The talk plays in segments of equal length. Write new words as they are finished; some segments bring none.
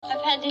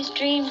had these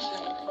dreams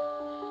lately?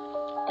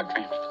 What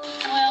dream?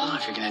 Well,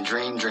 If you're gonna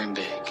dream, dream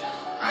big,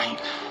 right?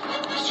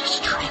 It's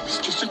just a dream. It's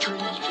just a dream.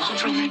 It's just a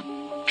dream.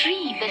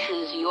 dream. This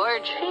is your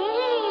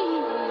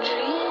dream.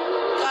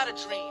 Got a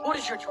dream. What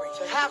is your dream?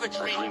 Have a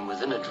dream. A dream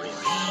within a dream.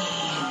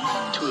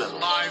 2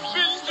 levels. I've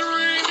been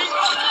dreaming.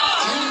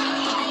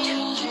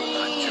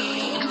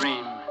 A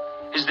dream.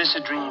 Is this a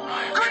dream?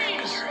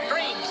 Dreams.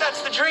 Dreams.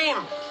 That's the dream.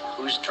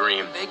 Whose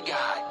dream? Big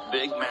guy.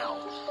 Big mouth.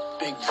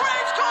 Big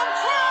Dreams come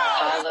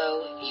true.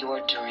 Follow your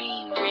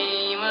dream.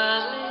 Dream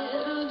a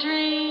little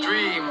dream.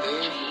 dream,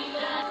 baby.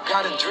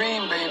 Got a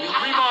dream, baby.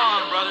 Dream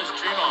on, brothers.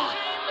 Dream on.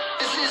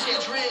 This is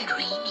the dream.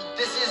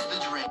 This is the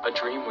dream. A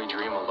dream we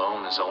dream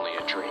alone is only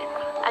a dream.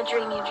 A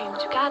dream you dream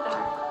together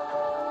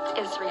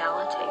is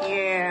reality.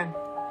 Yeah,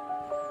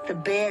 the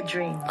bad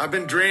dream. I've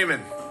been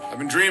dreaming,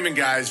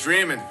 guys,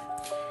 dreaming.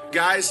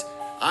 Guys,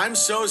 I'm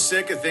so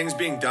sick of things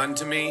being done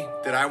to me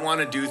that I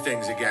want to do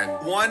things again.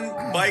 One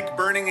bike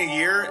burning a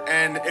year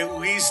and at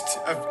least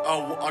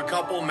a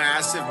couple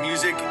massive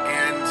music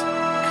and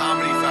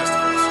comedy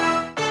festivals.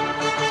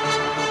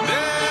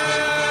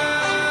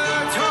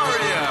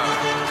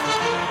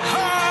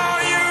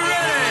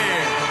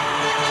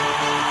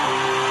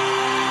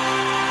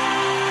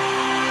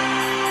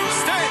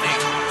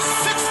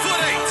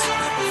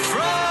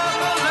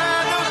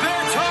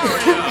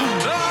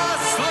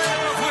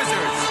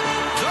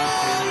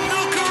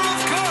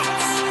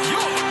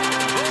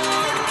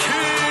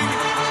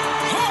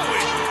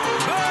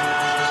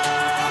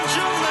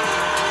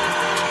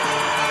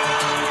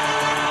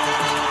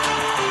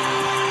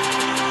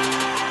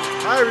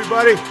 Hi,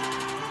 everybody.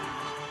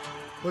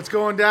 What's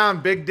going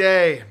down? Big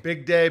day,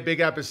 big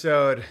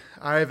episode.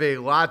 I have a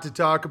lot to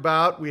talk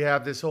about. We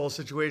have this whole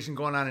situation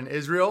going on in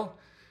Israel.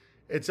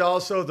 It's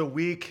also the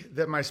week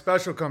that my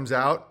special comes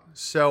out.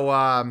 So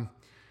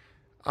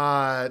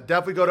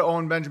definitely go to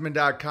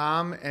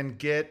owenbenjamin.com and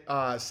get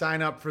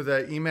sign up for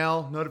the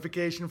email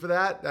notification for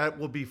that. That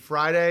will be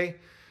Friday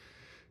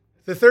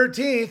the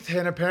 13th.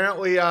 And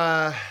apparently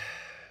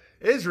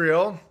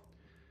Israel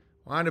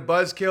wanted to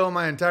buzzkill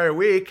my entire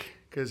week.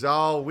 Because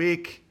all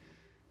week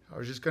I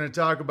was just going to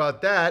talk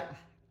about that.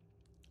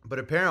 But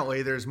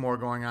apparently there's more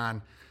going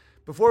on.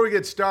 Before we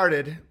get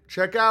started,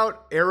 check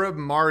out Arab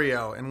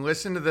Mario and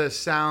listen to the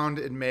sound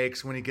it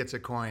makes when he gets a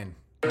coin.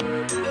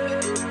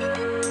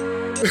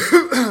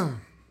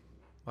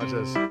 Watch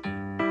this.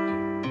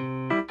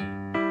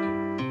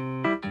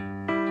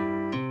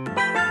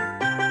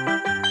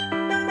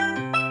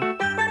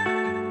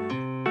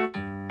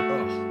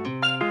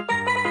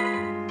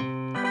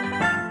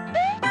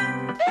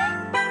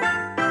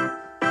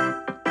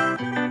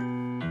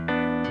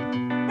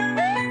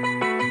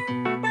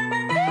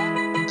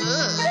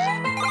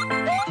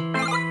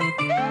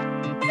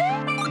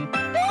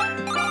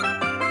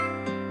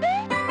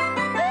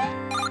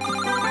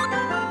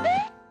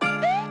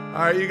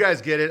 All right, you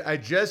guys get it. I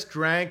just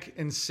drank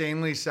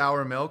insanely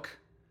sour milk.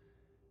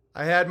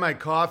 I had my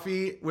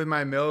coffee with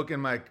my milk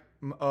and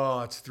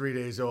it's 3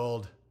 days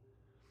old.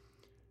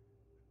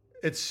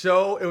 It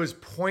was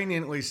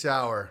poignantly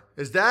sour.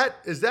 Is that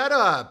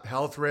a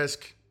health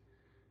risk?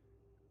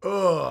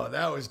 Oh,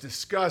 that was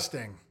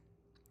disgusting.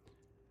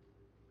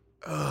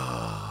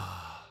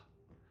 Oh.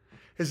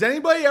 Has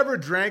anybody ever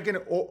drank an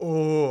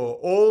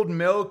old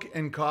milk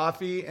and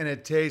coffee and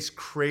it tastes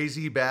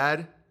crazy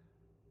bad?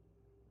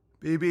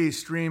 BB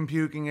stream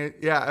puking it.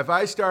 Yeah, if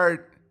I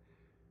start,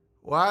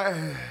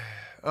 why?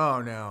 Oh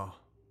no.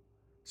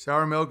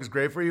 Sour milk is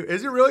great for you.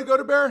 Is it really Go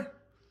to Bear?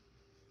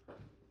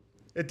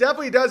 It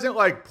definitely doesn't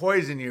like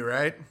poison you,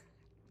 right?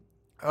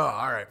 Oh,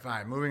 all right,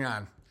 fine. Moving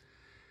on.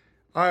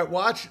 All right,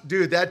 watch.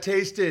 Dude, that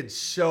tasted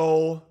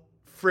so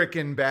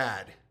freaking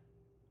bad.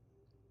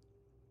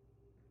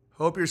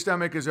 Hope your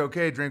stomach is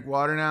okay. Drink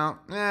water now.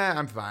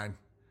 I'm fine.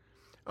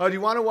 Oh, do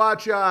you want to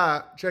watch?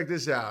 Check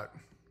this out.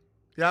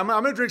 Yeah, I'm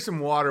going to drink some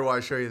water while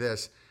I show you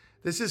this.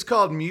 This is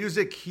called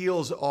Music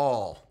Heals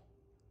All.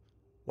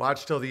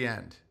 Watch till the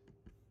end.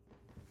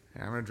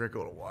 Yeah, I'm going to drink a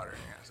little water.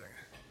 Hang on a second.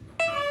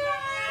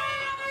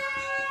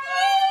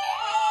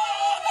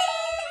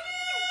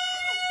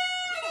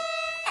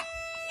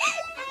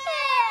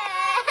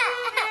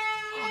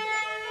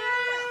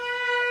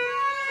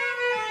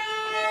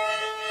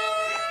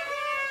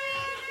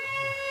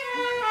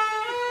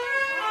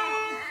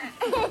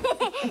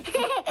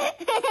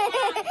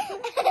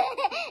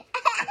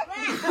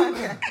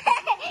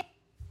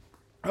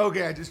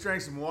 Okay, I just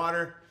drank some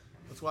water.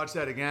 Let's watch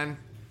that again.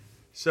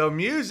 So,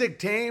 music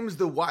tames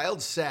the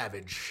wild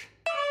savage.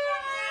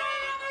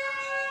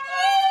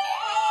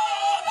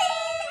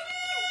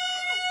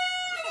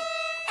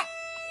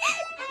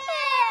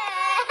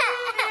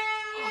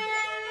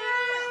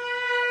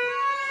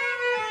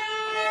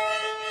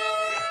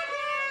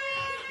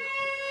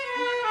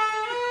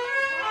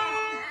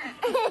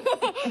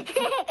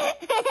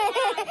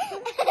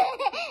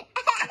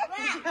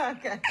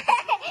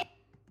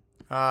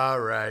 All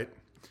right.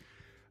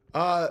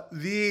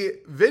 The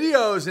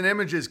videos and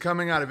images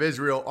coming out of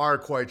Israel are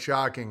quite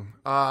shocking.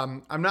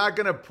 I'm not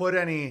going to put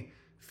any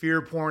fear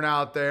porn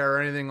out there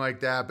or anything like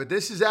that, but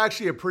this is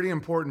actually a pretty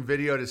important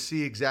video to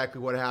see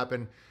exactly what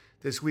happened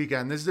this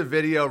weekend. This is a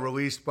video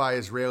released by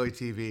Israeli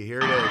TV. Here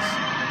it is.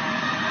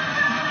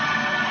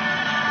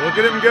 Look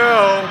at him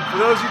go. For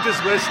those of you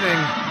just listening,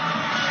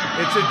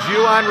 it's a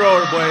Jew on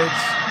rollerblades.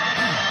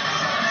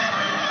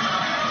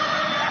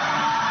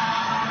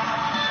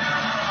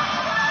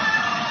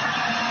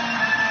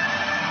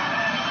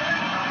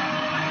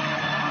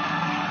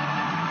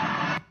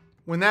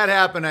 When that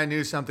happened, I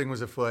knew something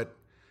was afoot.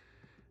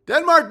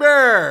 Denmark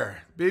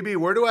Bear! BB,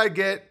 where do I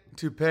get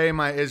to pay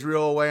my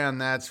Israel away on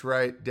That's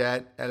Right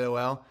debt?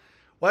 LOL.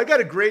 Well, I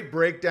got a great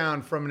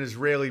breakdown from an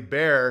Israeli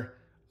bear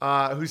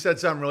who said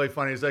something really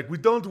funny. He's like, we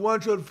don't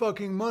want your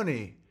fucking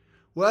money.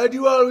 Why do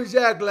you always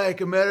act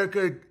like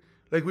America,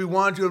 like we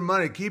want your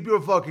money? Keep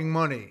your fucking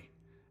money.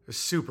 It's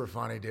super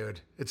funny, dude.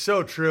 It's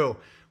so true.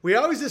 We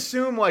always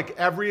assume like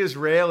every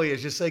Israeli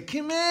is just like,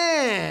 come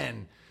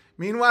in.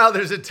 Meanwhile,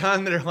 there's a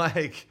ton that are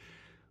like,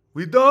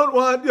 we don't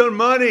want your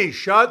money.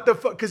 Shut the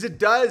fuck. Because it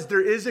does.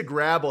 There is a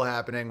grabble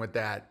happening with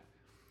that.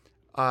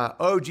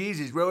 Oh,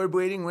 Jesus.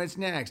 Rollerblading. What's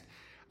next?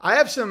 I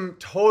have some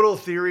total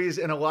theories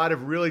and a lot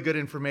of really good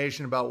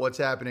information about what's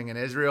happening in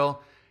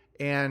Israel.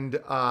 And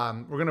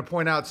we're going to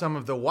point out some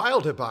of the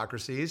wild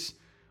hypocrisies,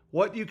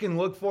 what you can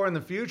look for in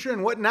the future,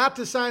 and what not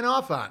to sign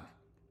off on.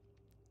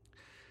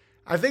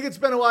 I think it's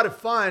been a lot of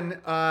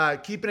fun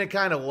keeping it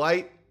kind of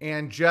light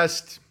and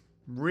just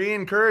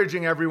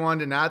re-encouraging everyone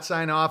to not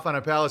sign off on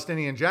a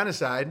Palestinian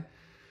genocide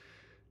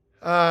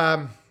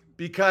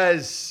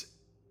because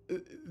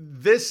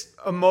this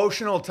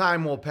emotional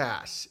time will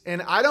pass.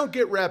 And I don't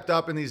get wrapped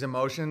up in these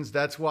emotions.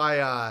 That's why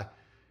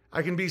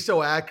I can be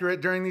so accurate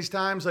during these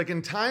times. Like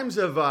in times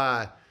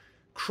of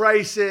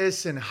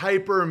crisis and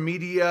hyper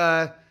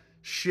media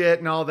shit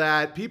and all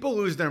that, people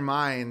lose their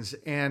minds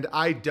and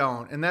I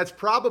don't. And that's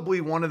probably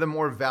one of the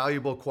more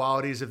valuable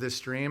qualities of this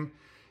stream.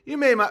 You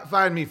may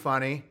find me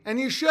funny, and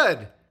you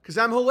should, because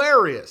I'm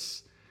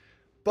hilarious.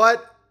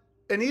 But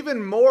an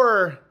even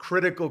more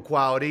critical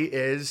quality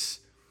is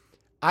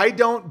I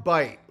don't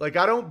bite. Like,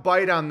 I don't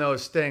bite on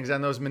those things,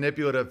 on those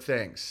manipulative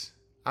things.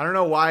 I don't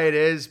know why it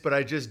is, but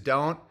I just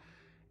don't.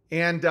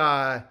 And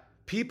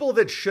people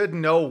that should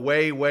know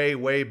way, way,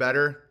 way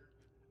better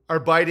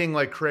are biting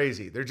like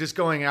crazy. They're just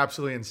going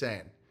absolutely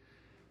insane.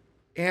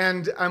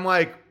 And I'm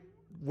like,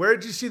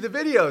 where'd you see the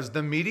videos?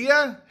 The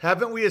media?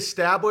 Haven't we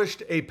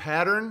established a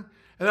pattern?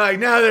 And they're like,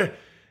 now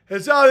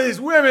it's all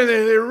these women,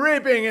 they're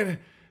raping and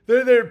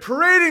they're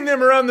parading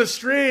them around the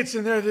streets.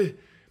 And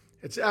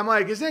I'm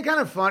like, isn't it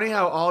kind of funny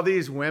how all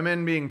these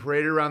women being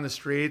paraded around the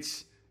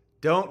streets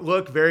don't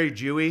look very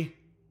Jewy?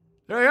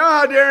 They're like, oh,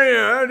 how dare you,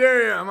 how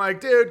dare you? I'm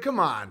like, dude,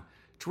 come on.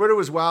 Twitter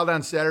was wild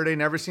on Saturday.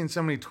 Never seen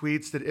so many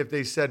tweets that if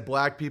they said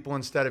black people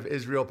instead of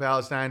Israel,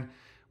 Palestine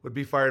would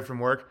be fired from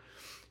work.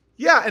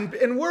 Yeah,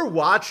 and we're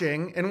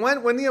watching, and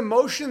when the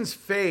emotions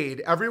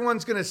fade,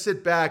 everyone's going to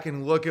sit back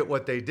and look at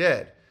what they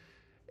did.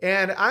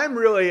 And I'm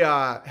really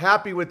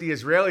happy with the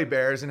Israeli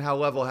bears and how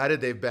level-headed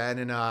they've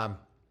been,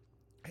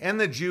 and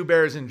the Jew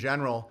bears in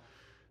general,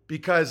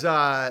 because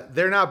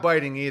they're not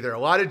biting either. A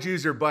lot of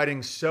Jews are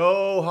biting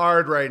so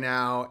hard right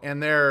now,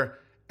 and they're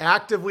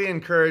actively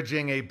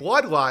encouraging a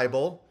blood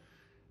libel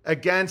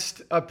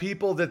against a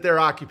people that they're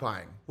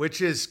occupying,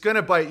 which is going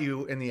to bite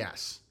you in the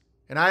ass.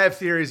 And I have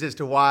theories as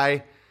to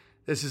why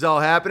this is all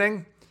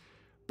happening.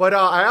 But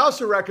I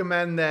also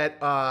recommend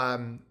that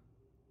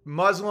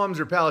Muslims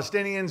or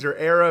Palestinians or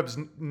Arabs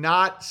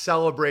not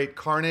celebrate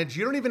carnage.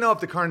 You don't even know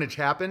if the carnage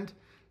happened.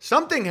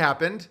 Something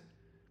happened,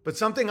 but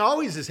something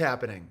always is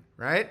happening,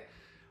 right?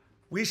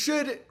 We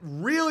should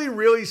really,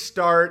 really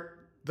start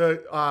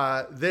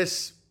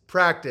this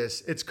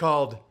practice. It's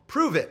called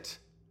Prove It.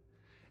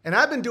 And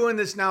I've been doing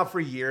this now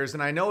for years,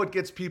 and I know it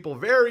gets people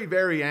very,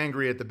 very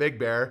angry at the Big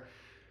Bear.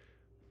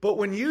 But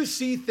when you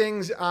see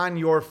things on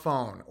your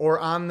phone or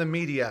on the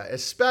media,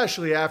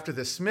 especially after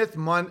the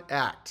Smith-Mundt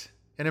Act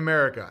in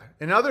America,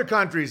 in other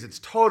countries, it's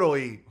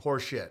totally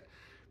horseshit.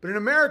 But in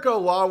America, a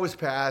law was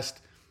passed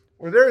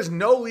where there is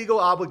no legal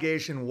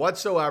obligation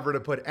whatsoever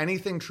to put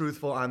anything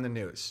truthful on the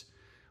news.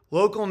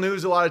 Local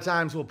news, a lot of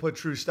times, will put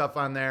true stuff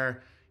on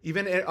there.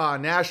 Even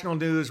national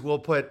news will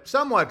put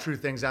somewhat true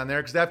things on there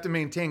because they have to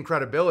maintain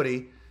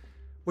credibility.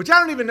 Which I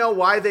don't even know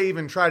why they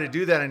even try to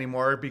do that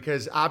anymore,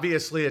 because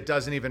obviously it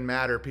doesn't even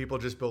matter. People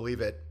just believe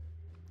it.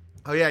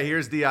 Oh yeah,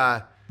 here's the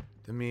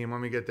meme.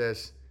 Let me get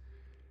this.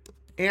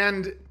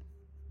 And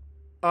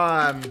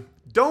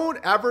don't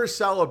ever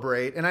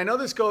celebrate, and I know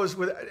this goes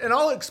with, and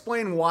I'll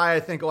explain why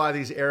I think a lot of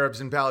these Arabs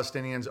and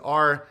Palestinians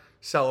are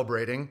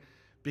celebrating,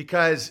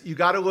 because you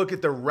got to look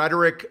at the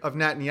rhetoric of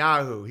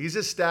Netanyahu. He's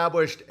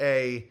established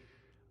a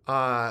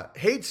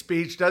hate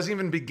speech doesn't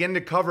even begin to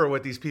cover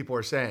what these people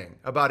are saying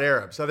about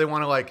Arabs. So they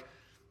want to like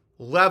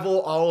level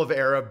all of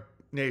Arab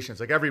nations,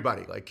 like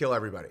everybody, like kill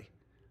everybody.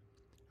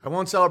 I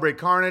won't celebrate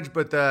carnage,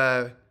 but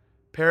the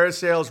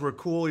parasails were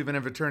cool, even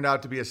if it turned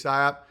out to be a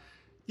psyop.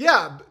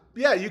 Yeah,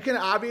 you can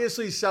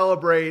obviously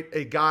celebrate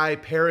a guy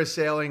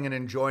parasailing and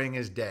enjoying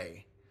his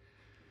day.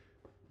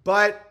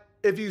 But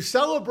if you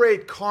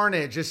celebrate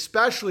carnage,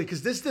 especially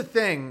because this is the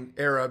thing,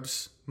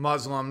 Arabs,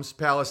 Muslims,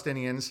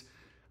 Palestinians,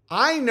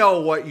 I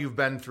know what you've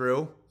been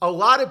through. A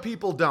lot of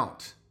people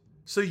don't.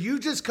 So you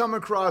just come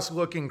across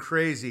looking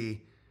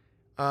crazy.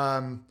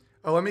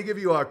 Let me give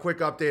you a quick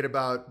update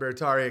about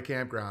Bertaria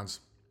campgrounds.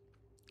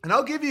 And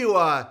I'll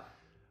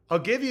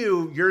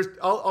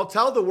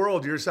tell the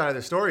world your side of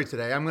the story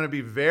today. I'm going to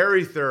be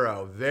very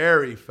thorough,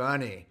 very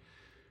funny.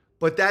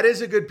 But that is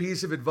a good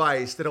piece of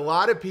advice that a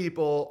lot of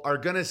people are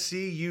going to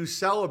see you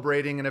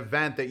celebrating an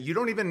event that you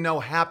don't even know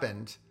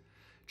happened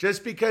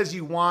just because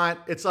you want.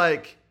 It's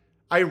like,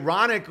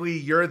 ironically,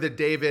 you're the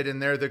David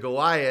and they're the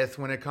Goliath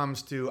when it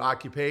comes to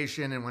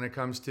occupation and when it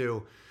comes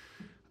to,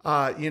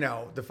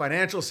 the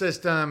financial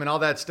system and all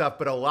that stuff.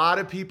 But a lot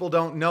of people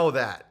don't know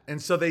that.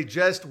 And so they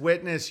just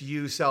witness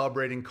you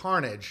celebrating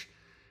carnage.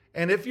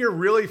 And if you're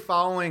really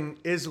following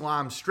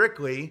Islam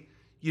strictly,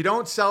 you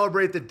don't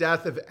celebrate the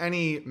death of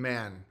any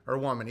man or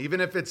woman, even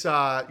if it's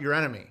your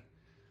enemy.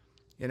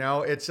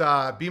 It's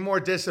be more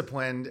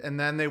disciplined, and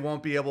then they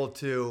won't be able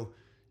to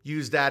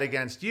use that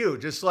against you.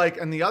 Just like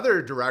in the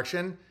other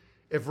direction,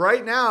 if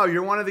right now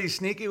you're one of these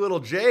sneaky little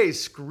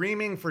Jays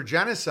screaming for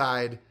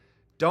genocide,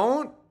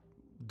 don't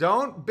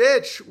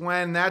bitch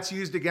when that's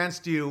used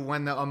against you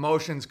when the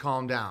emotions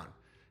calm down.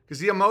 Because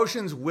the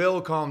emotions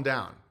will calm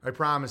down, I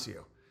promise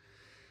you.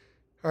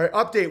 All right,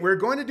 update. We're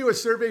going to do a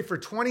survey for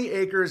 20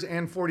 acres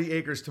and 40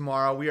 acres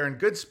tomorrow. We are in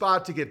good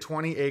spot to get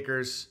 20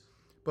 acres,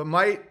 but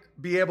might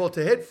be able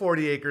to hit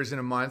 40 acres in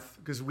a month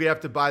because we have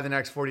to buy the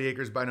next 40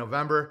 acres by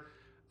November.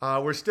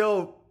 We're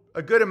still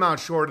a good amount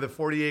short of the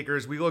 40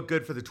 acres. We look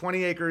good for the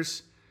 20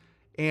 acres,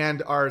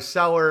 and our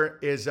seller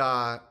is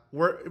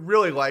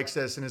really likes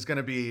this and is going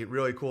to be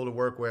really cool to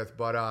work with.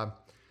 But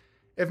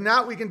if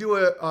not, we can do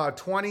a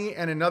 20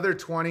 and another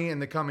 20 in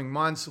the coming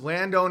months.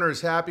 Landowner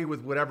is happy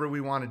with whatever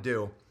we want to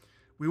do.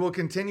 We will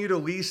continue to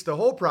lease the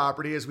whole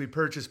property as we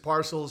purchase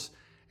parcels,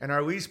 and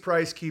our lease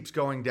price keeps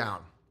going down.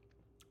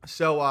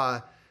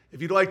 So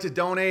if you'd like to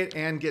donate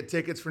and get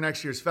tickets for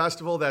next year's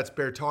festival, that's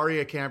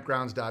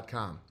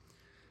bertariacampgrounds.com.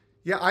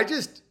 Yeah,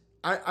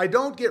 I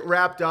don't get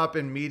wrapped up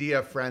in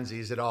media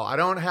frenzies at all. I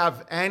don't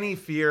have any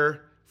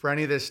fear for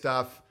any of this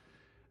stuff.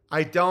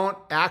 I don't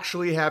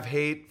actually have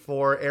hate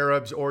for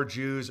Arabs or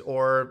Jews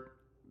or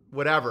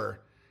whatever.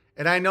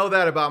 And I know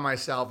that about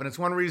myself, and it's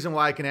one reason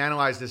why I can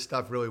analyze this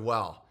stuff really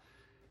well.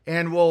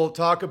 And we'll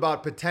talk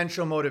about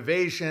potential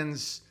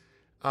motivations,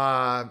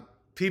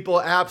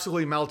 people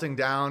absolutely melting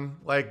down.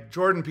 Like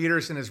Jordan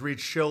Peterson has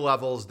reached chill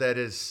levels that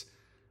is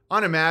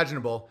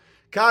unimaginable.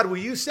 God, will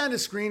you send a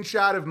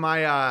screenshot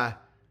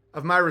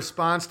of my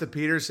response to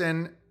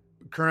Peterson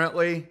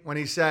currently when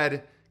he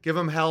said, give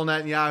him hell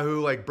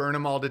Netanyahu, like burn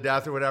them all to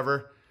death or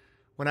whatever?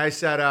 When I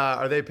said,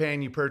 are they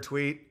paying you per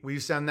tweet? Will you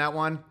send that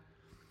one?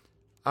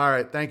 All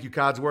right. Thank you,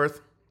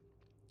 Codsworth.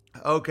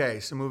 Okay.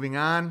 So moving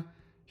on.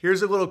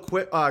 Here's a little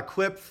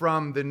clip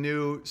from the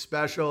new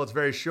special. It's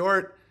very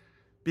short.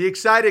 Be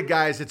excited,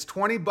 guys. It's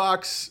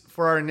 $20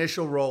 for our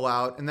initial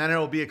rollout, and then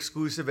it'll be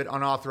exclusive at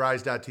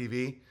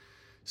unauthorized.tv.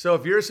 So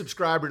if you're a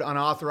subscriber to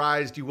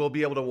Unauthorized, you will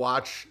be able to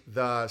watch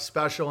the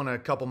special in a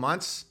couple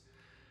months.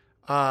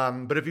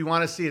 But if you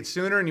want to see it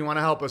sooner and you want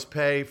to help us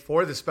pay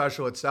for the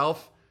special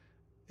itself,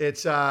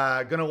 it's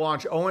going to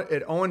launch at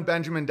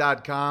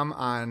owenbenjamin.com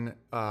on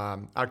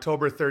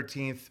October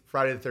 13th,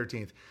 Friday the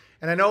 13th.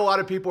 And I know a lot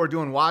of people are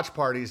doing watch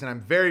parties, and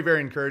I'm very, very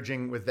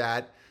encouraging with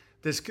that.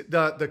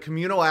 The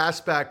communal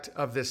aspect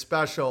of this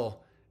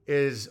special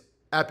is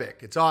epic.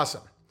 It's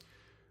awesome.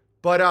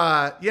 But,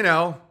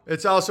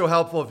 it's also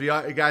helpful if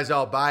you guys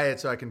all buy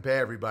it so I can pay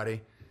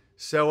everybody.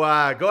 So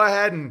go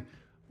ahead and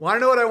want to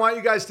know what I want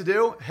you guys to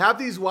do? Have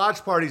these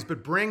watch parties,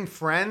 but bring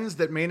friends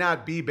that may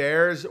not be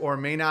bears or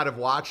may not have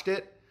watched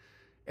it,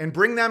 and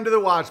bring them to the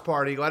watch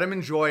party. Let them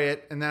enjoy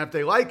it. And then if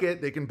they like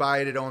it, they can buy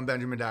it at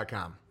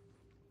owenbenjamin.com.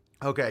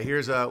 Okay,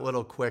 here's a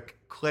little quick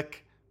clip.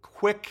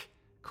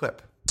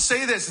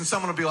 Say this and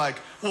someone will be like,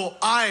 well,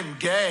 I'm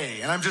gay.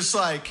 And I'm just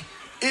like,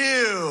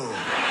 ew.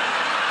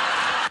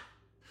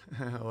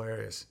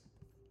 Hilarious.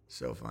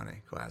 So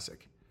funny.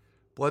 Classic.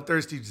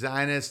 Bloodthirsty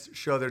Zionists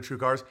show their true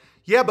colors.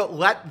 Yeah, but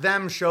let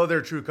them show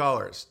their true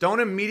colors. Don't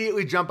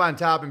immediately jump on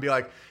top and be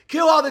like,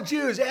 kill all the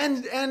Jews,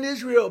 end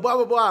Israel, blah,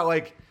 blah, blah.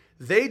 Like,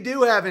 they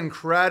do have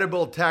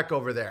incredible tech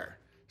over there.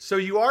 So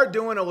you are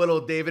doing a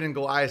little David and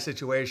Goliath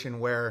situation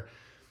where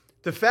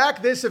the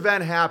fact this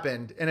event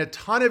happened, and a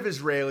ton of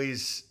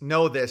Israelis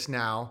know this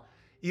now,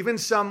 even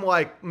some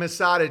like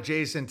Mossad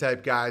adjacent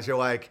type guys are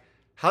like,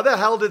 how the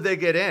hell did they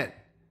get in?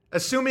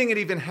 Assuming it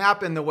even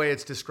happened the way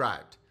it's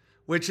described,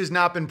 which has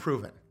not been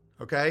proven,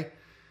 okay?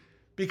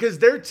 Because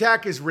their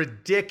tech is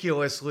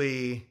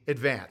ridiculously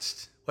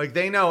advanced. Like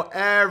they know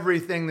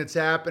everything that's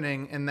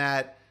happening in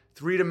that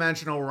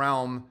three-dimensional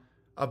realm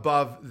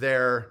above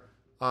their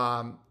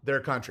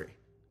country.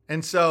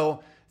 And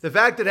so the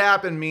fact it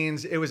happened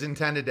means it was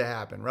intended to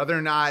happen. Whether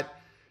or not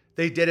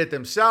they did it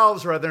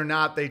themselves, whether or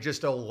not they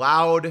just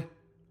allowed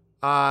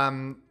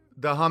the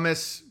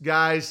hummus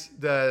guys,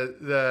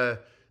 the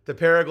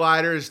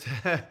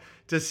paragliders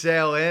to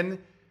sail in,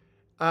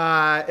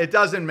 It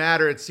doesn't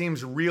matter. It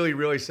seems really,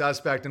 really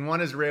suspect. And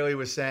one Israeli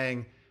was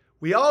saying,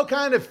 we all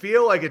kind of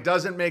feel like it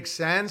doesn't make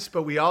sense,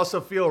 but we also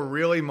feel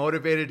really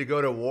motivated to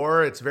go to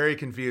war. It's very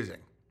confusing.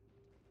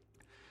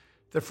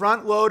 The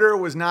front loader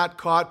was not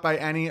caught by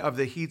any of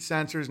the heat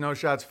sensors. No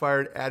shots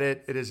fired at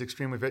it. It is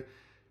extremely fit.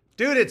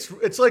 Dude, it's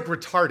like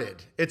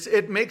retarded.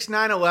 It makes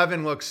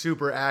 9/11 look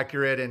super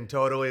accurate and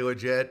totally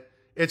legit.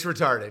 It's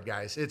retarded,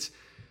 guys. It's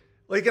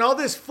like in all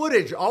this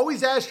footage,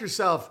 always ask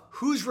yourself,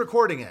 who's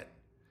recording it?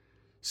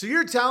 So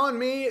you're telling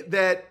me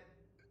that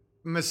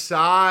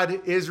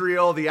Mossad,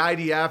 Israel, the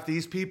IDF,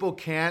 these people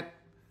can't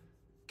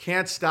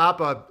stop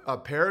a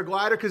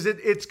paraglider? Because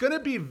it's going to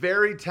be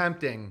very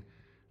tempting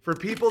for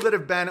people that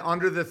have been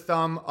under the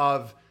thumb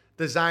of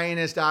the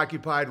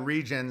Zionist-occupied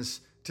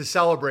regions to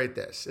celebrate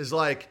this. Is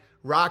like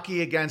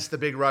Rocky against the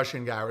big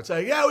Russian guy, where it's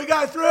like, yeah, we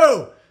got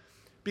through.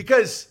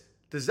 Because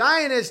the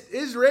Zionist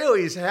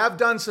Israelis have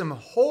done some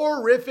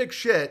horrific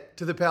shit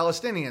to the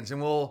Palestinians. And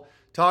we'll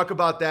talk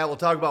about that. We'll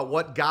talk about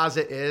what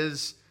Gaza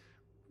is.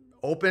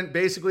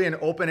 Basically an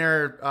open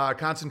air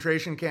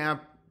concentration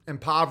camp,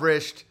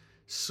 impoverished,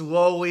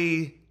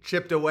 slowly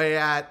chipped away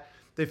at.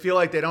 They feel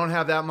like they don't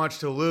have that much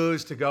to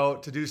lose to go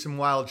to do some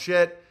wild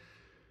shit.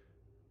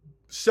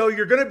 So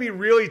you're going to be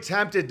really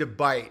tempted to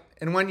bite.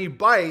 And when you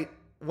bite,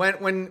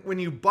 when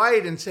you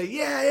bite and say,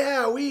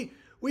 yeah,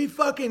 we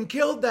fucking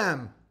killed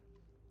them,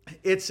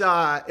 it's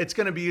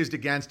going to be used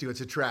against you.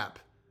 It's a trap.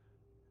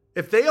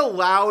 If they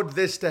allowed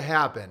this to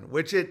happen,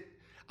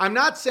 I'm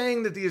not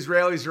saying that the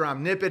Israelis are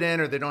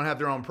omnipotent or they don't have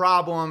their own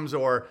problems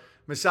or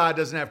Mossad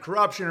doesn't have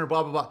corruption or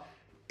blah, blah, blah.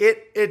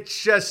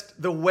 It's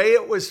just the way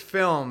it was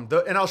filmed.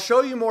 And I'll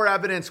show you more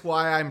evidence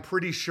why I'm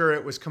pretty sure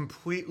it was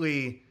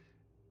completely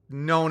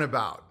known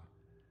about.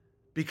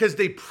 Because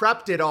they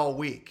prepped it all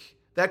week.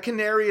 That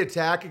Canary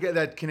attack,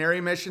 that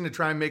Canary mission to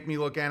try and make me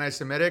look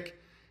anti-Semitic,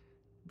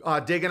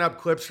 digging up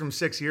clips from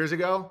 6 years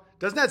ago,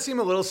 doesn't that seem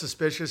a little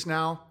suspicious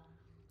now?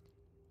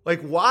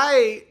 Like,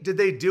 why did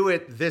they do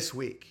it this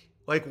week?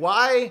 Like,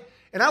 why?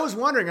 And I was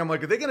wondering, I'm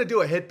like, are they going to do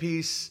a hit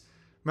piece?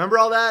 Remember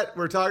all that? We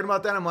were talking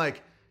about that. I'm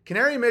like,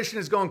 Canary Mission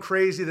is going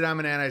crazy that I'm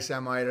an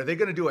anti-Semite. Are they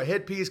going to do a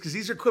hit piece? Because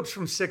these are clips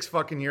from 6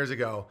 fucking years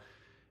ago.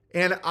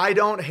 And I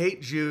don't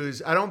hate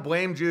Jews. I don't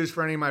blame Jews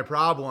for any of my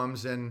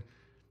problems. And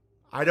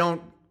I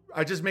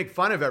just make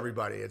fun of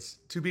everybody.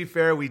 To be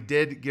fair, we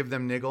did give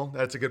them niggle.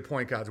 That's a good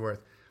point,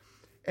 Codsworth.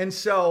 And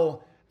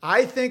so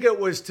I think it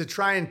was to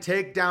try and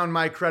take down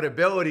my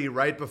credibility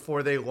right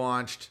before they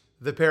launched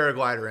the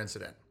paraglider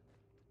incident.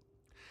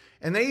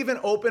 And they even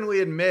openly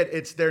admit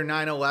it's their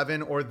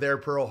 9/11 or their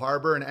Pearl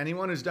Harbor. And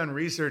anyone who's done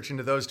research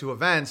into those two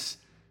events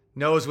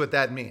knows what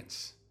that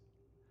means.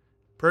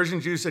 Persian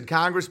Jew said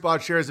Congress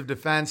bought shares of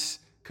defense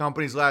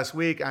companies last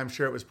week. I'm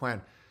sure it was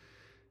planned.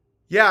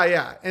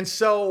 Yeah. And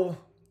so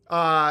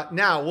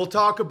now we'll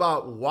talk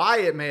about why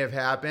it may have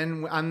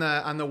happened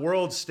on the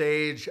world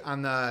stage,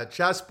 on the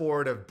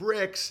chessboard of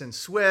BRICS and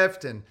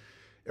SWIFT and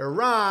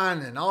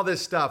Iran and all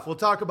this stuff. We'll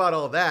talk about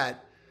all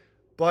that.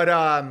 But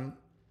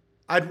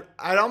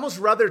I'd almost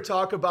rather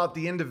talk about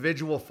the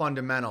individual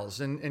fundamentals.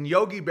 And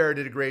Yogi Bear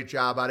did a great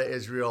job out of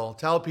Israel.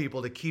 Tell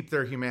people to keep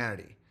their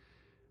humanity.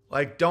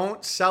 Like,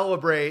 don't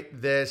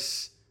celebrate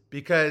this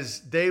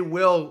because they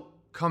will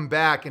come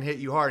back and hit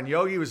you hard. And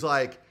Yogi was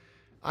like,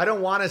 I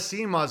don't want to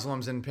see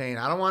Muslims in pain.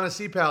 I don't want to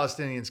see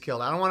Palestinians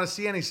killed. I don't want to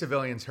see any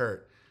civilians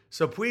hurt.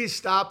 So please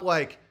stop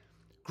like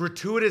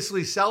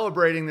gratuitously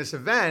celebrating this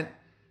event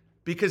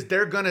because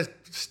they're going to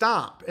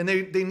stomp. And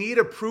they need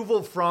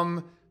approval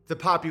from the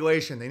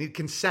population. They need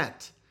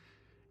consent.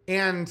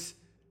 And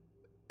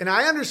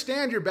I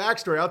understand your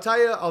backstory.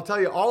 I'll tell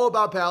you all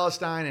about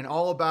Palestine and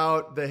all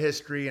about the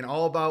history and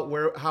all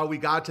about how we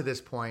got to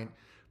this point.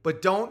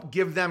 But don't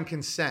give them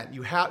consent.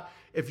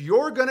 If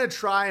you're going to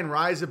try and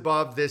rise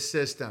above this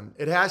system,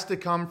 it has to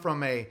come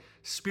from a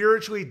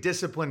spiritually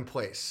disciplined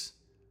place.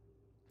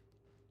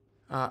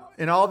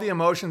 In all the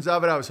emotions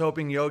of it, I was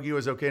hoping Yogi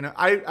was okay. Now,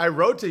 I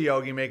wrote to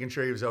Yogi making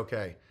sure he was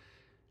okay.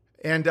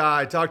 And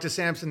I talked to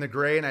Samson the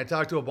Gray, and I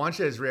talked to a bunch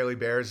of Israeli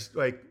bears.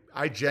 Like,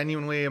 I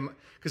genuinely am,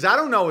 because I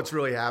don't know what's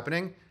really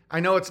happening.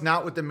 I know it's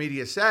not what the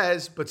media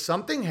says, but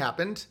something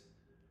happened.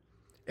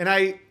 And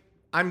I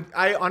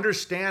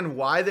understand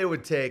why they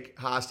would take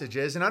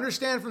hostages and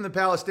understand from the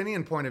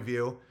Palestinian point of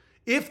view,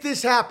 if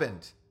this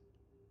happened,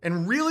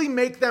 and really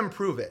make them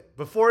prove it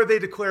before they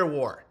declare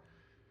war.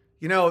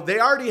 You know, they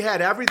already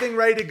had everything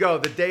ready to go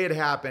the day it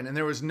happened, and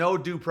there was no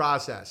due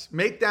process.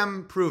 Make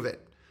them prove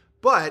it.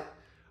 But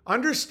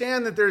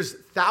understand that there's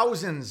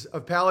thousands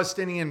of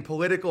Palestinian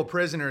political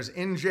prisoners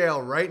in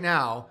jail right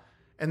now,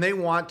 and they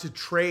want to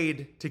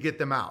trade to get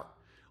them out.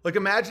 Like,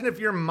 imagine if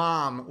your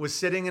mom was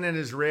sitting in an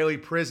Israeli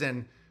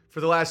prison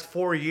for the last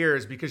 4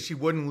 years because she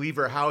wouldn't leave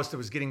her house that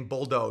was getting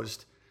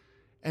bulldozed.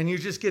 And you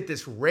just get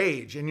this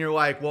rage, and you're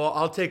like, well,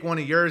 I'll take one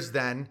of yours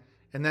then,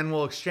 and then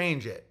we'll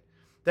exchange it.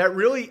 That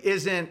really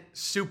isn't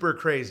super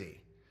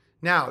crazy.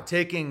 Now,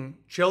 taking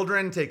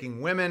children,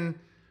 taking women,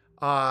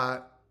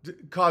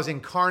 causing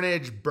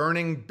carnage,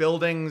 burning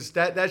buildings,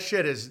 that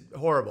shit is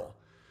horrible.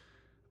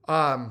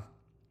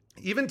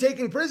 Even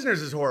taking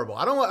prisoners is horrible.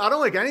 I don't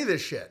like any of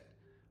this shit.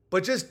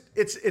 But just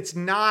it's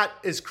not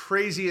as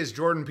crazy as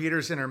Jordan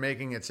Peterson are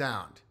making it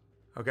sound.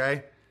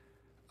 Okay?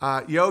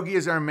 Yogi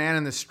is our man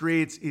in the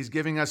streets. He's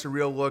giving us a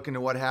real look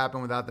into what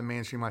happened without the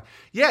mainstream life.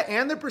 Yeah,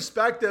 and the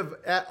perspective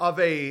of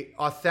a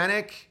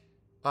authentic,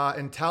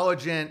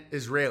 intelligent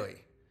Israeli.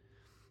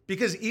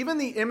 Because even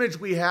the image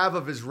we have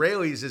of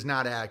Israelis is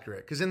not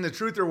accurate. Because in the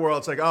truther world,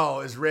 it's like,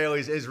 oh,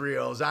 Israelis,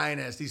 Israel,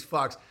 Zionists, these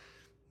fucks.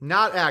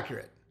 Not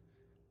accurate.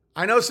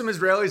 I know some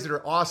Israelis that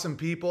are awesome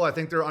people. I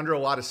think they're under a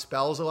lot of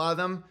spells, a lot of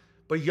them.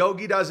 But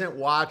Yogi doesn't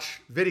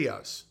watch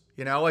videos.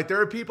 You know, like there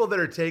are people that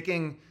are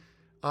taking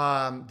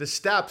the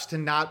steps to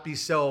not be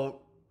so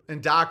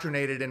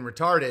indoctrinated and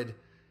retarded.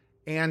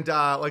 And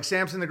like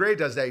Samson the Great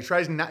does that.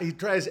 He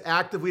tries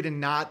actively to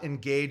not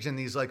engage in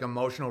these like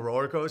emotional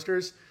roller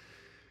coasters.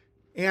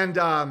 And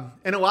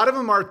a lot of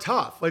them are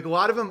tough. Like a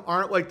lot of them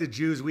aren't like the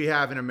Jews we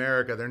have in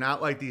America. They're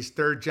not like these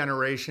third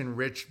generation,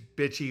 rich,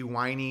 bitchy,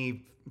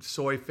 whiny,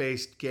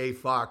 soy-faced gay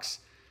fucks.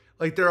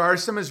 Like there are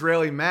some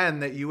Israeli men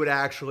that you would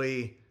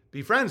actually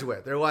be friends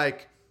with. They're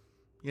like,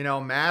 you know,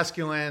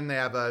 masculine. They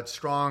have a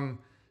strong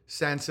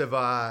sense of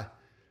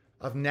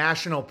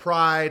national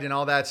pride and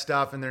all that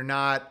stuff. And they're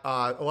not,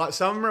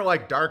 some of them are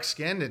like dark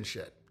skinned and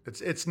shit.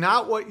 It's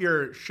not what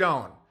you're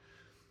shown,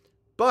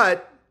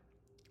 but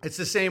it's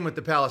the same with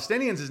the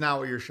Palestinians. It's not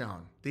what you're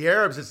shown. The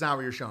Arabs, it's not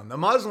what you're shown. The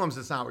Muslims,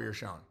 it's not what you're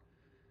shown.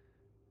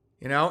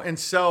 You know? And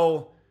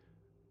so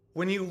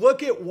when you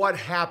look at what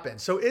happened,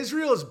 so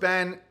Israel has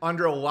been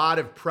under a lot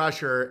of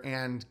pressure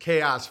and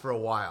chaos for a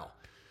while.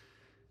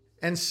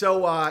 And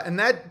so, and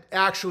that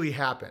actually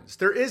happens.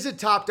 There is a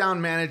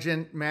top-down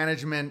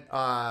management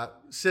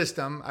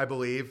system, I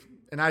believe.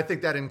 And I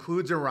think that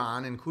includes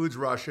Iran, includes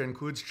Russia,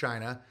 includes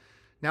China.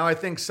 Now, I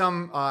think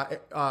some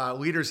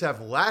leaders have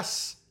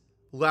less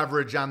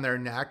leverage on their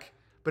neck,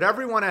 but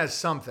everyone has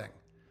something.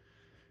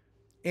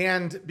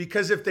 And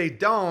because if they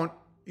don't,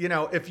 you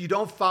know, if you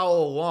don't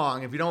follow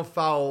along, if you don't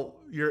follow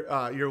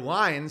your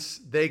lines,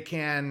 they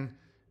can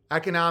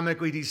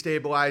economically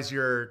destabilize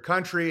your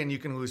country and you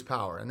can lose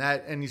power.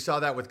 And you saw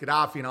that with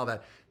Gaddafi and all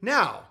that.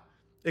 Now,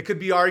 it could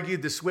be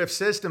argued the SWIFT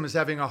system is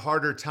having a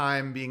harder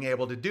time being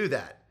able to do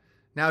that.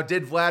 Now,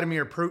 did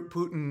Vladimir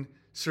Putin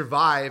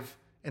survive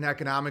an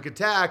economic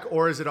attack,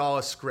 or is it all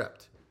a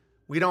script?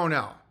 We don't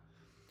know.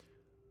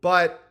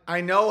 But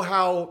I know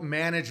how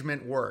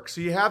management works.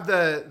 So you have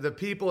the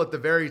people at the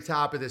very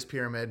top of this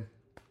pyramid,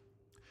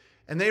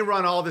 and they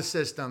run all the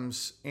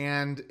systems,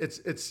 and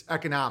it's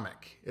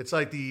economic. It's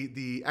like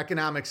the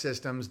economic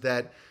systems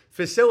that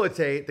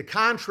facilitate the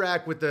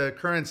contract with the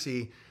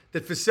currency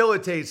that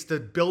facilitates the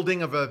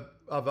building of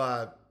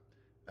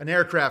an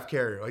aircraft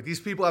carrier. Like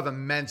these people have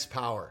immense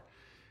power.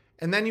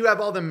 And then you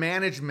have all the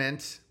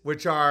management,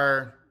 which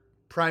are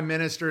prime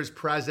ministers,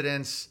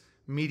 presidents,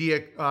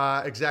 media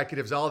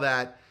executives, all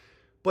that.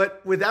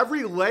 But with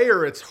every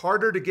layer, it's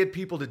harder to get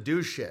people to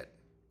do shit.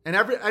 And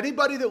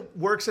anybody that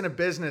works in a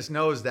business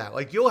knows that.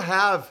 Like you'll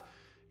have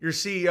your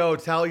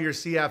CEO tell your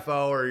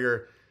CFO, or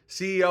your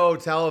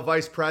CEO tell a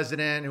vice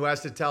president who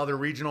has to tell their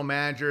regional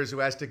managers, who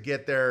has to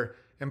get their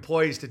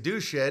employees to do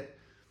shit.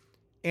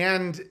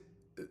 And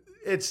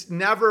it's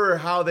never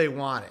how they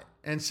want it.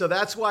 And so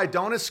that's why I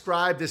don't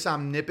ascribe this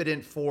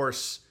omnipotent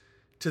force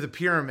to the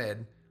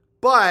pyramid,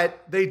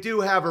 but they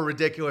do have a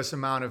ridiculous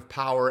amount of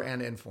power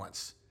and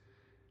influence.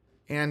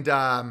 And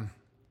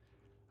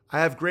I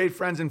have great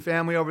friends and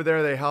family over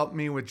there. They helped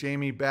me with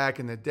Jamie back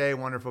in the day.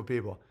 Wonderful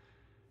people.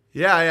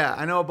 Yeah.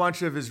 I know a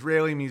bunch of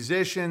Israeli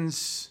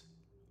musicians,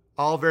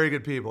 all very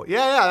good people.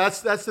 Yeah.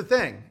 That's the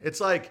thing. It's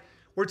like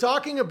we're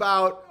talking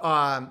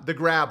about the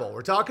Grabble.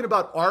 We're talking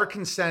about our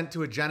consent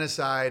to a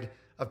genocide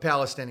of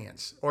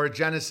Palestinians or a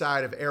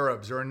genocide of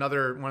Arabs or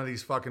another one of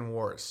these fucking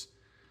wars.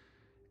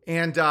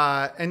 And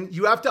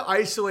you have to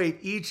isolate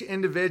each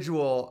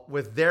individual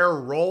with their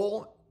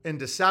role in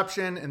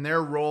deception and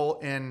their role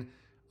in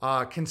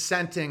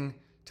consenting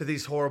to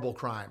these horrible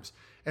crimes.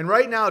 And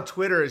right now,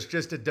 Twitter is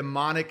just a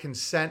demonic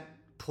consent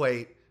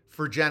plate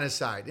for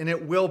genocide, and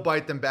it will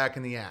bite them back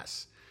in the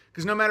ass.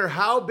 Because no matter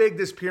how big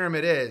this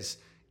pyramid is,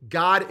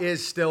 God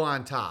is still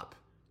on top.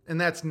 And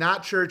that's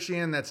not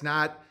Churchian. That's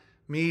not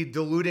me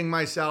deluding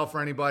myself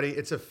or anybody.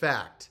 It's a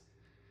fact.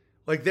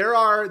 Like there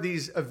are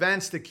these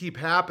events that keep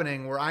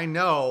happening where I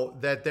know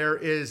that there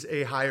is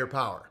a higher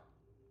power.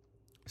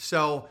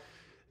 So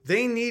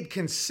they need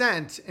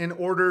consent in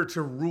order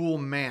to rule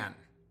man.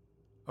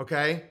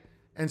 Okay?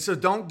 And so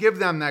don't give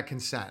them that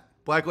consent.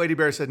 Black Lady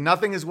Bear said,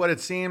 nothing is what it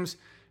seems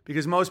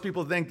because most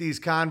people think these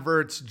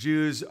converts,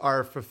 Jews,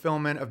 are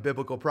fulfillment of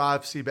biblical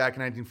prophecy back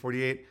in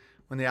 1948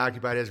 when they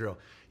occupied Israel.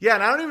 Yeah,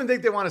 and I don't even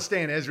think they want to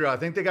stay in Israel. I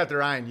think they got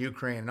their eye on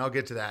Ukraine, and I'll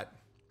get to that.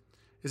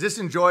 Is this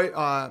enjoy?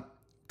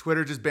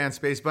 Twitter just banned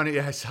Space Bunny.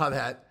 Yeah, I saw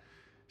that.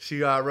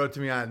 She wrote to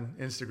me on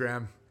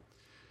Instagram.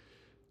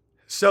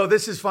 So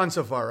this is fun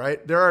so far,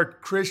 right? There are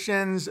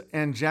Christians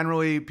and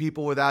generally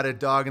people without a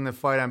dog in the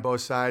fight on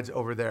both sides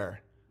over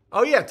there.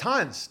 Oh yeah,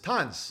 tons.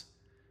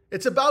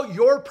 It's about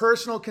your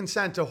personal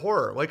consent to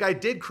horror. Like I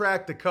did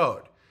crack the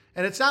code.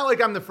 And it's not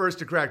like I'm the first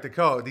to crack the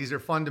code. These are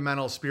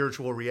fundamental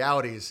spiritual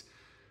realities.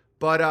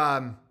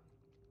 But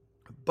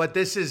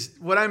this is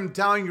what I'm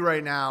telling you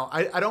right now.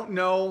 I don't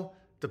know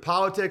the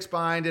politics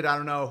behind it. I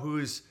don't know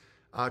who's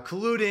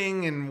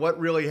colluding and what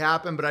really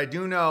happened, but I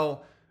do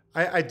know,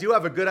 I do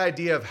have a good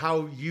idea of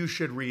how you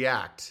should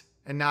react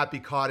and not be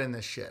caught in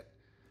this shit.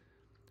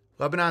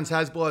 Lebanon's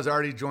Hezbollah has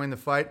already joined the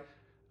fight.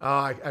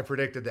 I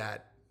predicted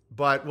that,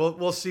 but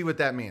we'll see what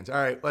that means.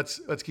 All right,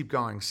 let's keep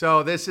going.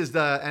 So this is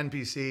the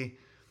NPC.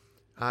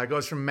 It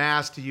goes from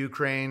Mass to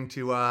Ukraine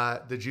to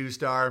the Jew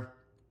Star,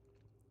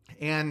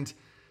 and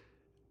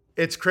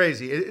it's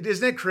crazy.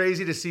 Isn't it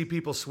crazy to see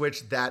people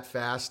switch that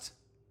fast?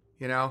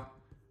 You know,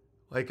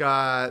 like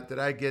did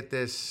I get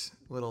this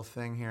little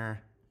thing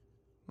here?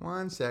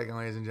 1 second,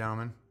 ladies and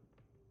gentlemen.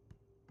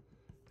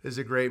 This is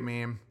a great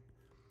meme.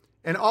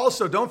 And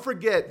also, don't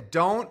forget,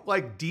 don't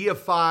like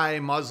deify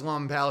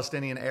Muslim,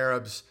 Palestinian,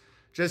 Arabs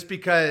just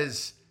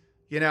because,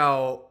 you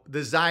know,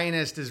 the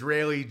Zionist,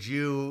 Israeli,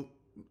 Jew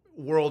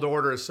world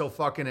order is so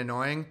fucking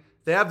annoying.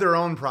 They have their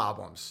own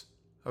problems,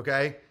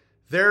 okay?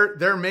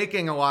 They're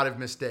making a lot of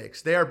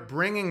mistakes. They are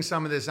bringing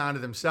some of this onto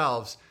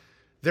themselves.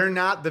 They're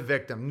not the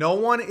victim. No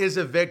one is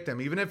a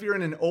victim. Even if you're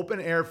in an open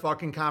air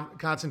fucking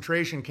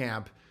concentration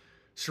camp,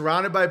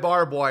 surrounded by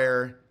barbed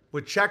wire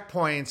with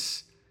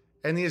checkpoints,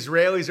 and the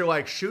Israelis are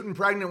like shooting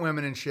pregnant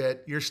women and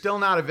shit, you're still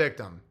not a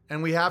victim.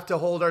 And we have to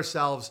hold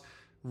ourselves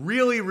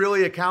really,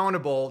 really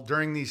accountable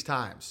during these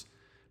times.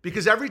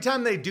 Because every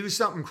time they do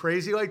something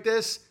crazy like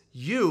this,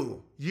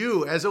 you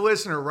as a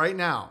listener right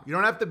now, you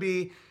don't have to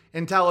be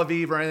in Tel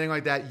Aviv or anything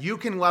like that. You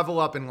can level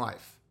up in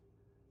life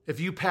if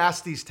you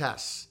pass these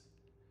tests.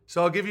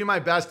 So I'll give you my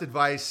best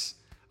advice.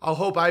 I'll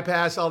hope I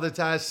pass all the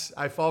tests.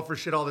 I fall for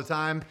shit all the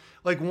time.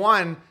 Like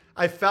one,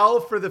 I fell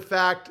for the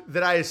fact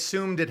that I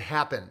assumed it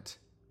happened,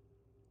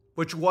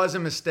 which was a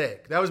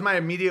mistake. That was my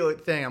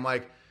immediate thing. I'm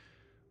like,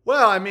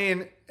 well, I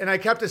mean, and I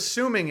kept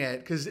assuming it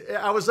because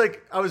I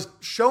was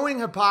showing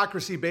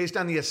hypocrisy based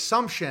on the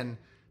assumption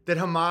that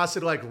Hamas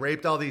had like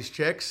raped all these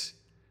chicks.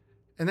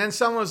 And then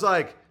someone was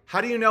like, how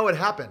do you know it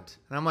happened?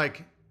 And I'm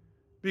like,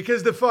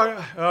 because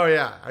oh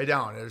yeah, I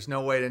don't. There's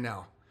no way to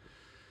know.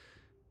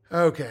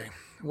 Okay.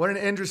 What an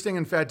interesting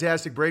and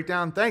fantastic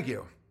breakdown. Thank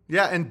you.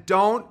 Yeah. And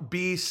don't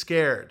be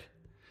scared.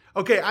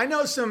 Okay. I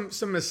know some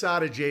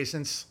Mossad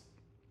adjacents.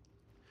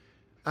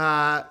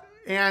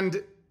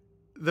 And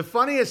the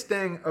funniest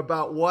thing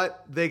about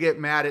what they get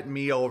mad at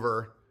me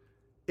over,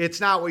 it's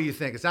not what you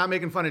think. It's not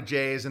making fun of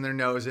Jays and their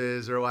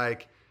noses or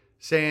like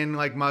saying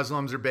like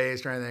Muslims are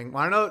based or anything.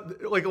 Well, I know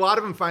like a lot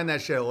of them find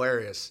that shit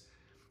hilarious.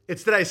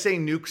 It's that I say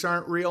nukes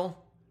aren't real.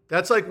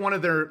 That's like one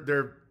of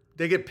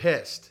they get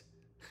pissed.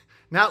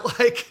 Not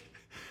like,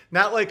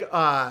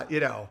 you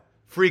know,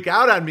 freak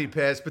out on me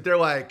pissed, but they're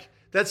like,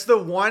 that's the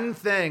one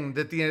thing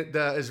that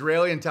the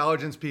Israeli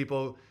intelligence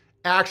people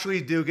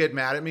actually do get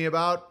mad at me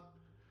about,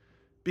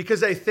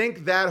 because I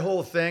think that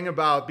whole thing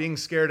about being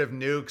scared of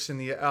nukes and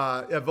the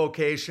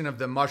evocation of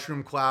the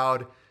mushroom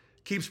cloud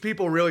keeps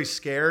people really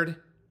scared.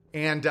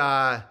 And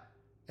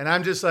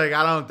I'm just like,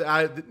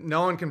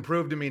 no one can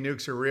prove to me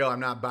nukes are real. I'm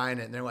not buying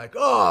it. And they're like,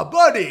 oh,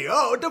 buddy,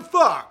 oh, what the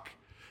fuck?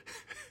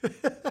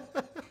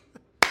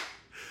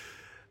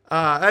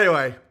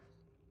 Anyway,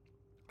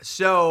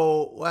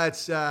 so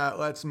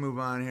let's move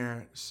on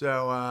here.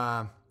 So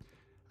I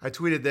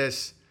tweeted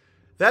this.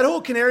 That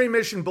whole Canary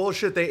mission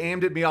bullshit they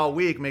aimed at me all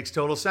week makes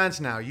total sense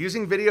now.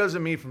 Using videos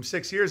of me from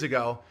 6 years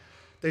ago,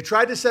 they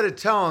tried to set a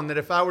tone that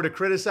if I were to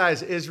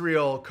criticize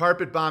Israel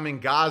carpet bombing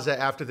Gaza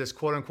after this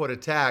quote unquote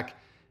attack,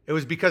 it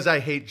was because I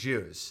hate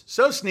Jews.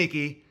 So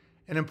sneaky,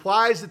 and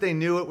implies that they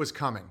knew it was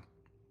coming.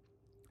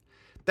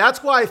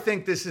 That's why I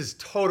think this is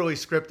totally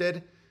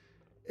scripted,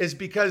 is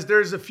because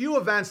there's a few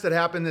events that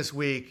happened this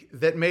week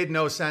that made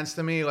no sense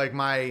to me. Like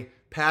my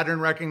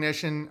pattern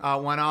recognition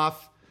went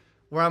off,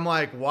 where I'm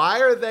like, why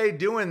are they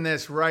doing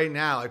this right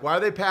now? Like, why are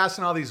they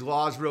passing all these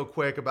laws real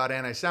quick about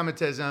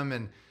anti-Semitism?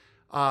 And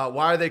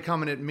why are they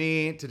coming at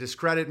me to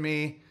discredit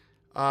me?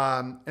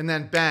 And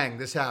then bang,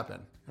 this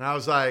happened. And I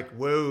was like,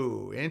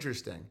 whoa,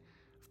 interesting.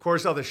 Of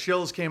course, all the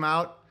shills came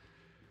out.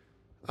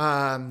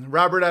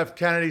 Robert F.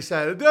 Kennedy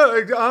said,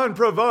 the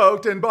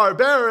unprovoked and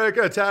barbaric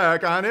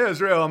attack on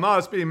Israel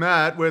must be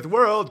met with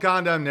world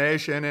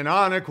condemnation and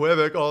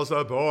unequivocal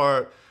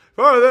support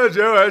for the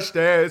Jewish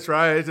state's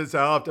right to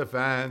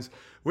self-defense.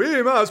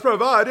 We must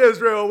provide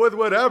Israel with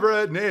whatever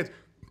it needs.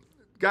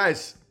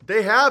 Guys,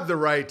 they have the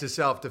right to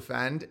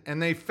self-defend,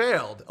 and they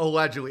failed,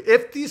 allegedly.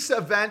 If this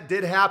event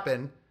did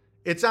happen,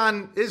 it's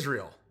on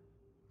Israel.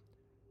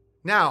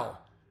 Now,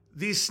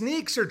 these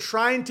sneaks are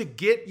trying to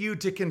get you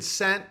to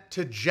consent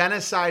to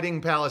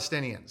genociding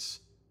Palestinians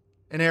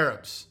and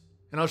Arabs.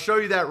 And I'll show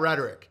you that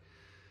rhetoric.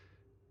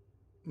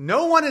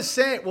 No one is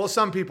saying, well,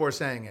 some people are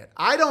saying it.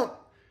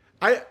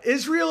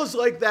 Israel is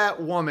like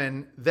that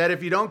woman that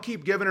if you don't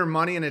keep giving her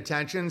money and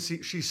attention,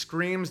 she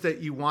screams that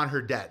you want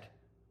her dead.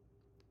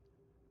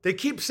 They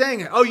keep saying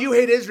it. Oh, you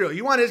hate Israel.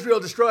 You want Israel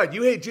destroyed.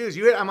 You hate Jews.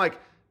 I'm like,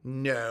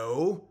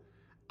 no,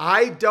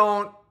 I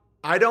don't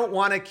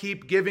want to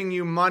keep giving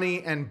you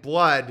money and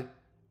blood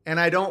and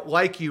I don't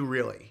like you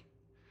really.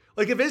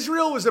 Like if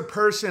Israel was a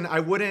person, I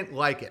wouldn't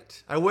like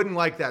it. I wouldn't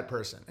like that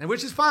person, and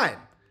which is fine.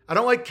 I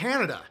don't like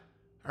Canada,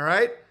 all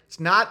right? It's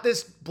not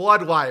this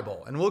blood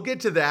libel, and we'll get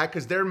to that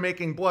because they're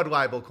making blood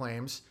libel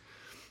claims.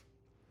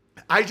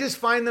 I just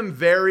find them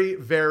very,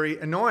 very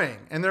annoying.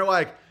 And they're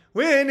like,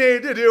 we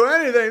need to do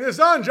anything. This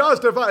is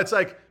unjustified. It's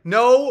like,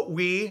 no,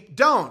 we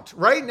don't.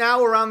 Right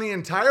now around the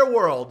entire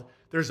world,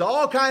 there's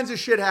all kinds of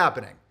shit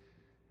happening.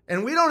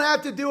 And we don't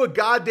have to do a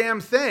goddamn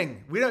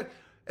thing. We don't.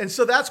 And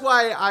so that's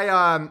why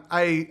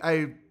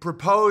I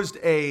proposed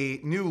a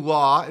new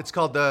law. It's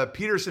called the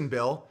Peterson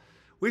Bill.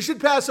 We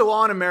should pass a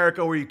law in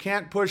America where you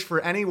can't push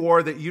for any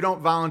war that you don't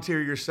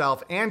volunteer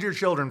yourself and your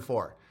children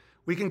for.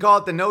 We can call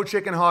it the No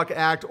Chicken Hawk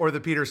Act or the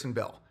Peterson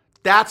Bill.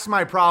 That's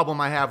my problem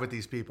I have with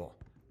these people.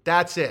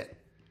 That's it.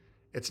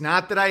 It's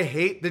not that I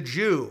hate the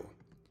Jew.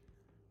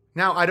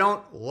 Now, I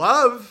don't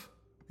love,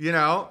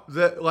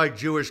 the like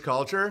Jewish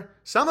culture.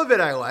 Some of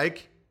it I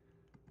like,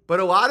 but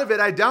a lot of it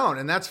I don't,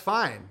 and that's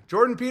fine.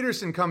 Jordan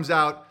Peterson comes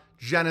out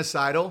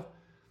genocidal.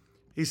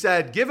 He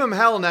said, give them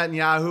hell,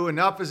 Netanyahu.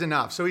 Enough is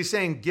enough. So he's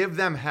saying, give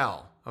them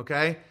hell.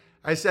 Okay.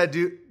 I said,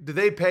 do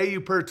they pay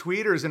you per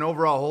tweet or is it an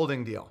overall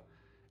holding deal?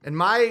 And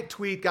my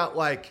tweet got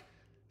like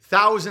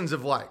thousands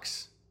of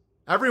likes.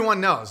 Everyone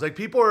knows, like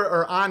people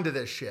are onto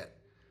this shit.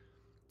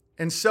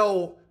 And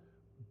so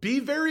be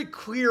very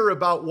clear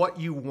about what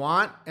you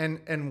want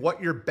and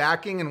what you're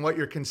backing and what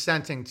you're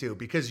consenting to,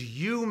 because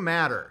you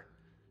matter.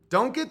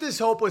 Don't get this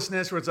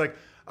hopelessness where it's like,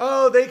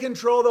 oh, they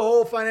control the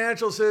whole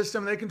financial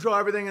system. They control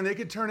everything and they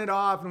could turn it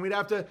off and we'd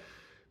have to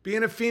be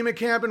in a FEMA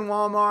camp in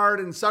Walmart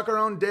and suck our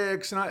own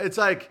dicks. And it's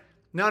like,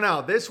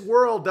 no, this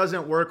world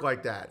doesn't work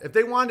like that. If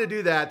they wanted to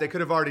do that, they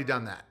could have already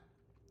done that.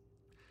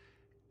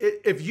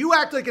 If you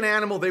act like an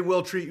animal, they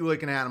will treat you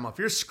like an animal. If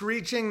you're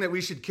screeching that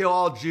we should kill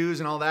all Jews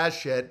and all that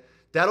shit,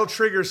 that'll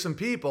trigger some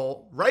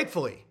people,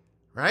 rightfully,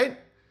 right?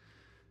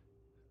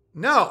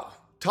 No,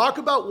 talk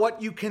about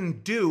what you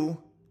can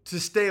do to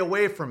stay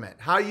away from it,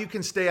 how you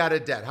can stay out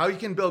of debt, how you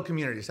can build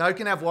communities, how you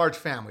can have large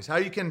families, how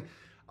you can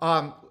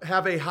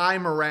have a high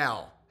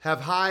morale,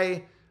 have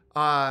high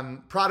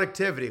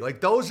productivity.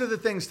 Like those are the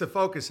things to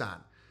focus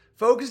on.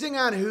 Focusing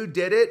on who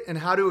did it and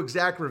how to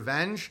exact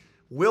revenge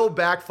will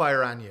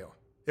backfire on you.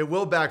 It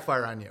will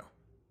backfire on you.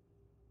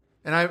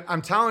 And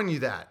I'm telling you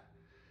that.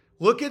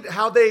 Look at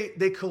how they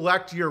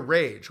collect your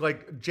rage,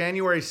 like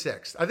January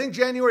 6th. I think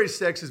January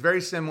 6th is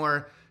very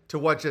similar to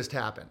what just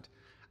happened.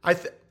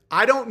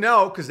 I don't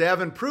know because they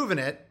haven't proven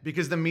it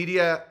because the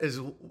media is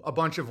a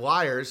bunch of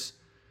liars.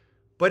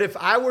 But if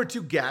I were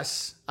to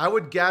guess, I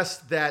would guess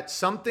that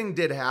something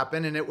did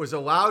happen and it was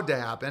allowed to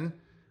happen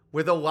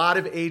with a lot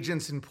of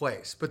agents in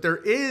place. But there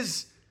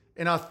is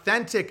an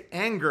authentic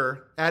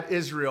anger at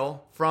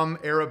Israel from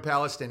Arab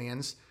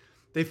Palestinians.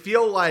 They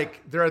feel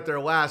like they're at their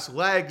last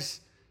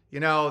legs.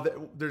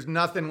 There's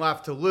nothing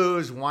left to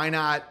lose. Why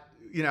not,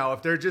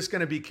 if they're just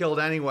going to be killed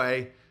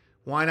anyway,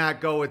 why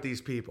not go with these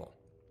people?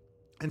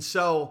 And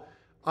so,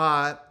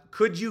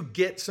 could you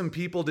get some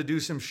people to do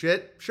some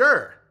shit?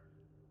 Sure.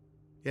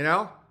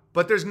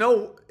 But there's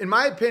in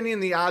my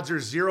opinion, the odds are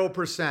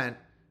 0%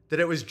 that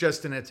it was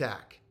just an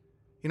attack.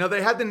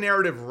 They had the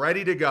narrative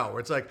ready to go where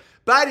it's like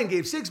Biden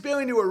gave $6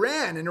 billion to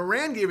Iran and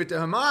Iran gave it to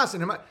Hamas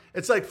and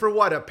it's like for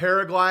what? A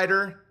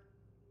paraglider?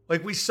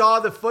 Like we saw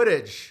the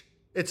footage.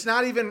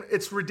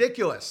 It's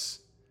ridiculous.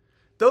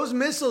 Those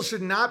missiles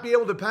should not be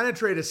able to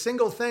penetrate a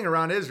single thing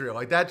around Israel.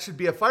 Like that should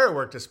be a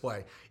firework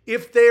display.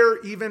 If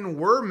there even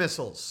were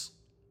missiles.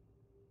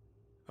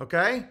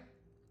 Okay?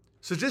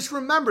 So just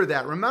remember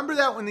that. Remember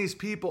that when these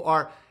people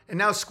are, and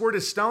now Squirt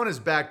of Stone is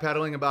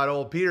backpedaling about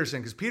old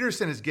Peterson because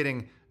Peterson is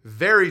getting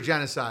very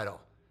genocidal.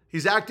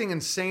 He's acting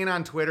insane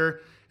on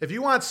Twitter. If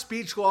you want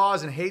speech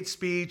laws and hate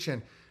speech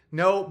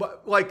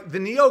but like the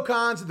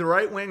neocons of the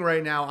right wing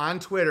right now on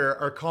Twitter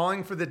are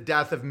calling for the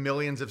death of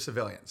millions of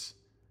civilians.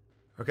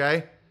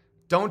 Okay?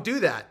 Don't do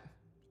that.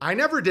 I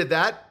never did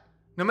that.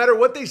 No matter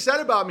what they said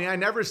about me, I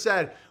never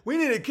said, we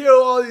need to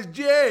kill all these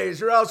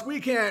Jays or else we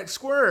can't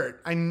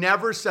squirt. I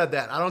never said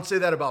that. I don't say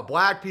that about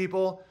black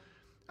people.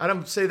 I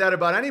don't say that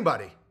about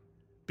anybody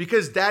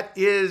because that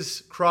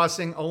is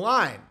crossing a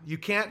line. You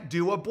can't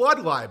do a blood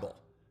libel,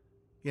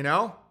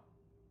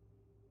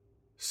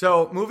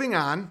 So moving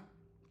on.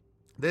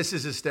 This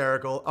is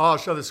hysterical. Oh, I'll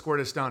show the Squirt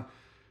of Stone.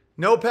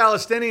 No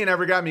Palestinian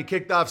ever got me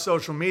kicked off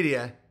social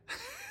media.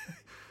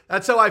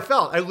 That's how I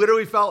felt. I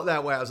literally felt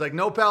that way. I was like,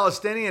 no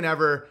Palestinian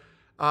ever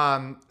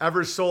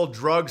sold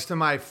drugs to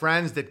my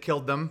friends that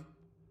killed them.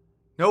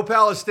 No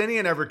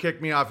Palestinian ever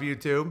kicked me off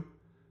YouTube.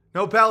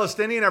 No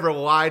Palestinian ever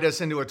lied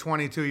us into a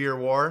 22-year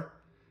war.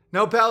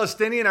 No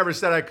Palestinian ever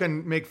said I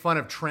couldn't make fun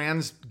of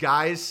trans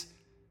guys,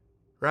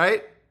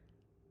 right?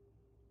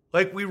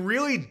 Like we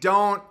really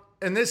don't,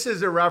 and this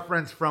is a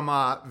reference from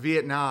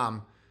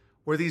Vietnam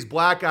where these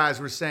black guys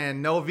were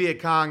saying no Viet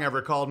Cong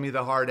ever called me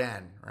the hard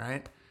N,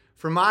 right?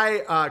 For my,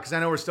 because I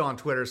know we're still on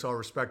Twitter, so I'll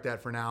respect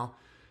that for now.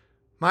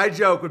 My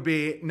joke would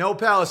be, no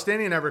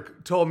Palestinian ever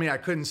told me I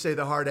couldn't say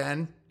the hard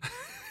N.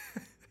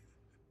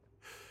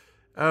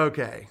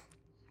 Okay.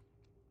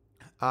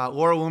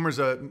 Laura Loomer's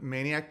a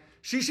maniac.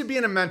 She should be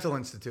in a mental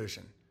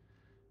institution.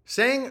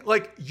 Saying,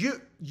 like,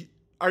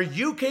 are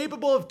you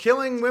capable of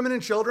killing women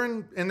and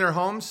children in their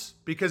homes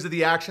because of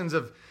the actions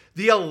of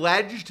the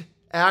alleged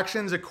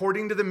actions,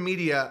 according to the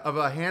media, of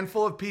a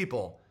handful of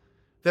people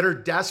that are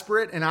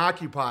desperate and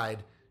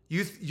occupied?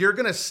 You're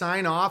going to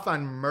sign off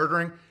on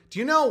murdering. Do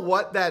you know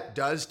what that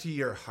does to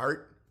your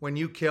heart when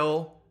you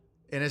kill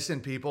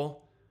innocent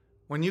people?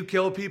 When you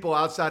kill people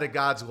outside of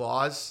God's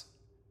laws?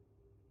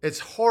 It's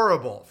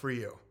horrible for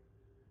you.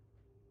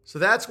 So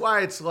that's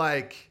why it's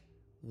like,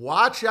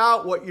 watch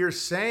out what you're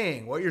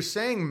saying. What you're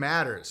saying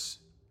matters.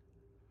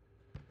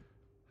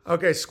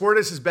 Okay,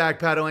 Squirtus is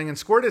backpedaling, and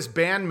Squirtus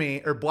banned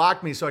me or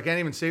blocked me, so I can't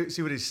even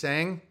see what he's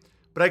saying.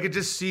 But I could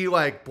just see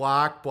like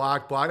block.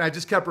 And I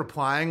just kept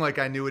replying like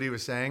I knew what he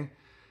was saying.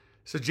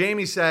 So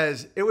Jamie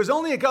says, it was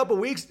only a couple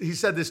weeks. He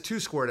said this to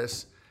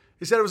Squirtus.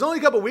 He said, it was only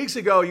a couple weeks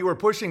ago you were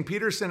pushing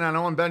Peterson on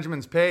Owen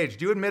Benjamin's page.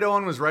 Do you admit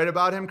Owen was right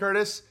about him,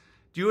 Curtis?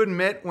 Do you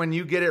admit when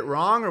you get it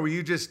wrong, or will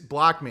you just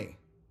block me?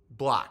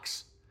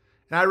 Blocks.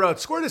 And I wrote,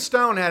 Squirtus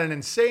Stone had an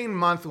insane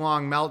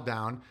month-long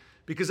meltdown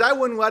because I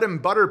wouldn't let him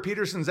butter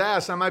Peterson's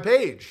ass on my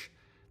page.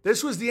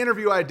 This was the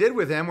interview I did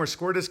with him where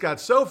Squirtus got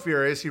so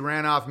furious he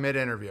ran off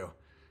mid-interview.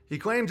 He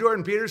claimed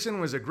Jordan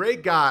Peterson was a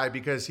great guy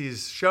because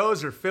his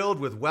shows are filled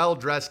with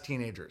well-dressed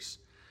teenagers.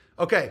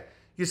 Okay,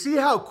 you see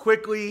how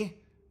quickly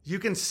you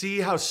can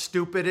see how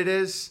stupid it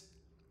is?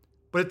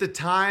 But at the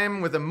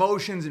time, with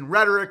emotions and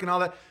rhetoric and all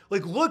that,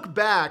 like, look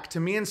back to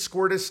me and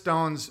Squirtus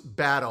Stone's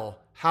battle,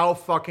 how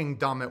fucking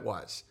dumb it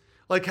was.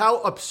 Like,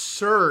 how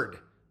absurd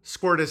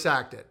Squirtus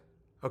acted,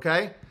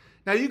 okay?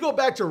 Now, you go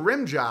back to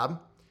Rim Job,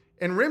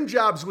 and Rim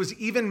Job's was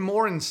even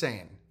more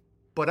insane.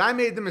 But I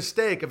made the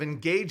mistake of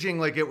engaging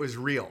like it was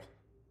real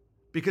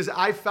because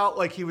I felt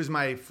like he was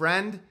my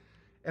friend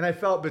and I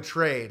felt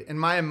betrayed, and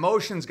my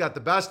emotions got the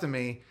best of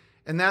me.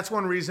 And that's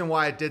one reason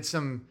why it did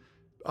some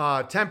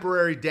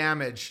temporary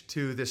damage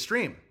to the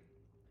stream.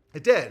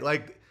 It did.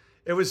 Like,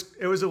 it was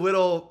a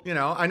little,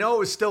 I know it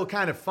was still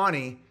kind of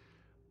funny,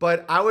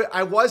 but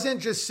I wasn't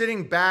just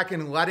sitting back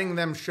and letting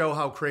them show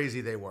how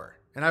crazy they were.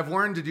 And I've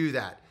learned to do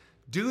that.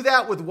 Do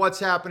that with what's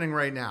happening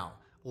right now.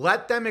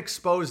 Let them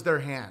expose their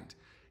hand.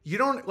 You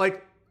don't,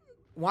 want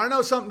to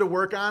know something to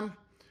work on?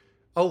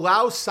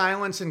 Allow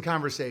silence in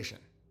conversation.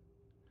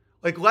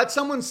 Like, let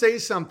someone say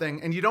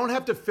something and you don't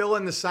have to fill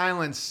in the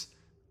silence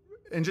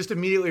and just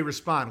immediately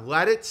respond.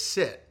 Let it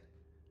sit.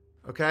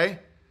 Okay?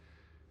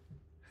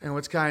 And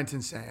what's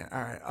Kyneton saying? All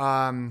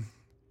right.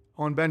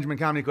 On Benjamin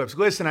Comedy Clips.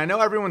 Listen, I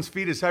know everyone's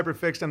feet is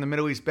hyperfixed on the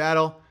Middle East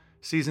battle,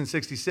 season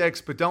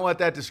 66, but don't let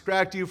that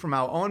distract you from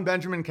how Owen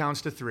Benjamin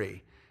counts to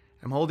 3.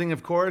 I'm holding,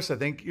 of course. I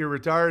think you're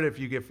retarded if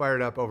you get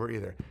fired up over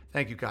either.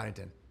 Thank you,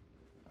 Connington.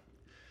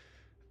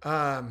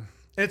 And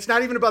it's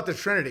not even about the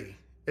Trinity.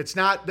 It's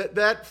not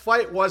that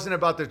fight wasn't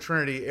about the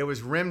Trinity. It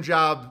was Rim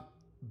Job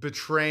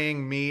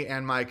betraying me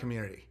and my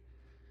community,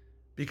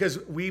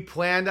 because we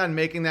planned on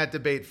making that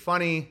debate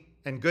funny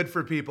and good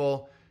for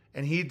people.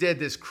 And he did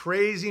this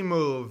crazy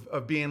move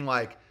of being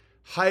like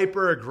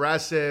hyper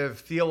aggressive,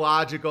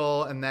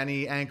 theological, and then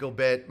he ankle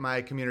bit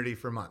my community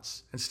for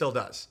months and still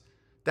does.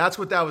 That's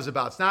what that was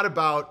about. It's not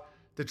about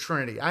the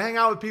Trinity. I hang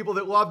out with people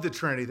that love the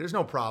Trinity. There's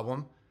no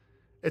problem.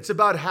 It's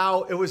about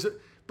how it was.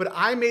 But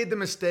I made the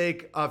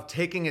mistake of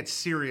taking it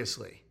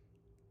seriously.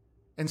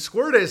 And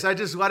Squirtus, I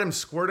just let him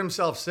squirt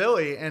himself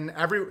silly. And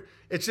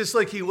it's just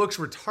like he looks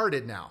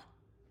retarded now.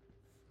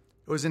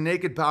 It was a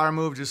naked power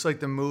move, just like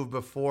the move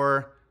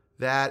before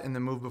that and the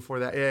move before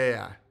that.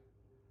 Yeah.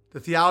 The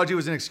theology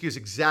was an excuse.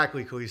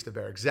 Exactly, Kalista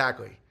Bear.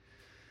 Exactly.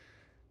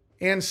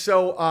 And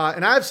so,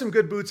 and I have some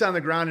good boots on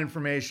the ground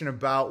information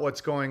about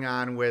what's going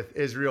on with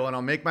Israel, and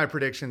I'll make my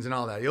predictions and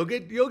all that. You'll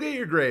get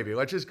your gravy.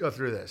 Let's just go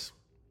through this.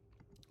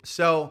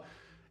 So,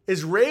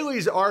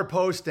 Israelis are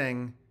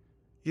posting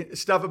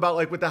stuff about,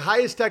 like, with the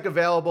highest tech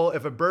available,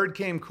 if a bird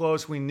came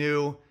close, we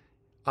knew.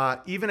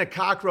 Even a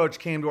cockroach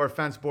came to our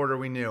fence border,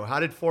 we knew. How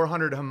did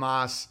 400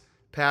 Hamas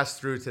pass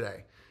through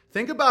today?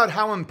 Think about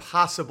how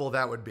impossible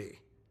that would be.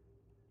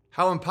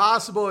 How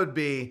impossible it would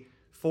be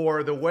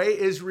for the way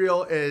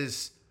Israel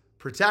is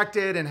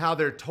protected and how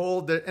they're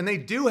told that, and they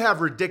do have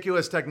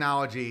ridiculous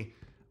technology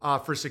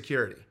for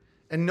security.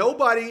 And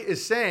nobody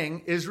is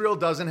saying Israel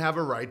doesn't have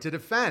a right to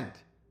defend.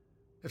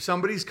 If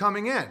somebody's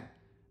coming in,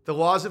 the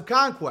laws of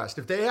conquest,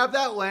 if they have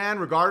that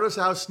land, regardless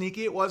of how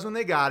sneaky it was when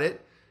they got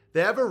it,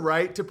 they have a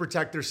right to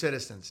protect their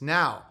citizens.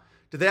 Now,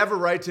 do they have a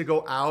right to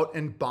go out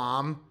and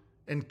bomb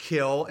and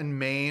kill and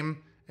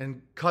maim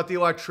and cut the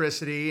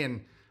electricity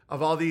and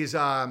of all these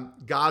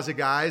Gaza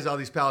guys, all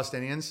these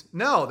Palestinians?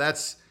 No,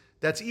 that's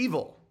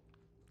evil.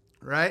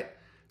 Right?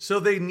 So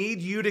they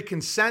need you to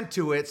consent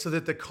to it so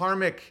that the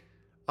karmic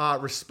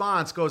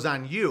response goes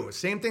on you.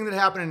 Same thing that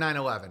happened in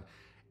 9/11.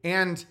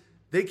 And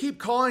they keep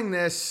calling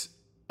this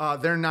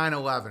their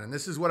 9/11. And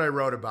this is what I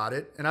wrote about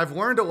it. And I've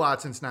learned a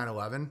lot since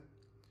 9/11.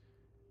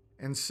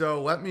 And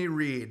so let me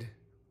read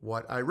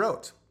what I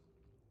wrote.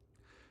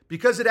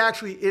 Because it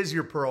actually is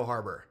your Pearl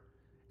Harbor.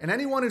 And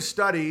anyone who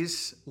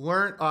studies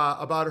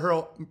about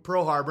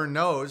Pearl Harbor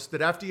knows that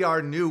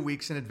FDR knew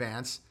weeks in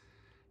advance.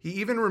 He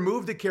even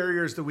removed the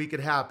carriers the week it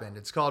happened.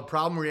 It's called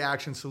problem,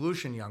 reaction,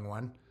 solution, young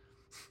one.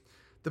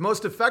 The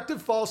most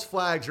effective false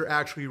flags are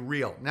actually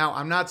real. Now,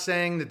 I'm not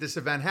saying that this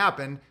event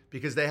happened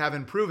because they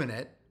haven't proven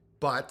it,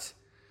 but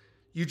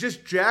you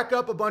just jack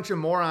up a bunch of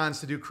morons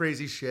to do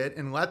crazy shit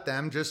and let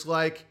them, just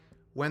like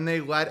when they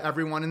let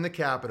everyone in the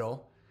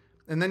Capitol,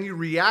 and then you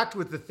react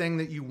with the thing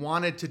that you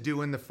wanted to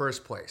do in the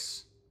first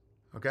place.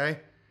 Okay?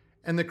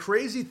 And the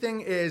crazy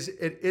thing is,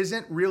 it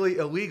isn't really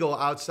illegal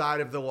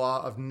outside of the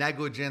law of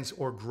negligence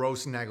or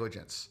gross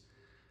negligence.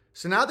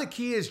 So now the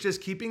key is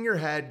just keeping your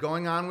head,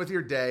 going on with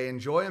your day,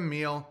 enjoy a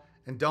meal,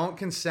 and don't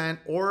consent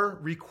or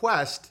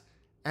request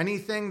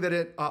anything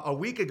that a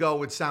week ago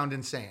would sound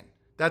insane.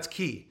 That's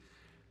key.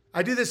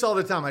 I do this all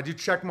the time. I do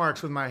check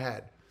marks with my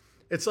head.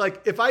 It's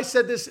like, if I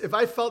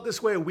felt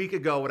this way a week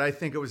ago, would I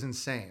think it was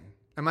insane?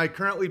 Am I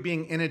currently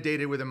being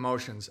inundated with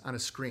emotions on a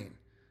screen?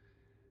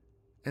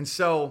 And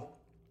so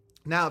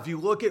now if you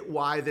look at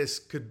why this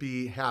could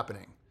be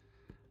happening,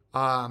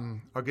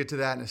 I'll get to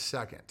that in a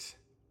second.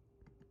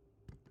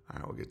 All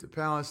right, we'll get to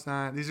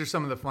Palestine. These are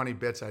some of the funny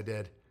bits I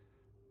did.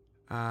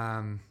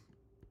 I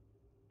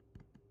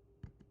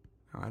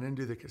didn't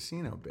do the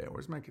casino bit.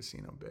 Where's my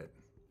casino bit?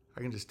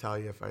 I can just tell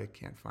you if I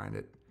can't find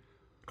it.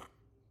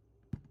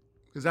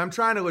 Because I'm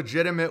trying to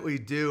legitimately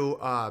do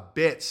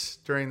bits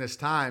during this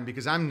time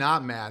because I'm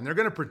not mad. And they're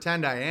going to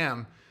pretend I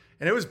am.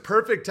 And it was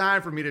perfect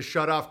time for me to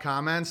shut off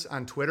comments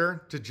on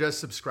Twitter to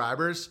just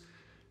subscribers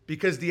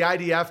because the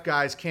IDF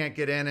guys can't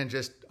get in and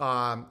just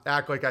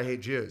act like I hate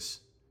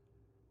Jews.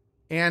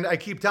 And I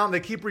keep telling them,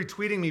 they keep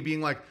retweeting me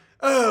being like,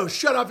 oh,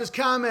 shut off his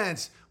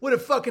comments. What a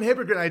fucking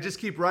hypocrite. I just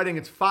keep writing,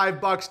 it's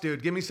 $5,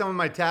 dude. Give me some of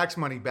my tax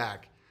money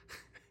back.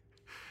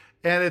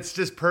 And it's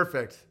just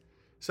perfect.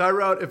 So I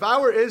wrote, if I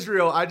were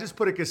Israel, I'd just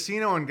put a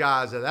casino in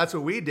Gaza. That's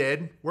what we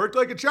did. Worked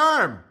like a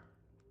charm.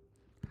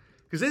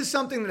 Because this is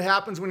something that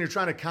happens when you're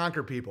trying to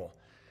conquer people,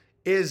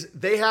 is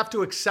they have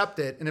to accept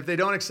it. And if they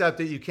don't accept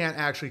it, you can't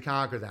actually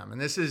conquer them. And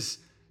this is,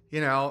 the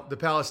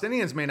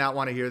Palestinians may not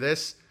want to hear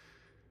this,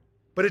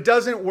 but it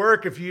doesn't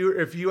work if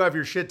you have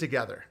your shit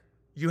together.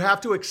 You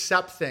have to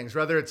accept things,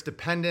 whether it's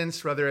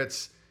dependence, whether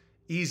it's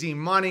easy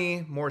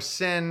money, more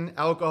sin,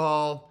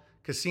 alcohol,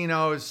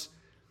 casinos.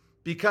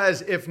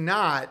 Because if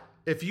not,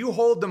 if you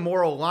hold the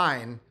moral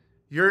line,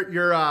 you're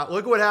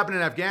look at what happened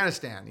in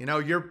Afghanistan.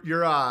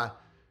 Your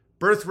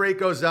birth rate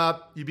goes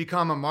up, you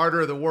become a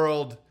martyr of the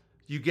world,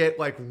 you get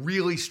like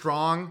really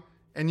strong,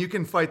 and you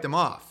can fight them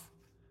off.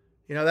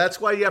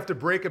 That's why you have to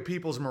break a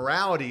people's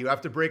morality. You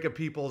have to break a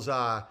people's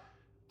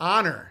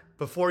honor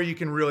before you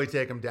can really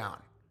take them down.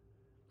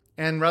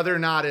 And whether or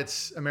not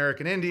it's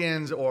American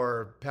Indians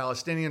or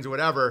Palestinians or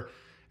whatever.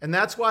 And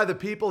that's why the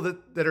people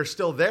that are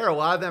still there, a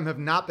lot of them have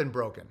not been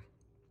broken.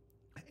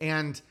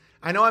 And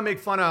I know I make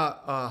fun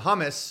of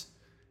hummus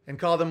and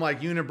call them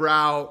like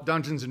unibrow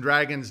Dungeons and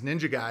Dragons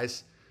ninja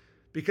guys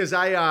because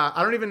I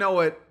don't even know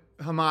what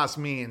Hamas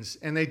means.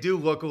 And they do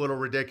look a little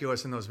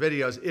ridiculous in those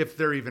videos if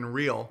they're even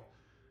real.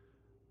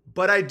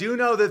 But I do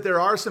know that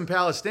there are some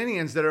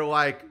Palestinians that are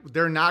like,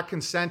 they're not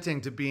consenting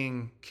to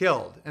being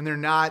killed and they're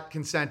not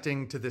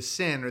consenting to the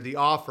sin or the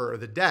offer or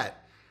the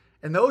debt.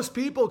 And those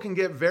people can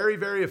get very,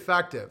 very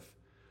effective.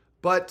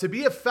 But to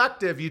be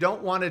effective, you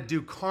don't want to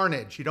do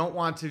carnage. You don't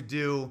want to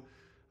do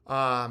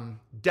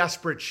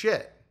desperate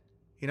shit.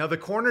 The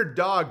cornered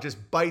dog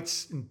just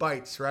bites and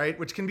bites, right?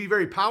 Which can be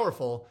very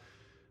powerful.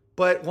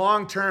 But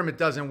long term, it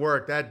doesn't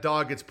work. That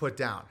dog gets put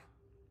down.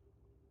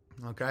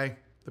 Okay?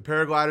 The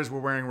paragliders were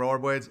wearing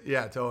rollerblades.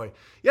 Yeah, totally.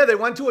 Yeah, they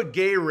went to a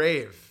gay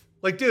rave.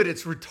 Like, dude,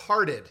 it's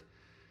retarded.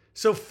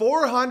 So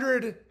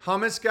 400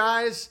 hummus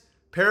guys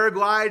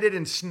paraglided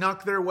and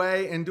snuck their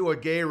way into a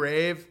gay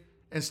rave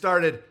and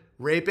started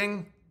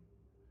raping.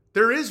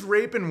 There is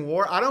rape in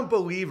war. I don't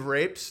believe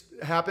rapes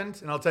happened,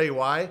 and I'll tell you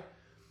why.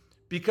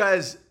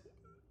 Because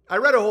I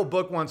read a whole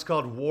book once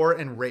called War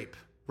and Rape.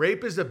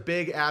 Rape is a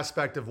big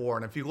aspect of war.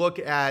 And if you look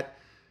at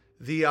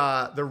the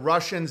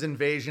Russians'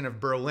 invasion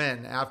of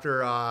Berlin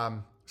after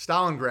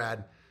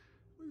Stalingrad,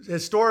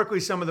 historically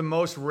some of the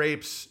most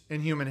rapes in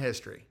human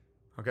history.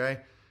 Okay?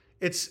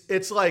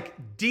 It's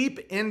like deep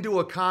into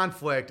a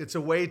conflict. It's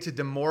a way to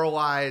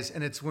demoralize,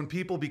 and it's when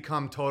people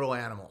become total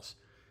animals.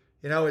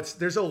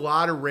 There's a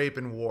lot of rape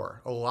in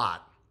war, a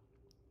lot.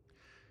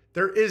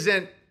 There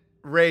isn't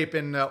rape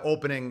in the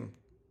opening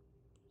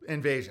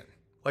invasion.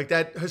 Like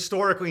that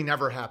historically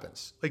never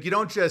happens. Like you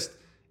don't just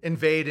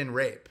invade and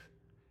rape.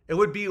 It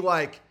would be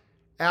like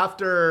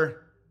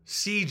after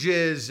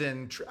sieges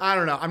and I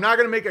don't know. I'm not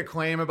going to make a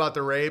claim about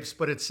the rapes,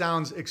 but it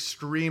sounds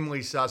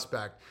extremely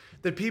suspect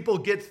that people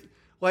get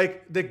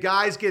like the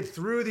guys get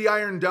through the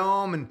Iron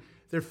Dome and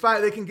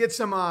they can get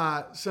some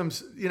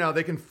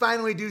they can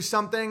finally do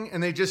something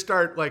and they just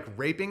start like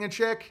raping a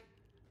chick.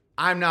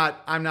 I'm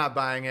not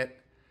buying it.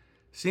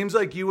 Seems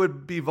like you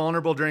would be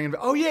vulnerable during.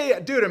 Oh yeah,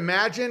 dude.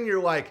 Imagine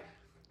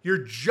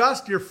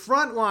you're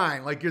front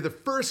line, like you're the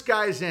first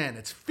guys in.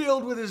 It's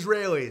filled with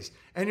Israelis,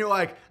 and you're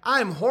like,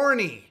 I'm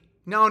horny.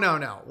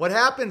 No. What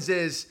happens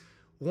is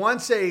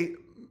once a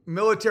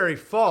military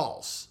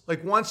falls,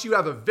 like once you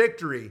have a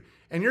victory,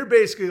 and you're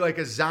basically like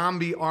a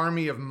zombie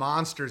army of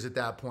monsters at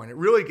that point, it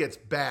really gets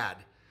bad.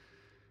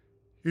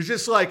 You're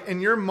just like,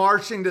 and you're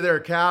marching to their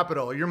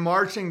capital, you're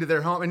marching to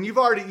their home, and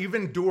you've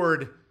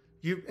endured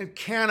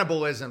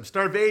cannibalism,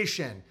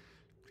 starvation.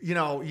 You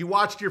know, you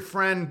watched your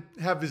friend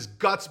have his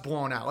guts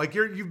blown out. Like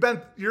you're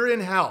in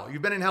hell.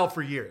 You've been in hell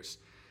for years.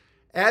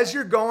 As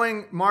you're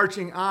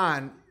marching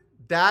on,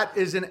 that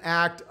is an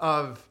act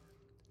of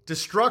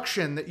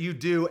destruction that you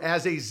do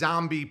as a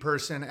zombie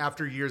person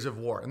after years of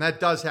war. And that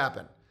does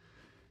happen.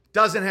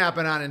 Doesn't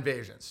happen on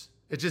invasions.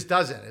 It just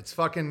doesn't. It's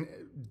fucking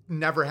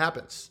never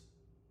happens.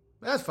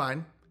 That's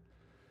fine.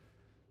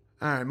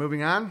 All right,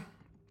 moving on.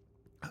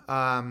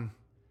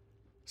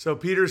 So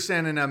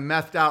Peterson, in a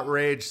methed out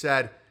rage,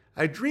 said,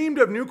 I dreamed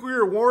of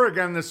nuclear war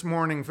again this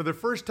morning for the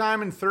first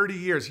time in 30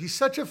 years. He's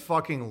such a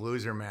fucking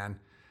loser, man.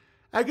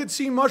 I could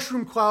see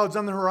mushroom clouds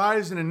on the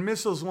horizon and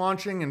missiles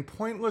launching in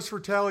pointless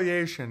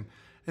retaliation,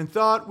 and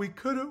thought we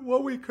could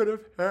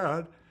have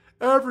had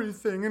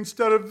everything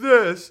instead of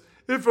this.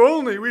 If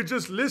only we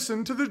just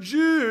listened to the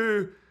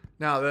Jew.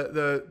 Now,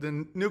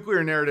 the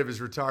nuclear narrative is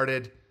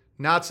retarded.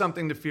 Not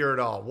something to fear at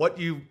all. What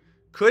you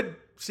could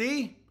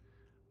see,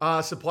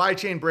 supply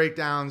chain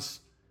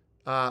breakdowns,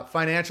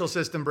 financial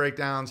system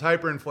breakdowns,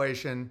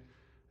 hyperinflation,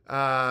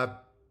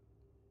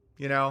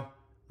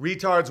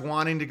 retards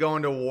wanting to go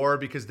into war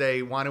because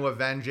they want to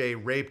avenge a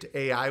raped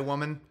AI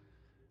woman.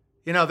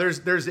 You know,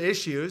 there's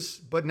issues,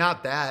 but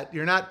not that.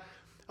 I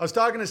was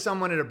talking to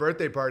someone at a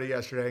birthday party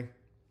yesterday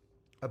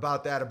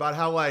about that, about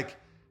how, like,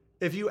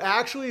 if you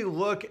actually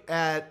look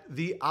at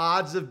the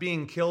odds of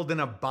being killed in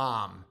a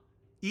bomb,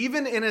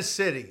 even in a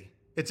city,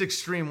 it's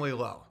extremely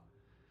low.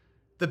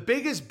 The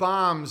biggest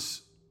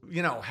bombs,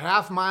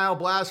 half-mile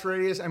blast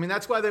radius. I mean,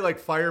 that's why they like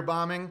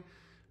firebombing,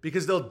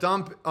 because they'll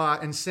dump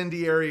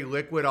incendiary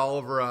liquid all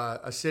over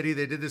a city.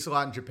 They did this a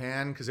lot in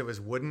Japan because it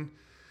was wooden.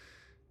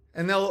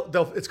 And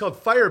it's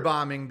called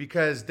firebombing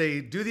because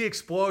they do the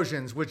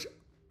explosions, which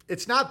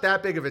it's not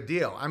that big of a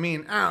deal. I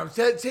mean,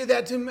 say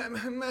that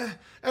to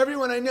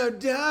everyone I know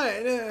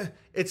died.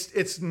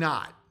 It's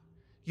not.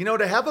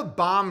 To have a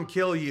bomb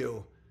kill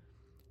you,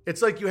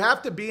 it's like you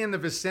have to be in the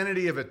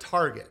vicinity of a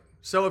target.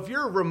 So if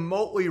you're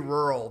remotely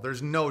rural,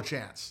 there's no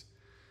chance.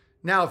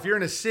 Now, if you're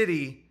in a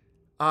city,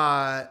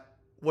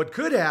 what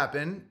could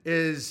happen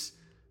is,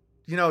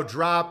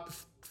 drop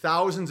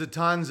thousands of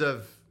tons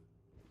of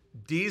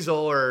diesel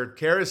or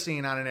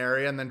kerosene on an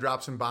area and then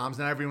drop some bombs,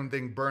 and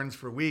everything burns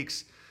for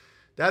weeks.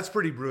 That's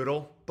pretty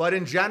brutal. But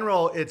in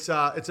general, it's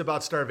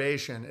about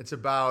starvation. It's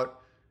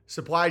about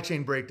supply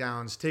chain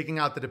breakdowns, taking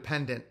out the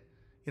dependent,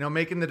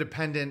 making the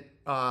dependent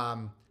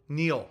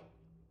kneel,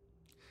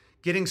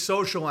 getting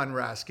social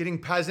unrest, getting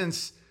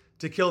peasants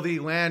to kill the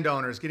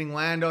landowners, getting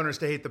landowners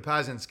to hate the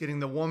peasants, getting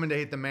the woman to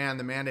hate the man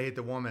to hate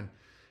the woman.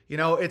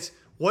 It's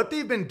what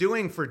they've been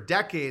doing for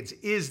decades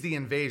is the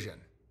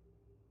invasion.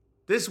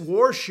 This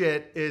war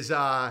shit is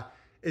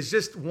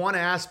just one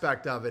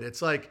aspect of it.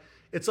 It's like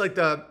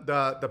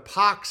the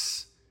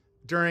pox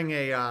during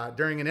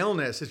an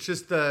illness.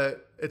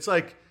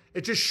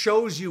 It just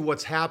shows you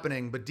what's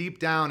happening, but deep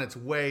down it's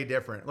way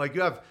different. Like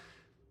you have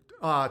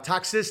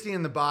toxicity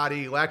in the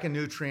body, lack of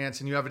nutrients,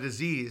 and you have a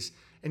disease,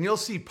 and you'll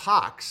see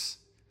pox,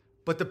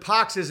 but the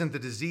pox isn't the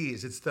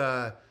disease. It's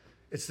the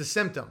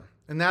symptom.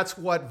 And that's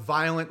what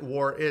violent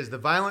war is. The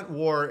violent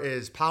war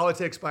is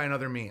politics by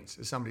another means,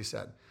 as somebody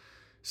said.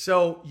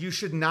 So you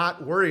should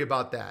not worry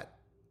about that.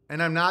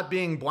 And I'm not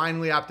being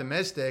blindly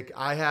optimistic.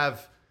 I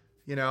have,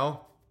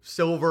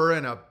 silver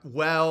and a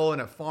well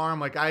and a farm.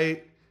 Like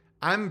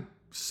I'm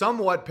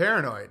somewhat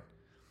paranoid,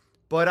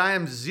 but I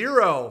am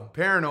zero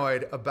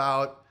paranoid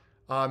about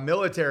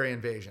military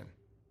invasion,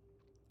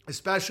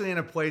 especially in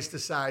a place the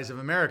size of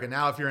America.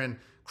 Now, if you're in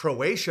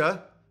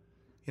Croatia,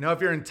 if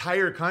your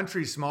entire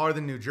country is smaller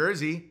than New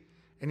Jersey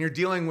and you're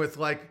dealing with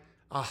like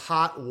a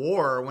hot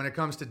war when it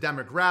comes to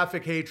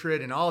demographic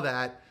hatred and all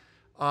that,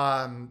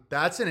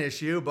 that's an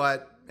issue.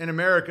 But in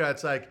America,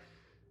 it's like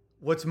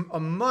what's a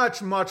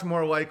much, much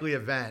more likely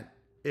event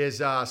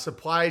is a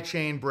supply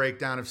chain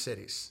breakdown of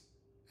cities.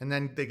 And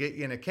then they get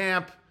you in a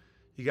camp.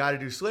 You got to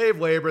do slave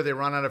labor. They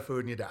run out of food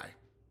and you die.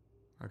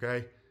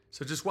 Okay.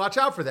 So just watch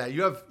out for that.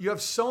 You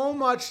have so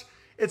much.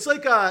 It's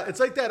like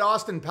that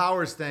Austin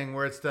Powers thing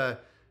where it's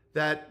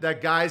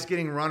that guy's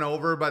getting run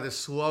over by the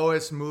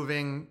slowest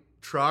moving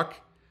truck.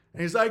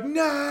 And he's like,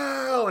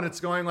 no. And it's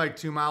going like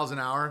 2 miles an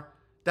hour.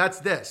 That's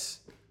this.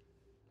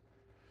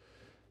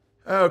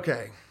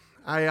 Okay.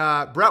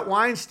 Brett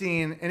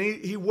Weinstein, and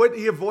he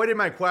avoided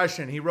my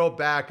question. He wrote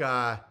back,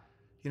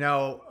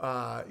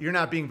 you're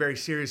not being very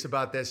serious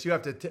about this. You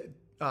have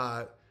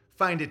to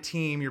find a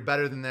team. You're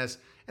better than this.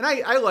 And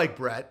I like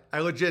Brett. I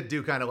legit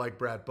do kind of like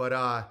Brett, but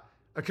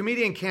a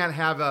comedian can't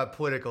have a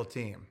political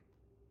team.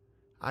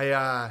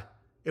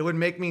 It would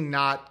make me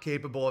not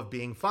capable of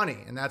being funny,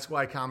 and that's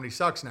why comedy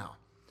sucks now.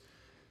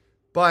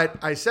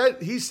 But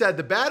he said,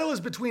 the battle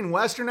is between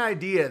Western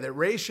idea that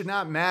race should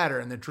not matter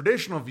and the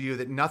traditional view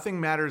that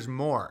nothing matters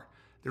more.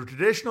 The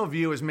traditional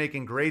view is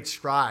making great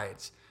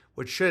strides,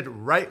 which should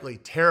rightly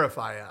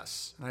terrify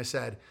us. And I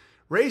said,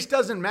 race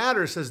doesn't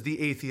matter, says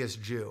the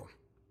atheist Jew.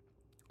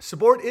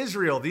 Support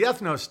Israel, the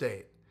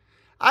ethno-state.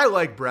 I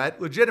like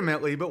Brett,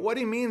 legitimately, but what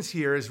he means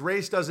here is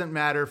race doesn't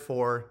matter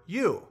for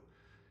you.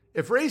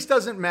 If race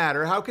doesn't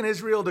matter, how can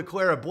Israel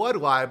declare a blood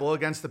libel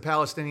against the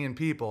Palestinian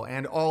people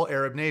and all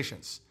Arab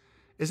nations?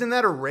 Isn't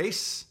that a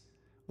race?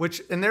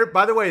 And they're,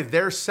 by the way,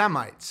 they're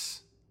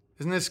Semites.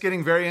 Isn't this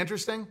getting very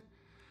interesting?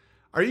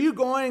 Are you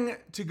going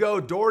to go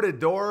door to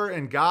door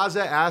in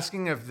Gaza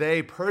asking if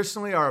they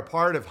personally are a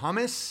part of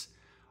Hamas?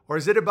 Or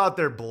is it about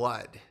their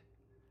blood?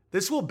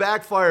 This will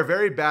backfire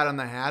very bad on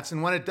the hats,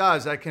 and when it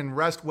does, I can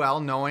rest well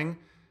knowing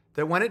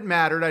that when it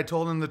mattered, I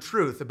told them the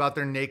truth about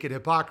their naked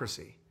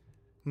hypocrisy.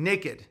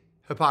 Naked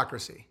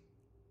hypocrisy.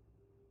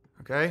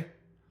 Okay?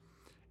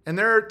 And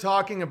they're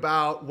talking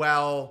about,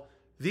 well,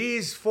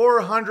 these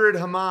 400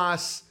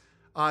 Hamas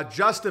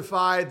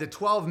justified the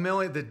 12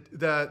 million,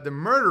 the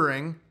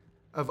murdering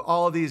of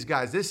all of these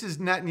guys. This is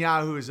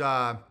Netanyahu's,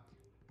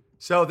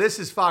 so this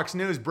is Fox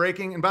News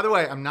breaking. And by the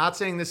way, I'm not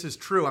saying this is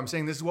true. I'm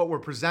saying this is what we're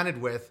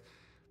presented with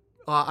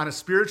on a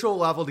spiritual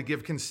level to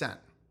give consent.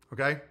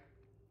 Okay?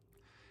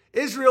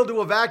 Israel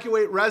to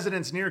evacuate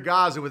residents near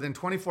Gaza within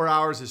 24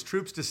 hours as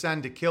troops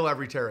descend to kill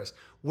every terrorist.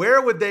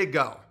 Where would they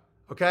go?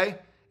 Okay?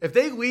 If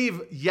they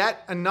leave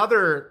yet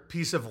another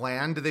piece of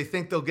land, do they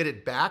think they'll get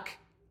it back?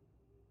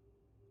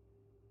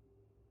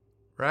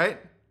 Right?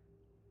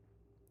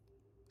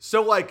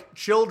 So like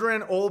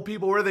children, old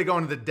people, where are they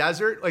going? To the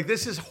desert? Like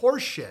this is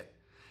horseshit.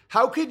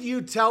 How could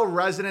you tell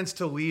residents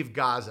to leave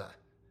Gaza?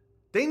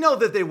 They know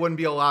that they wouldn't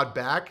be allowed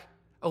back.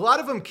 A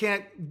lot of them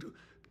can't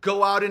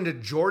go out into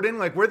Jordan.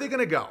 Like where are they going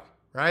to go?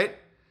 Right?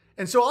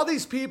 And so all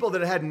these people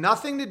that had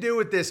nothing to do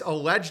with this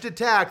alleged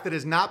attack that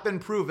has not been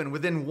proven,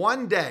 within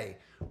one day,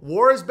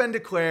 war has been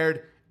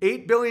declared,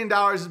 $8 billion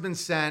has been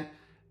sent.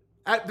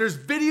 There's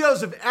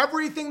videos of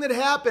everything that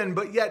happened,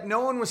 but yet no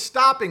one was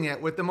stopping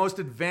it with the most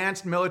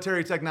advanced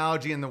military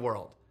technology in the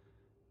world.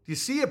 Do you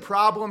see a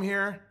problem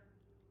here?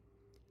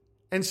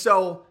 And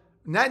so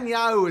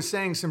Netanyahu is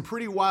saying some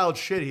pretty wild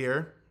shit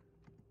here.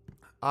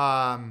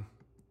 Netanyahu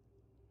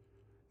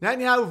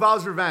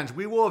vows revenge.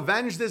 We will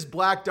avenge this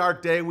black,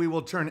 dark day. We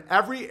will turn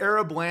every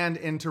Arab land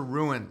into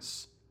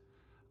ruins.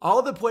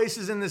 All the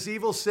places in this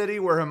evil city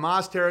where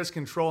Hamas terrorists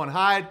control and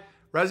hide,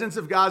 residents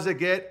of Gaza,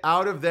 get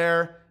out of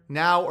there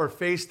now or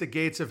face the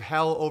gates of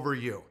hell over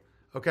you.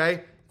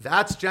 Okay?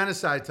 That's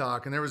genocide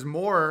talk. And there was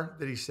more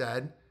that he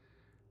said.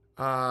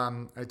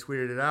 I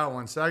tweeted it out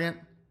 1 second.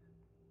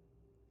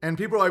 And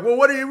people are like, well,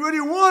 what do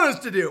you want us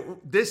to do?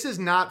 This is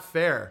not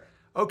fair.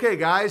 Okay,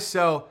 guys.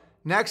 So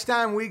next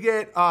time we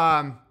get,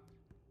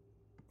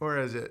 where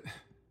is it?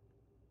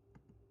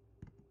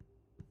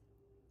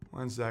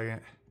 1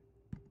 second.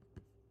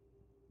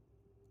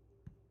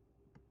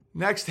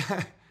 Next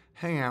time,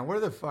 hang on, where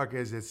the fuck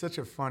is it? Such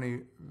a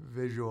funny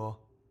visual.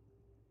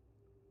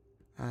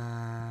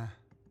 I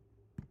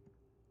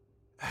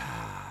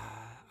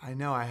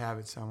know I have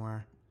it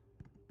somewhere.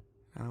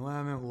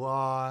 9/11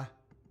 law.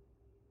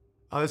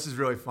 Oh, this is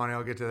really funny.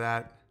 I'll get to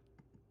that.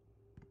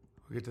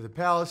 We'll get to the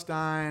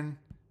Palestine.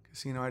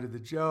 Casino, I did the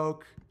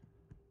joke.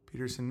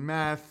 Peterson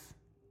meth.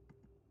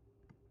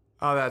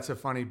 Oh, that's a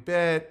funny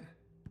bit.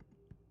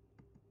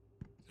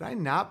 Did I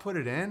not put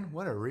it in?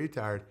 What a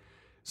retard.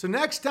 So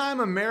next time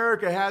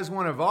America has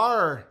one of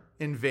our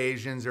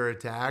invasions or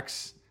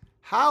attacks,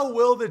 how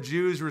will the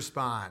Jews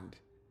respond?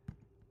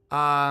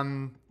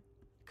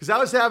 Because I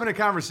was having a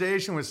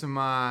conversation with some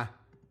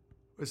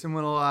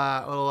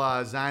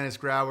little Zionist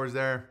grabbers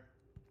there.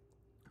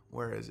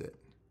 Where is it?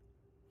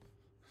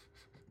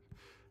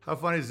 How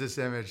funny is this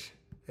image?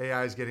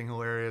 AI is getting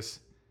hilarious.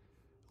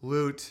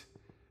 Loot.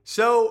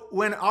 So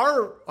when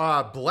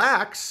our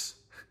blacks,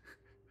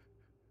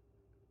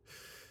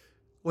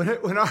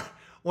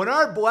 when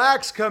our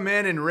blacks come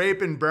in and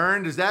rape and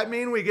burn, does that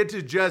mean we get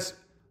to just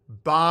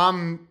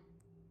bomb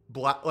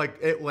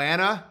like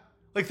Atlanta?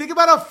 Like think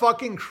about how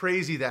fucking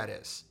crazy that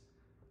is.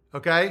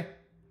 Okay?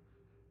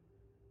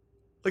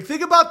 Like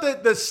think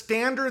about the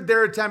standard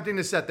they're attempting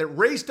to set, that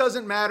race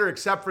doesn't matter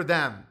except for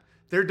them.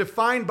 They're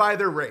defined by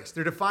their race.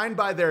 They're defined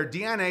by their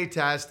DNA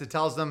test that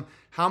tells them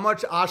how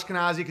much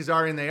Ashkenazi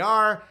Khazarian they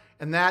are,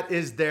 and that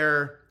is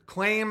their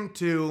claim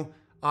to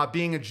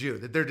being a Jew,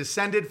 that they're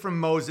descended from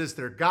Moses,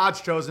 they're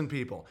God's chosen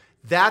people.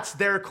 That's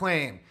their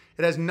claim.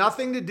 It has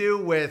nothing to do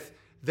with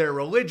their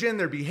religion,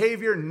 their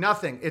behavior,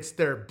 nothing. It's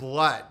their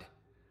blood.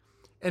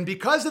 And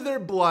because of their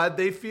blood,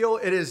 they feel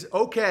it is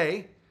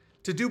okay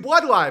to do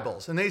blood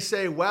libels. And they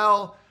say,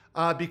 well,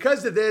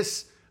 because of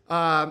this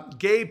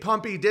gay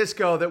pumpy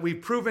disco that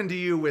we've proven to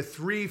you with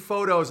 3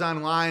 photos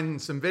online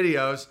and some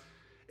videos,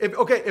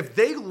 if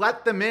they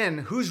let them in,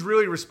 who's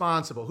really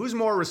responsible? Who's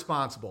more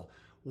responsible?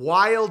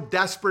 Wild,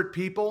 desperate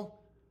people,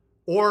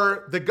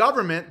 or the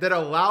government that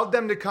allowed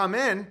them to come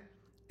in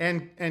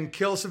and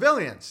kill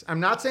civilians? I'm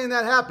not saying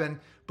that happened,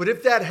 but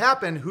if that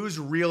happened, who's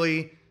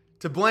really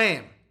to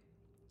blame?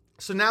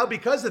 So now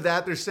because of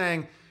that, they're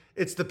saying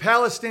it's the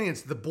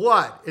Palestinians, the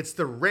blood, it's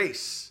the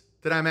race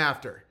that I'm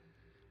after.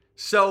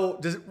 So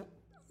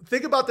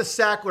think about the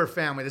Sackler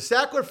family. The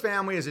Sackler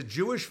family is a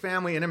Jewish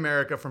family in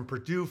America from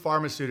Purdue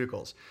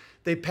Pharmaceuticals.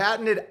 They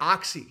patented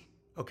Oxy,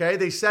 okay?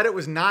 They said it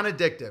was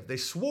non-addictive. They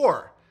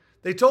swore.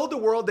 They told the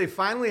world they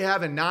finally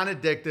have a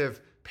non-addictive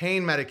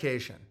pain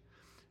medication.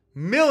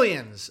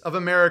 Millions of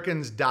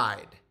Americans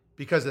died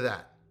because of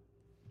that,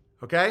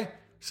 okay?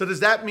 So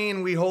does that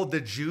mean we hold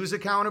the Jews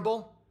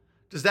accountable?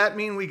 Does that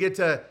mean we get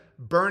to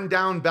burn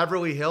down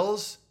Beverly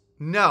Hills?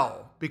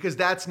 No, because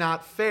that's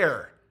not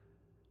fair.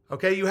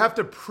 Okay, you have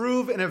to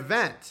prove an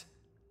event.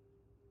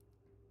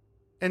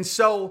 And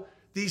so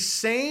these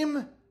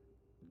same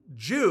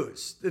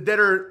Jews that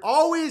are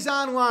always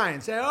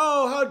online saying,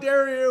 oh, how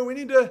dare you? We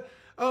need to,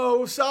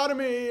 oh,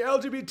 sodomy,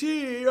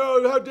 LGBT,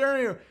 oh, how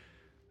dare you?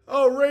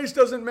 Oh, race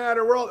doesn't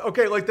matter. We're all,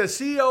 okay, like the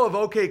CEO of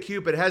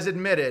OkCupid has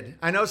admitted,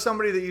 I know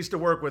somebody that used to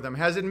work with him,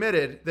 has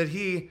admitted that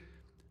he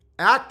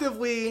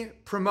actively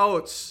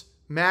promotes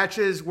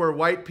matches where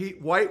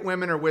white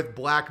women are with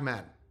black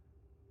men.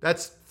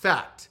 That's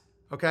fact,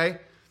 okay?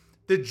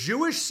 The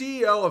Jewish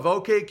CEO of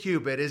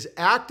OkCupid is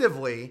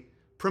actively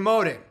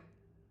promoting.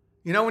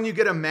 You know when you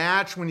get a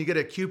match, when you get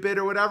a Cupid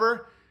or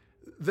whatever,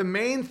 the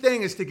main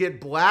thing is to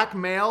get black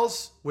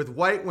males with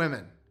white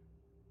women.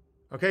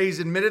 Okay, he's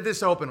admitted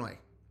this openly.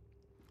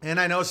 And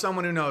I know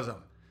someone who knows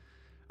him.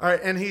 All right,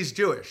 and he's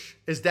Jewish.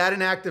 Is that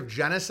an act of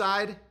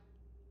genocide?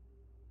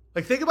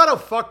 Like, think about how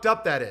fucked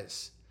up that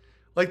is.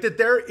 Like, that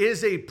there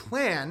is a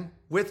plan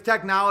with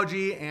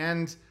technology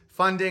and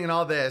funding and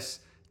all this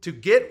to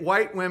get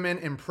white women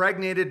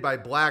impregnated by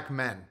black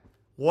men.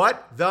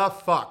 What the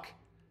fuck?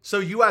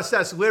 So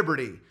USS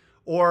Liberty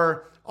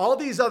or all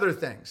these other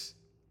things.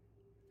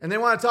 And they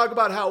want to talk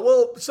about how,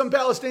 well, some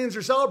Palestinians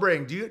are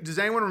celebrating. Does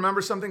anyone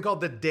remember something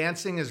called the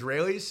Dancing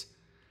Israelis?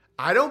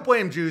 I don't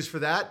blame Jews for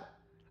that.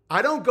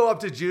 I don't go up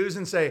to Jews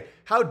and say,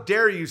 how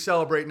dare you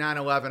celebrate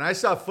 9/11? I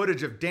saw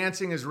footage of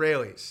dancing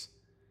Israelis.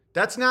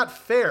 That's not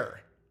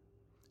fair.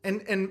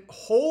 And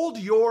hold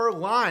your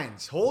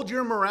lines. Hold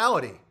your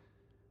morality.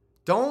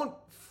 Don't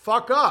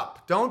fuck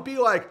up. Don't be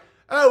like,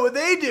 oh, well,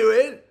 they do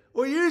it.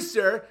 Well, you,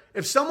 sir,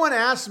 if someone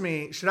asked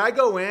me, should I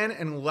go in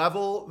and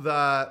level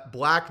the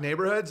black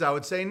neighborhoods? I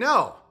would say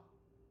no.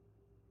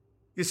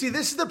 You see,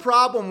 this is the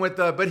problem with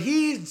but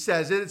he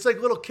says it. It's like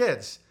little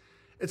kids.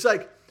 It's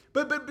like,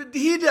 but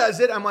he does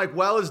it. I'm like,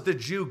 well, is the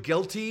Jew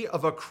guilty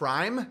of a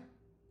crime?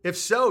 If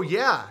so,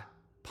 yeah,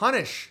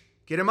 punish.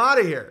 Get him out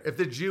of here. If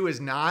the Jew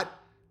is not,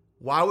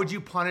 why would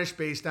you punish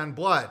based on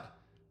blood?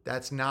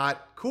 That's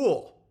not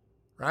cool,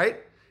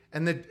 right?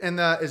 And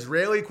the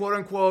Israeli quote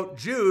unquote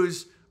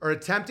Jews are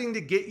attempting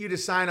to get you to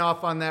sign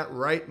off on that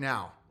right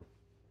now.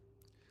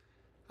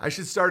 I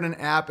should start an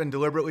app and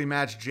deliberately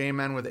match J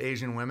men with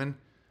Asian women.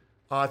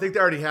 I think they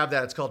already have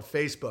that. It's called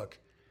Facebook.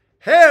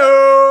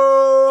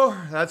 Hey-o!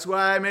 That's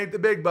why I make the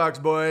big bucks,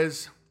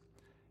 boys.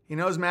 He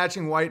knows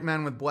matching white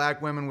men with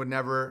black women would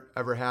never,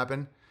 ever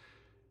happen.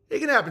 It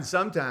can happen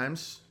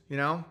sometimes, you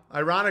know.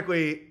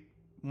 Ironically,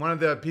 one of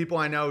the people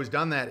I know who's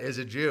done that is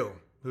a Jew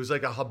who's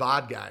like a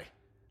Chabad guy.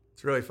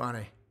 It's really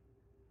funny.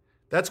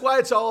 That's why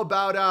it's all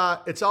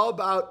about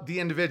the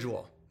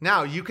individual.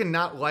 Now, you can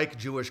not like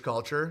Jewish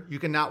culture. You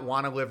can not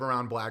want to live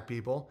around black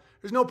people.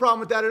 There's no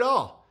problem with that at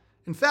all.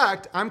 In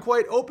fact, I'm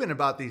quite open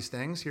about these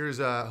things. Here's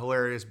a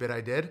hilarious bit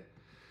I did.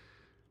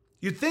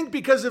 You'd think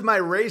because of my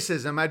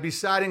racism, I'd be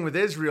siding with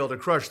Israel to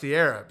crush the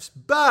Arabs.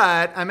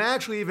 But I'm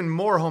actually even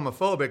more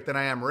homophobic than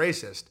I am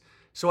racist.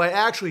 So I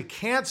actually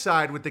can't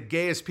side with the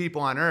gayest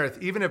people on earth,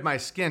 even if my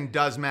skin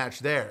does match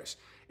theirs.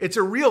 It's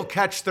a real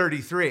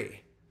catch-33.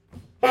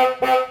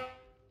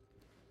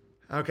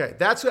 Okay,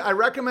 that's what I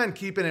recommend,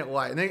 keeping it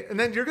light. And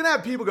then you're going to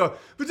have people go,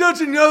 but don't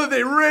you know that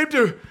they raped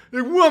a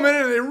woman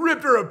and they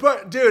ripped her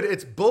apart? Dude,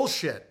 it's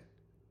bullshit.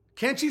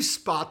 Can't you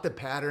spot the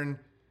pattern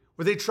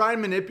where they try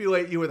and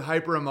manipulate you with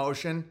hyper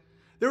emotion?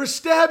 They were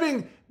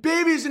stabbing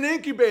babies in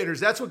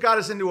incubators. That's what got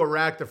us into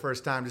Iraq the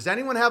first time. Does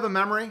anyone have a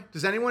memory?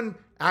 Does anyone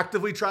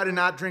actively try to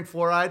not drink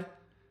fluoride?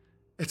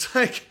 It's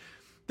like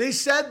they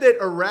said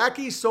that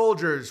Iraqi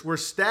soldiers were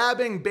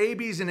stabbing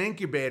babies in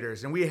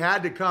incubators and we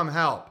had to come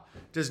help.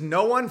 Does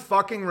no one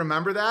fucking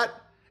remember that?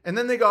 And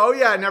then they go, oh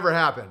yeah, it never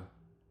happened.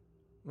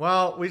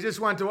 Well, we just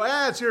went to,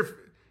 it's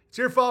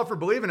your fault for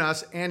believing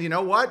us. And you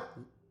know what?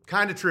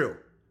 Kind of true.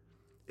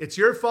 It's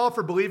your fault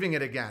for believing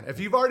it again. If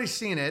you've already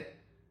seen it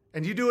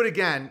and you do it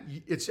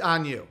again, it's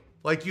on you.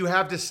 Like you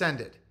have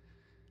descended.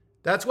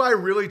 That's why I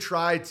really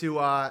try to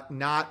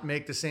not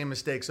make the same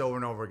mistakes over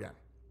and over again.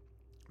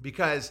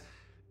 Because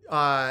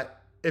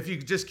if you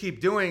just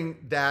keep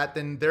doing that,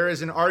 then there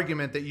is an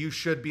argument that you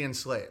should be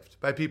enslaved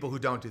by people who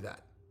don't do that.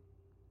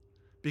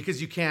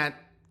 Because you can't,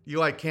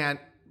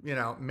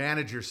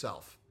 manage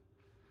yourself.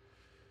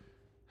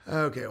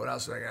 Okay, what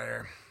else do I got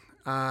here?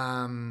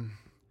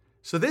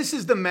 So this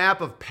is the map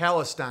of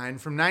Palestine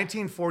from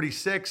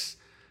 1946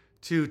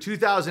 to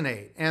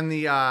 2008. And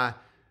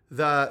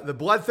the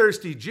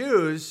bloodthirsty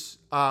Jews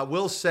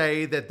will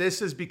say that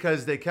this is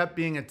because they kept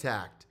being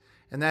attacked.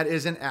 And that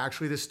isn't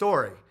actually the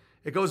story.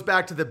 It goes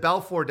back to the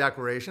Balfour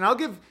Declaration. I'll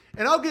give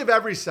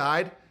every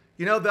side,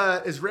 You know,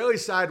 the Israeli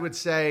side would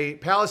say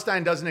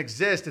Palestine doesn't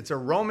exist. It's a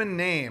Roman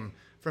name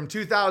from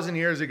 2,000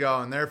 years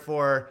ago, and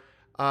therefore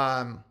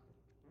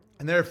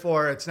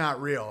it's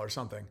not real or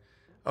something.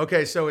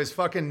 Okay, so is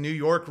fucking New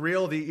York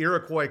real? The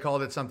Iroquois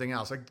called it something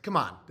else. Like, come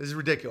on, this is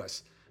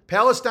ridiculous.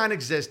 Palestine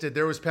existed.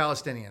 There was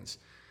Palestinians.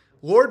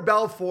 Lord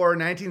Balfour,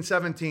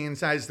 1917,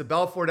 signs the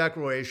Balfour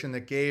Declaration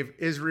that gave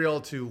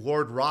Israel to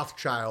Lord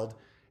Rothschild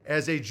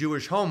as a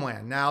Jewish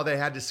homeland. Now they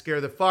had to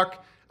scare the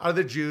fuck out of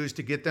the Jews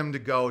to get them to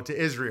go to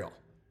Israel.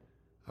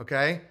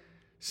 Okay?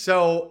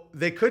 So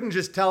they couldn't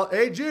just tell,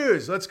 hey,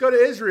 Jews, let's go to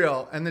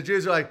Israel. And the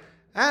Jews are like,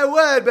 I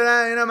would,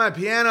 but my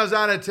piano's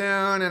out of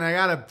tune and I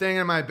got a thing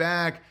in my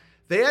back.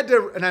 They had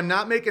to, and I'm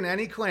not making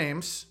any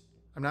claims.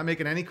 I'm not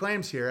making any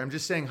claims here. I'm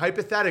just saying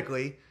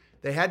hypothetically,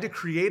 they had to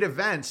create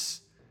events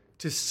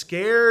to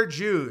scare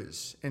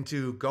Jews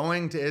into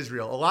going to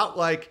Israel. A lot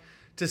like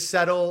to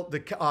settle the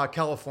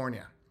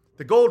California.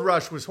 The gold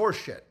rush was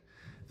horseshit.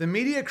 The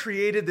media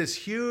created this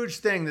huge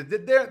thing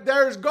that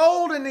there's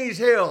gold in these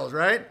hills,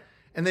 right?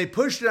 And they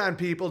pushed it on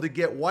people to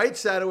get white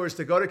settlers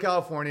to go to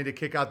California to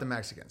kick out the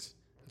Mexicans.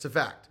 It's a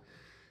fact.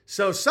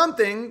 So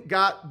something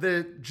got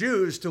the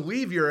Jews to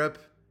leave Europe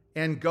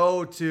and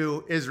go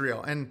to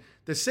Israel. And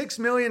the 6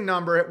 million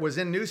number was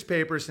in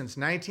newspapers since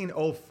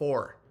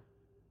 1904.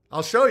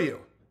 I'll show you.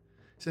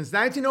 Since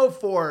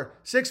 1904,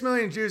 6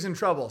 million Jews in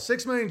trouble,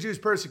 6 million Jews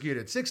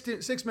persecuted, 6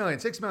 million,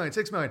 6 million,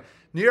 6 million.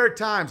 New York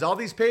Times, all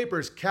these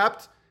papers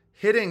kept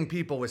hitting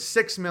people with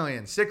 6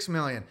 million, 6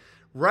 million.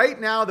 Right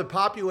now, the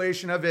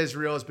population of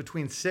Israel is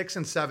between 6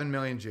 and 7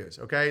 million Jews,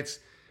 okay?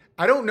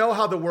 I don't know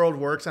how the world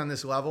works on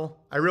this level.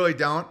 I really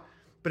don't.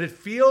 But it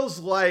feels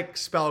like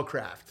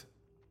spellcraft.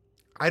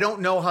 I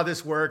don't know how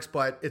this works,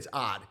 but it's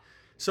odd.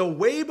 So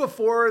way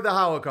before the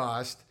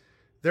Holocaust,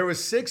 there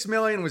was 6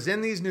 million was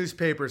in these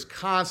newspapers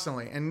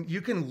constantly. And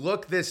you can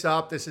look this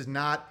up. This is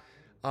not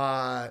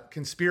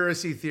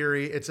conspiracy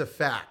theory. It's a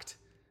fact.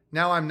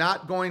 Now, I'm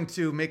not going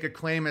to make a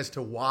claim as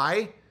to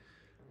why,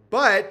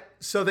 but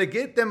so they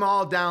get them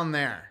all down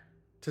there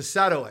to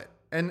settle it.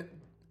 And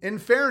in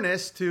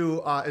fairness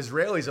to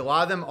Israelis, a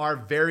lot of them are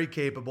very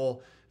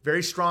capable,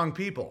 very strong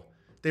people.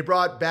 They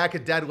brought back a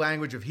dead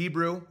language of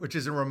Hebrew, which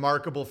is a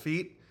remarkable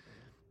feat.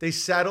 They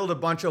settled a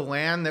bunch of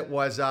land that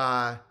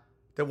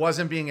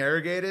wasn't being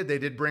irrigated. They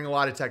did bring a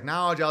lot of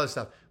technology, all this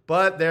stuff.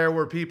 But there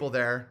were people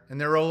there,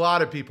 and there were a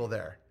lot of people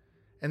there.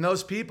 And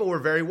those people were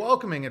very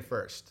welcoming at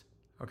first,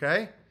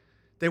 okay?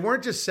 They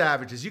weren't just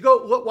savages. You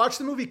go watch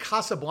the movie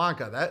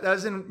Casablanca. That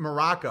was in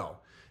Morocco.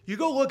 You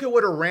go look at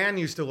what Iran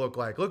used to look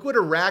like. Look what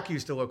Iraq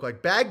used to look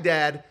like.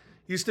 Baghdad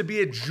used to be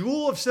a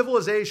jewel of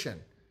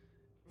civilization.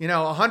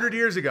 100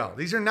 years ago.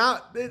 These are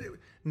not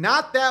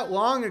that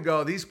long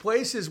ago. These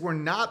places were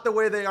not the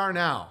way they are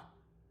now.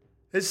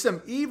 This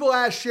some evil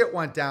ass shit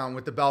went down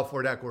with the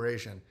Balfour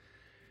Declaration.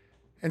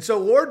 And so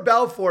Lord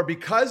Balfour,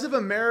 because of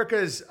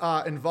America's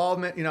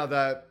involvement,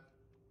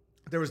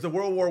 there was the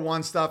World War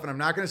I stuff, and I'm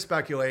not going to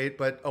speculate,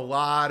 but a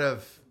lot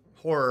of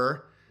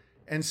horror.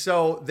 And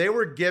so they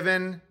were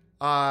given,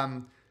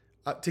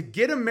 to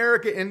get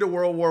America into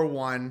World War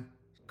I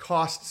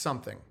cost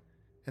something.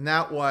 And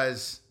that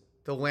was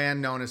the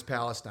land known as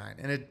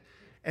Palestine.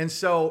 And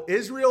so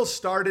Israel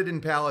started in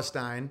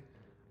Palestine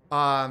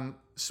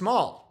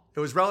small. It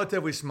was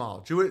relatively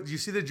small. You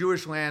see the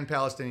Jewish land,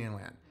 Palestinian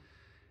land.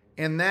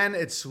 And then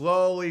it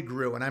slowly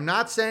grew. And I'm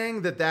not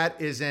saying that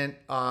isn't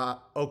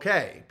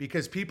okay,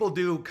 because people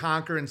do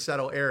conquer and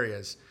settle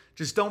areas.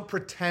 Just don't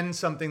pretend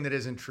something that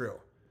isn't true.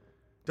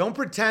 Don't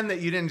pretend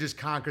that you didn't just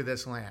conquer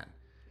this land.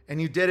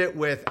 And you did it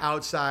with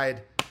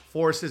outside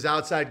forces,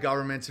 outside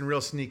governments, and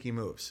real sneaky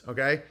moves,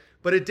 okay?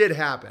 But it did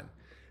happen.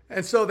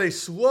 And so they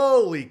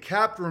slowly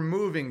kept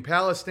removing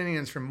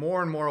Palestinians from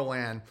more and more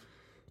land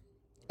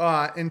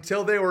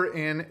until they were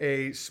in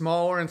a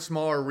smaller and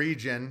smaller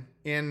region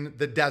in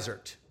the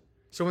desert.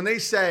 So when they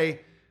say,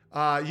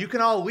 you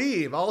can all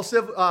leave, all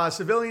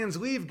civilians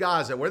leave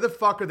Gaza, where the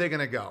fuck are they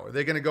going to go? Are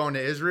they going to go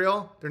into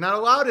Israel? They're not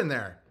allowed in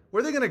there.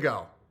 Where are they going to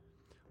go?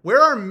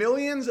 Where are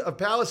millions of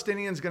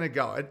Palestinians going to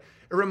go? It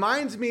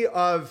reminds me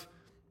of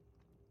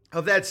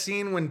that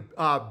scene when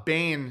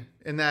Bane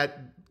in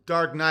that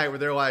Dark Knight where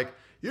they're like,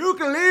 you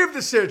can leave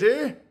the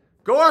city.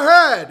 Go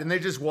ahead. And they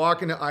just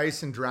walk into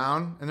ice and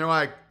drown. And they're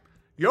like,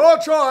 your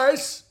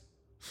choice.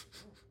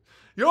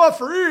 You're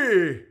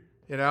free.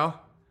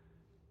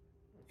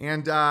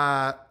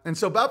 And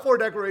so Balfour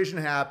Declaration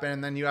happened.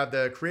 And then you have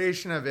the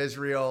creation of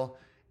Israel.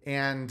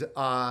 And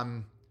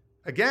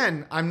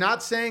again, I'm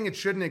not saying it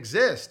shouldn't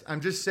exist.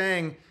 I'm just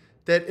saying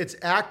that it's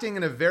acting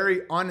in a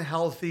very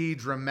unhealthy,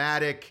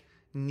 dramatic,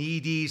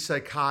 needy,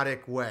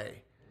 psychotic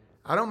way.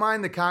 I don't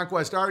mind the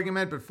conquest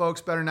argument, but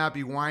folks better not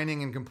be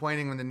whining and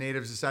complaining when the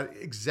natives decide.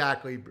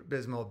 Exactly,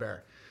 Bismillah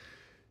Bear.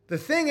 The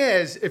thing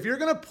is, if you're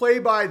going to play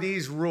by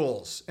these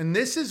rules, and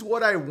this is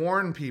what I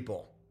warn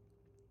people,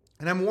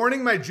 and I'm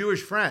warning my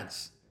Jewish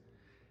friends,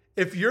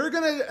 if you're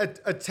going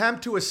to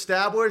attempt to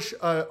establish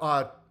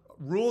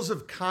rules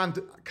of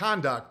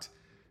conduct,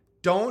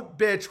 don't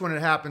bitch when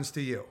it happens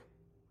to you,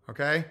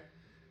 okay?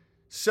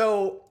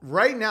 So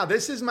right now,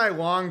 this is my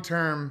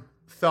long-term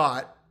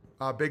thought,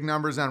 big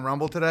numbers on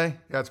Rumble today.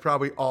 Yeah, it's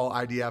probably all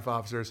IDF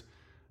officers.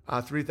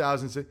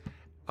 3,000,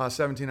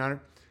 1,700.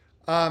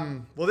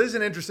 Well, this is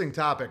an interesting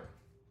topic.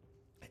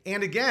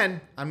 And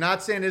again, I'm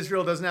not saying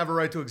Israel doesn't have a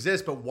right to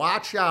exist, but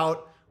watch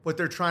out what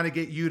they're trying to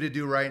get you to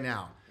do right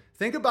now.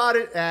 Think about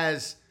it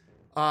as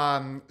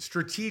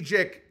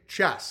strategic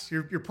chess.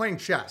 You're playing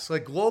chess.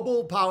 Like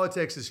global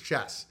politics is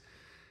chess.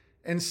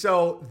 And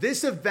so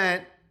this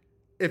event,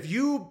 if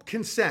you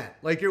consent,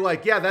 like you're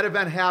like, yeah, that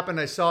event happened.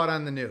 I saw it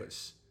on the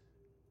news.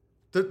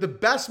 The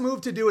best move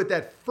to do at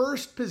that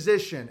first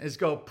position is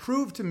go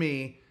prove to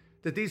me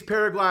that these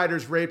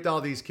paragliders raped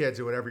all these kids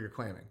or whatever you're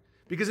claiming.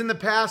 Because in the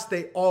past,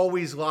 they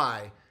always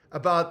lie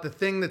about the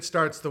thing that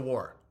starts the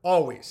war.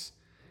 Always.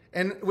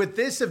 And with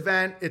this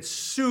event, it's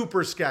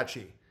super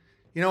sketchy.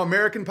 You know,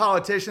 American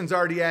politicians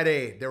already had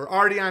aid. They were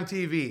already on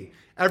TV.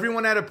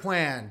 Everyone had a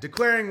plan,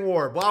 declaring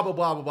war, blah, blah,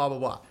 blah, blah, blah, blah,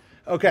 blah.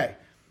 Okay.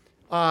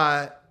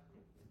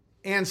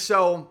 And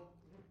so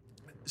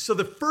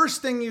the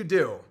first thing you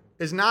do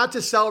is not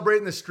to celebrate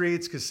in the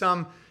streets because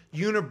some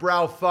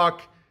unibrow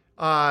fuck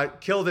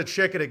killed a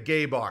chick at a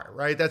gay bar,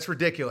 right? That's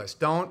ridiculous.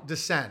 Don't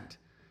dissent.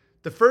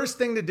 The first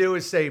thing to do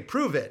is say,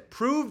 prove it.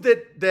 Prove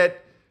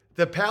that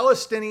the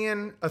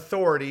Palestinian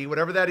Authority,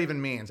 whatever that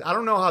even means. I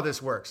don't know how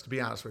this works, to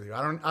be honest with you.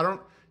 I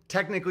don't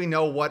technically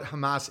know what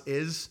Hamas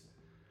is,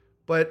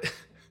 but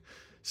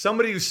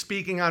somebody who's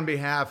speaking on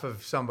behalf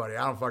of somebody,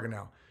 I don't fucking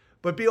know.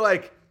 But be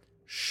like,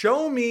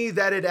 show me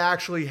that it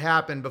actually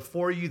happened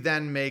before you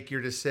then make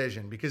your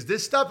decision, because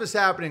this stuff is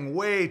happening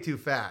way too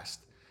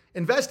fast.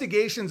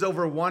 Investigations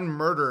over one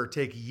murder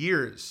take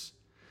years.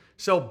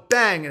 So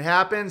bang, it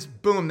happens.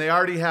 Boom, they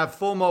already have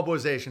full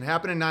mobilization.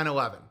 Happened in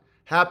 9/11.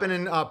 Happened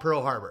in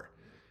Pearl Harbor.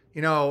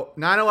 You know,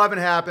 9/11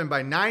 happened.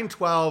 By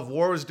 9/12,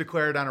 war was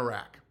declared on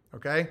Iraq.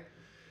 Okay?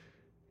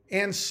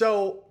 And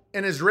so,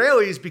 and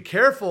Israelis, be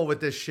careful with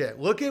this shit.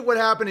 Look at what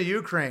happened to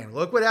Ukraine.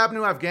 Look what happened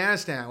to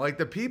Afghanistan. Like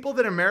the people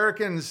that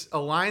Americans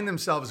align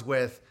themselves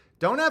with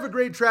don't have a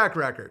great track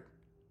record.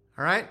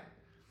 All right?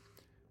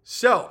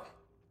 So,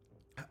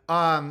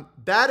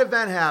 that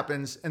event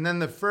happens, and then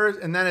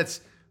then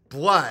it's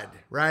blood,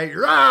 right?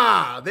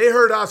 Rah! They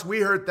hurt us,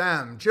 we hurt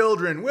them.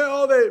 Children,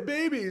 well, they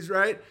babies,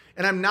 right?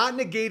 And I'm not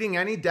negating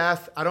any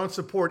death. I don't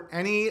support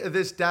any of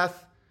this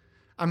death.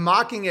 I'm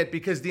mocking it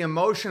because the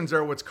emotions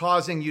are what's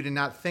causing you to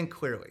not think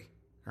clearly.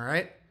 All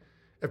right?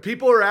 If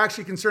people are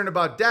actually concerned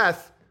about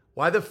death,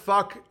 why the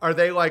fuck are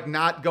they like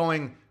not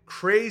going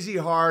crazy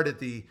hard at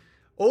the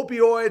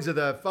opioids or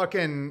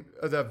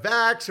the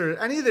vax or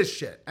any of this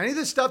shit? Any of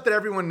this stuff that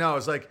everyone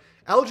knows. Like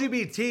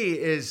LGBT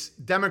is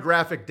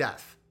demographic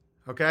death.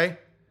 Okay?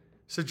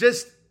 So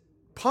just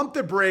pump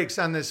the brakes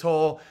on this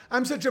whole,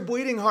 I'm such a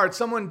bleeding heart,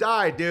 someone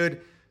died,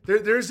 dude.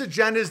 There's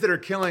agendas that are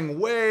killing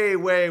way,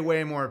 way,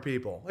 way more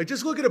people. Like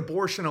just look at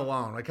abortion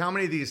alone. Like how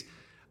many of these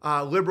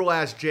liberal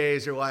ass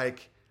Jays are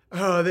like,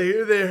 oh, they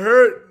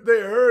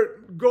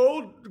hurt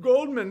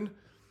Goldman.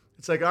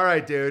 It's like, all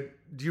right, dude,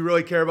 do you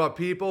really care about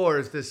people or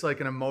is this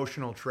like an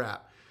emotional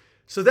trap?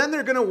 So then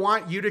they're going to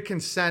want you to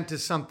consent to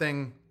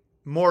something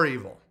more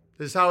evil.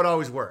 This is how it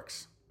always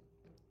works.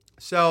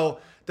 So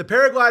the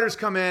paragliders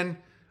come in.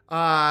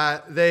 I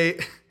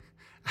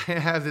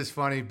have this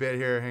funny bit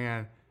here. Hang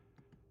on.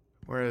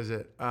 Where is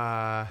it?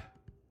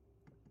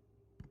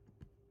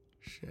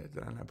 Shit,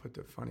 did I not put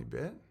the funny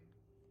bit?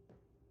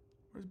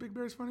 Where's Big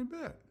Bear's funny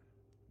bit?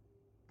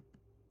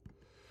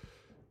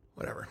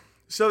 Whatever.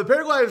 So the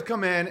paragliders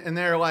come in and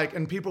they're like,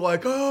 and people are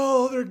like,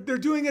 oh, they're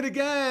doing it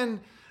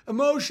again.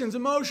 Emotions.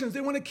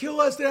 They want to kill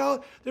us.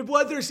 They're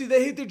bloodthirsty.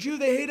 They hate the Jew.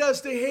 They hate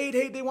us. They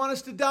hate. They want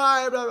us to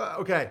die. Blah, blah.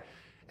 Okay.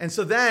 And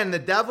so then the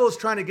devil is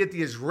trying to get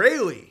the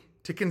Israeli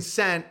to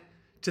consent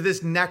to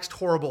this next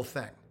horrible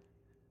thing.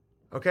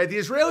 Okay. The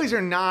Israelis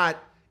are not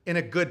in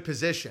a good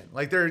position.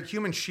 Like they're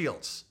human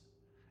shields.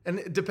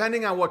 And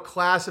depending on what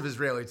class of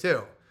Israeli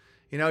too.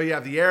 You know, you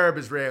have the Arab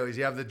Israelis,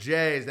 you have the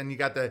Jays, then you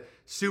got the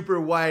super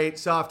white,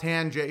 soft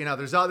hand Jay. You know,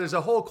 there's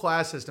a whole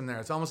class system there.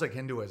 It's almost like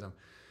Hinduism.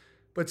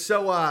 But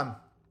so,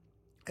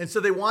 and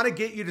so they want to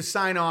get you to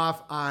sign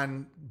off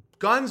on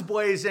guns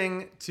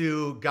blazing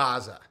to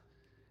Gaza.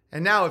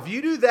 And now if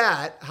you do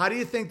that, how do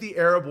you think the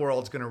Arab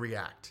world's going to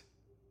react?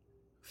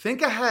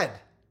 Think ahead.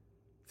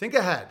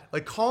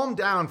 Like calm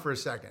down for a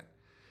second.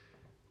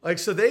 Like,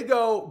 so they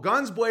go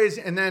guns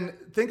blazing, and then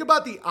think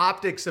about the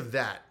optics of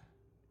that.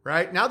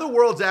 Right? Now the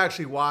world's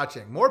actually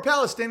watching. More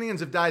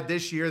Palestinians have died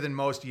this year than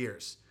most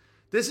years.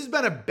 This has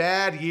been a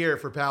bad year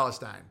for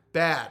Palestine.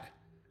 Bad.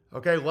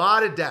 Okay? A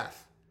lot of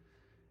death.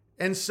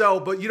 And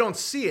so, but you don't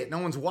see it. No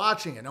one's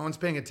watching it. No one's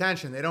paying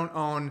attention. They don't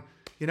own,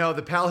 you know,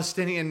 the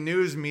Palestinian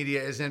news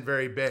media isn't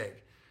very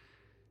big.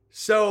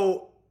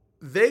 So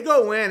they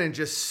go in and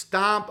just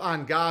stomp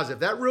on Gaza. If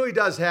that really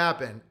does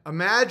happen,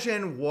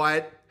 imagine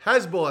what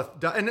Hezbollah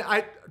does. And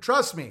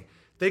trust me,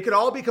 they could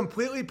all be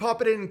completely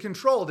puppeted and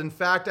controlled. In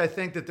fact, I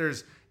think that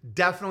there's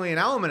definitely an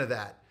element of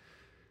that.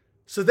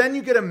 So then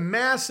you get a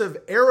massive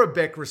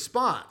Arabic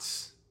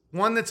response.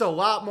 One that's a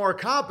lot more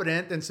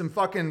competent than some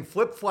fucking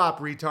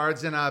flip-flop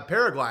retards in a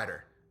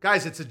paraglider.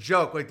 Guys, it's a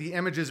joke. Like the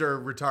images are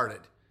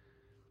retarded.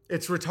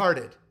 It's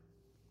retarded.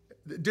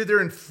 Dude,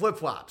 they're in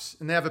flip-flops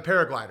and they have a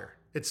paraglider.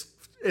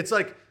 It's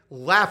like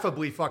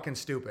laughably fucking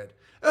stupid.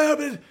 Oh,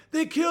 but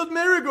they killed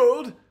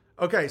Marigold.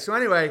 Okay, so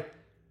anyway,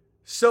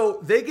 so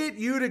they get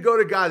you to go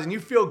to Gaza and you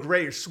feel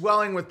great. You're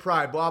swelling with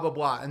pride, blah, blah,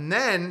 blah. And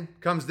then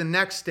comes the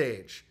next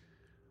stage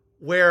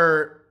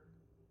where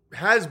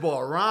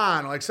Hezbollah,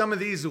 Iran, like some of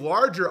these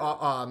larger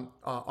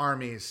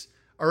armies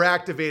are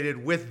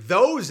activated with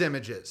those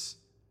images,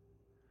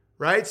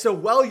 right? So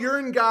while you're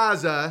in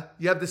Gaza,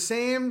 you have the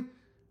same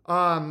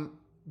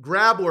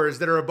grabblers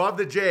that are above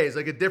the J's,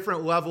 like a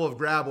different level of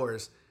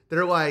grabblers that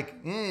are like,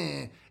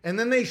 eh. And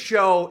then they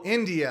show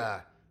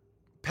India,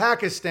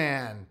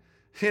 Pakistan,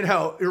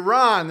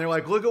 Iran. They're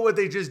like, look at what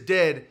they just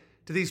did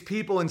to these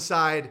people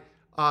inside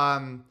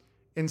barbed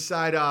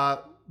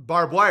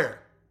wire.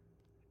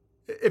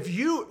 If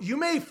you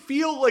may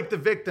feel like the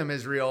victim,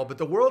 Israel, but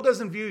the world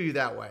doesn't view you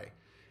that way.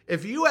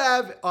 If you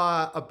have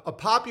a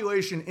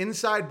population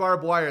inside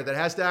barbed wire that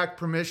has to ask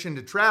permission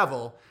to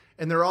travel,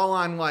 and they're all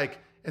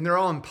and they're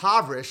all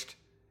impoverished,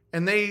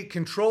 and they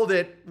controlled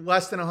it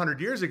less than 100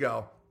 years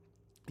ago,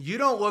 you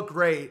don't look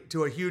great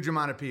to a huge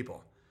amount of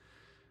people.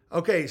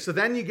 Okay, so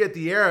then you get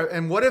the Arab,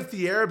 and what if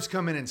the Arabs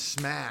come in and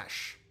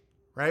smash,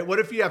 right? What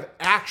if you have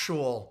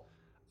actual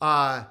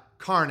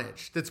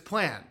carnage that's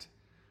planned?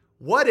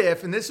 What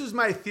if, and this is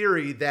my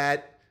theory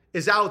that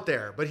is out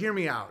there, but hear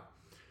me out.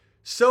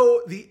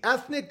 So the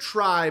ethnic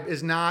tribe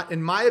is not,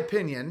 in my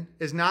opinion,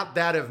 is not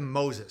that of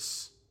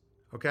Moses,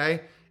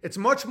 okay? It's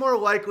much more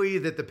likely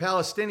that the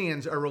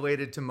Palestinians are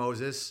related to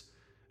Moses.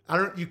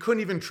 You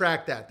couldn't even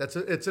track that.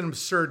 It's an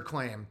absurd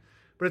claim.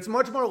 But it's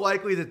much more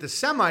likely that the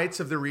Semites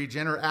of the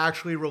region are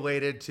actually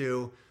related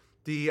to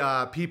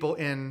the people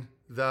in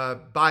the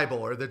Bible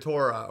or the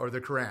Torah or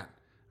the Quran,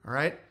 all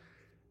right?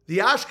 The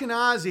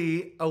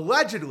Ashkenazi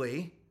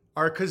allegedly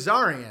are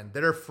Khazarian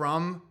that are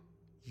from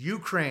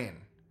Ukraine.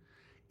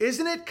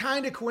 Isn't it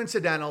kind of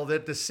coincidental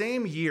that the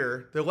same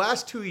year, the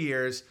last 2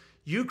 years,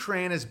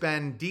 Ukraine has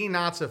been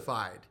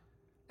denazified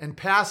and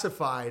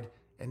pacified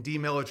and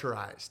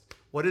demilitarized?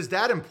 What does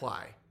that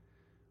imply?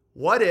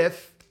 What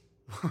if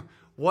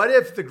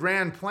the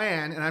grand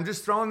plan, and I'm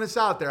just throwing this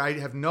out there, I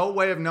have no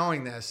way of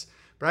knowing this,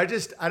 but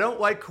I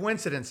don't like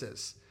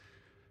coincidences.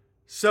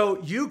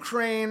 So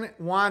Ukraine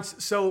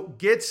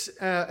gets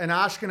an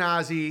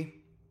Ashkenazi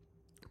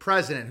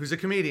president who's a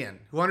comedian,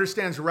 who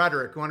understands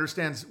rhetoric, who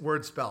understands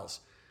word spells,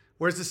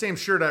 wears the same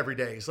shirt every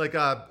day. He's like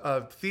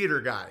a theater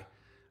guy.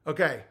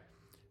 Okay,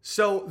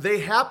 so they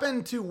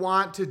happen to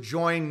want to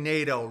join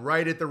NATO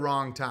right at the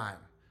wrong time,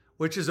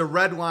 which is a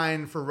red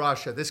line for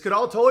Russia. This could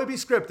all totally be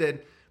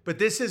scripted, but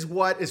this is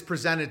what is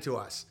presented to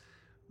us.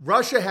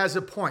 Russia has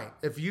a point.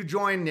 If you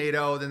join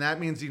NATO, then that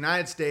means the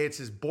United States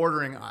is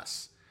bordering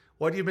us.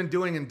 What you've been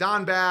doing in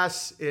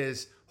Donbass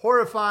is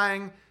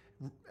horrifying.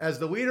 As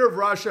the leader of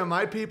Russia,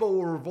 my people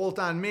will revolt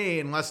on me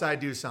unless I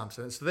do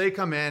something. So they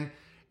come in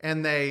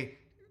and they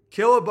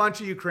kill a bunch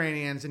of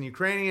Ukrainians, and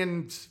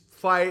Ukrainians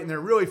fight, and they're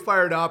really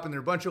fired up, and they're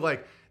a bunch of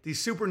like these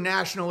super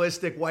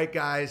nationalistic white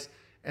guys,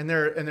 and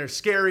they're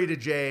scary to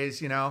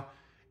Jays,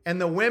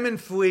 And the women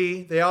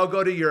flee. They all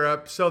go to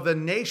Europe. So the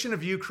nation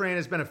of Ukraine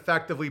has been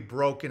effectively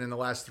broken in the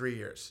last 3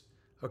 years.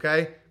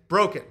 Okay?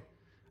 Broken.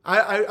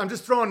 I'm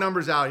just throwing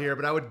numbers out here,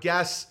 but I would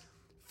guess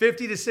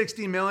 50 to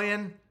 60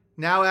 million.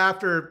 Now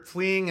after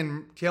fleeing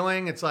and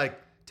killing, it's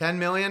like 10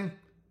 million,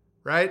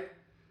 right?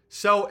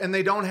 So, and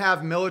they don't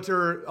have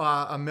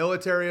a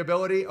military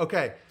ability.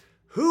 Okay,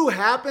 who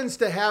happens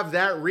to have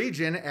that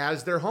region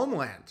as their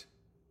homeland,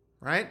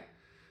 right?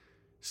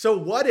 So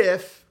what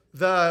if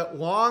the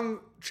long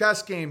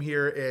chess game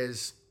here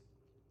is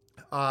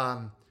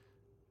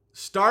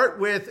start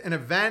with an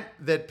event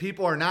that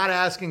people are not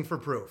asking for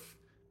proof.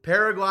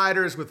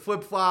 Paragliders with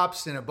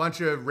flip-flops and a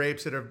bunch of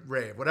rapes at a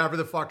rave, whatever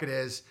the fuck it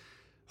is.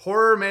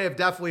 Horror may have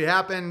definitely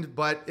happened,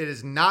 but it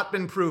has not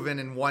been proven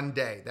in one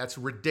day. That's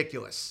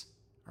ridiculous,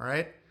 all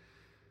right?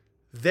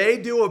 They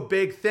do a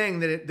big thing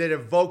that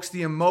evokes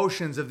the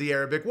emotions of the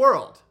Arabic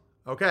world.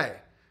 Okay,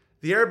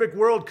 the Arabic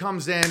world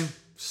comes in,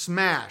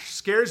 smash,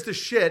 scares the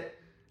shit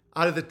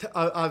out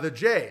of the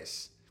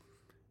Jays.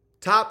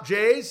 Top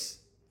Jays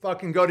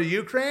fucking go to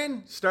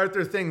Ukraine, start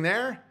their thing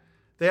there.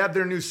 They have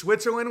their new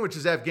Switzerland, which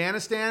is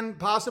Afghanistan,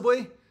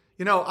 possibly.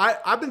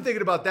 I've been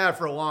thinking about that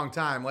for a long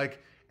time.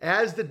 Like,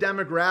 as the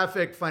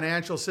demographic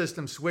financial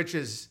system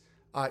switches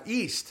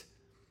east,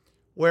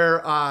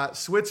 where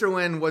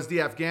Switzerland was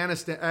the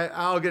Afghanistan,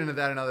 I'll get into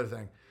that another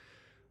thing.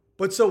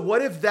 But so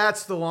what if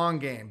that's the long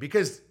game?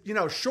 Because,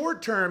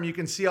 short term, you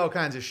can see all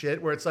kinds of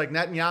shit where it's like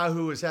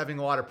Netanyahu was having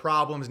a lot of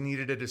problems,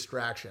 needed a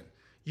distraction.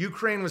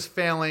 Ukraine was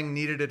failing,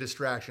 needed a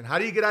distraction. How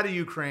do you get out of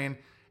Ukraine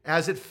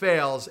as it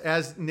fails,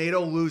 as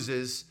NATO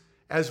loses,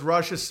 as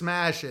Russia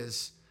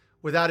smashes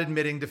without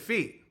admitting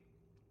defeat?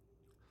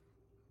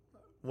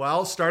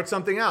 Well, start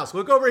something else.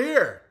 Look over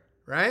here,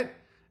 right?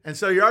 And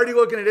so you're already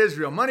looking at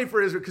Israel, money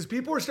for Israel, because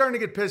people are starting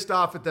to get pissed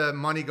off at the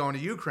money going to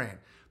Ukraine.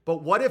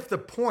 But what if the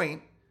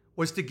point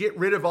was to get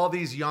rid of all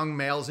these young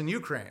males in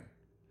Ukraine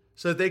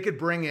so that they could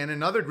bring in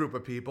another group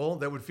of people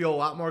that would feel a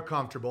lot more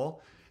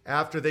comfortable?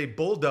 after they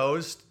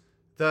bulldozed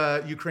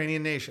the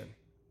Ukrainian nation.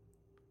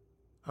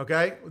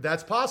 Okay,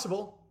 that's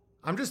possible.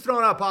 I'm just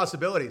throwing out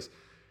possibilities.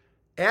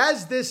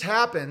 As this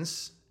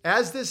happens,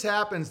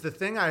 the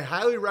thing I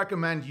highly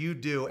recommend you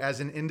do as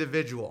an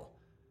individual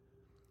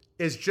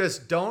is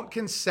just don't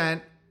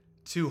consent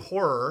to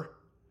horror.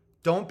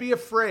 Don't be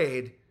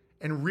afraid,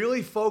 and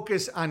really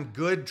focus on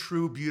good,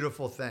 true,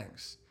 beautiful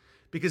things.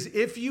 Because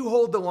if you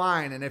hold the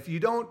line and if you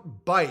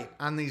don't bite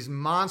on these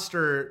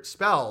monster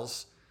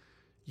spells,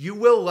 you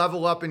will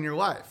level up in your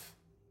life.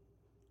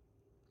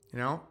 You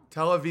know,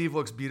 Tel Aviv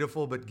looks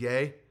beautiful but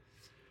gay.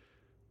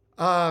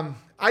 From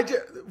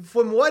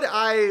what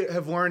I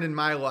have learned in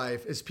my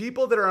life is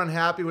people that are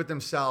unhappy with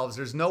themselves,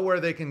 there's nowhere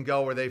they can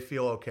go where they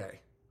feel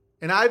okay.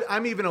 And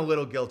I'm even a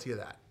little guilty of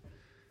that.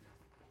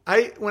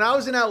 When I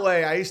was in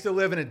LA, I used to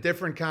live in a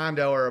different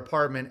condo or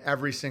apartment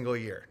every single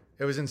year.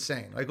 It was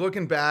insane. Like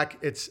looking back,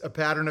 it's a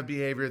pattern of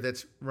behavior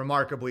that's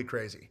remarkably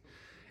crazy.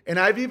 And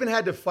I've even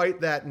had to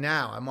fight that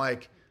now. I'm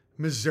like,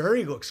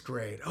 Missouri looks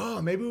great.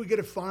 Oh, maybe we get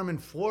a farm in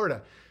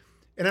Florida.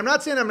 And I'm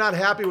not saying I'm not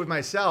happy with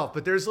myself,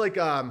 but there's like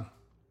a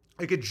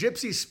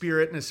gypsy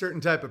spirit in a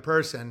certain type of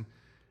person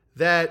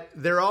that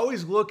they're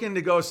always looking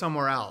to go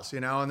somewhere else, you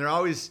know, and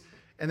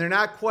they're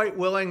not quite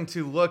willing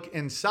to look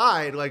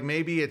inside. Like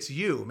maybe it's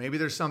you, maybe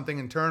there's something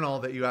internal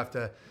that you have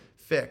to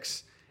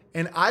fix.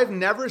 And I've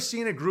never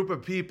seen a group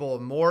of people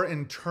more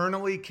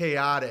internally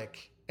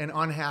chaotic and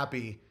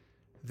unhappy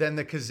than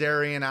the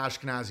Khazarian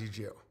Ashkenazi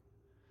Jew.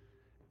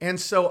 And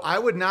so I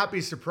would not be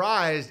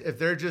surprised if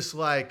they're just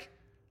like,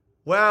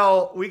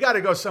 well, we got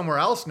to go somewhere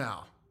else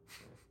now.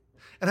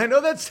 And I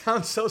know that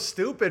sounds so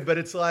stupid, but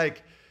it's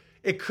like,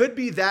 it could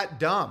be that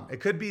dumb. It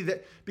could be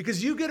that,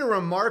 because you get a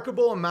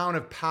remarkable amount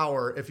of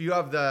power if you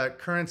have the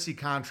currency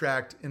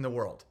contract in the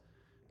world.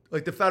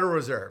 Like the Federal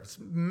Reserve, it's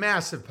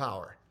massive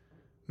power,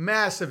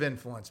 massive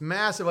influence,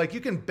 massive, like you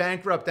can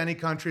bankrupt any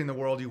country in the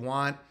world you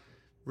want,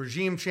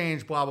 regime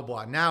change, blah, blah,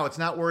 blah. Now it's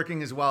not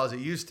working as well as it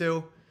used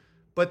to,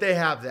 but they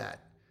have that.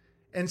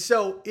 And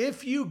so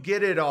if you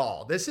get it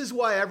all, this is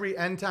why every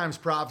end times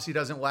prophecy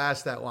doesn't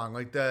last that long.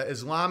 Like the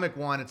Islamic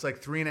one, it's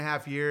like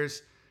 3.5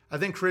 years. I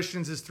think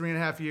Christians is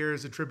 3.5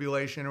 years of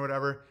tribulation or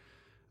whatever.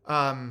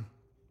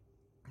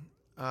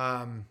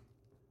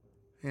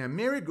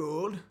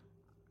 Marigold,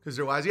 because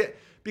they're wise. Yeah,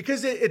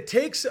 because it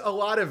takes a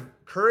lot of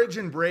courage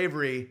and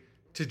bravery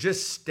to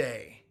just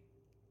stay.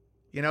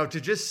 You know, to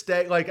just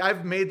stay. Like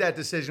I've made that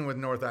decision with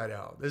North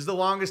Idaho. This is the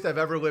longest I've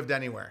ever lived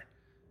anywhere.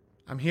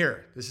 I'm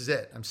here. This is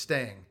it. I'm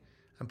staying.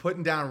 I'm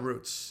putting down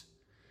roots.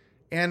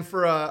 And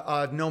for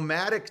a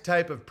nomadic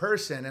type of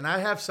person, and I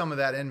have some of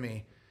that in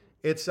me,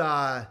 it's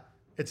a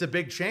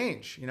big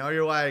change. You know,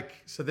 you're like,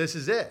 so this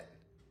is it.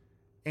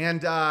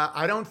 And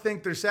I don't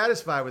think they're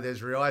satisfied with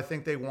Israel. I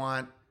think they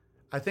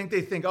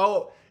think,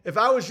 oh, if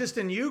I was just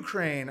in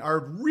Ukraine, our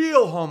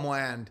real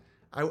homeland,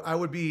 I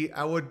would be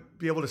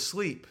able to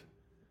sleep.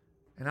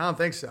 And I don't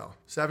think so.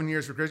 7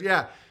 years for Christians.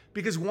 Yeah,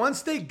 because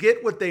once they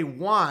get what they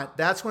want,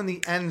 that's when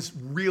the ends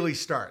really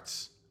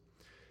starts.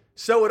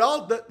 So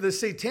the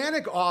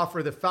satanic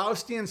offer, the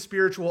Faustian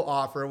spiritual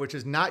offer, which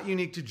is not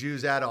unique to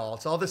Jews at all,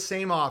 it's all the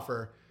same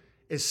offer,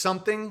 is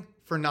something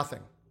for nothing.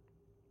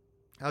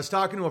 I was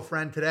talking to a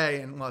friend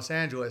today in Los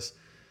Angeles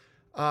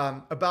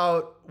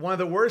about one of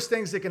the worst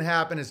things that can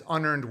happen is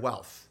unearned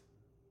wealth.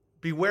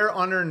 Beware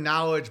unearned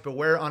knowledge,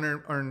 beware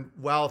unearned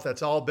wealth.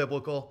 That's all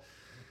biblical.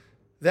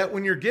 That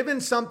when you're given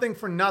something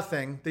for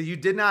nothing that you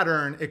did not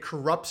earn, it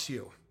corrupts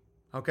you.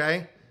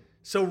 Okay?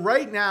 So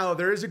right now,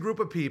 there is a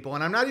group of people,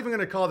 and I'm not even going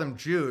to call them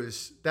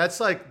Jews. That's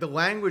like the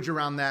language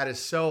around that is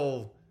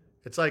so,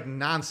 it's like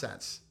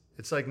nonsense.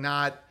 It's like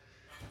not,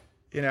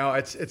 you know,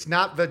 it's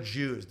not the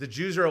Jews. The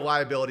Jews are a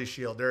liability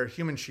shield. They're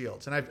human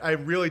shields. And I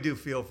really do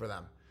feel for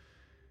them.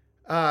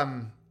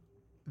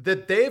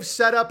 That they've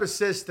set up a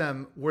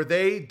system where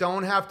they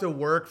don't have to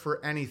work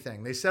for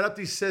anything. They set up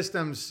these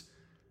systems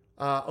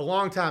a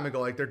long time ago.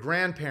 Like their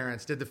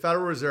grandparents did the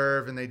Federal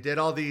Reserve, and they did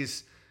all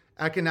these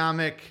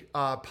economic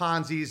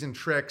Ponzi's and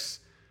tricks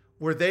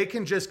where they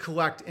can just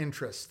collect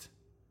interest.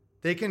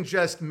 They can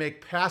just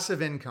make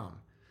passive income.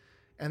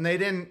 And they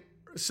didn't.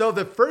 So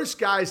the first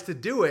guys to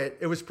do it,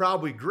 it was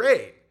probably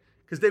great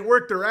because they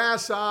worked their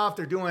ass off.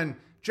 They're doing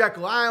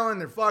Jekyll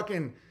Island. They're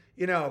fucking,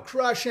 you know,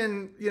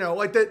 crushing, you know,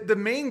 like the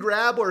main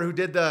grabbler who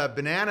did the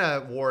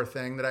banana war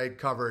thing that I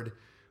covered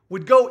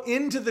would go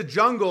into the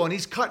jungle and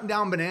he's cutting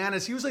down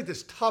bananas. He was like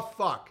this tough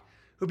fuck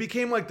who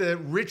became like the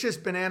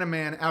richest banana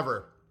man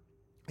ever.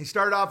 He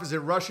started off as a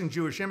Russian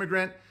Jewish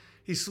immigrant.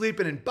 He's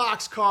sleeping in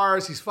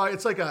boxcars.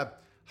 It's like a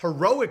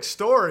heroic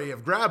story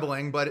of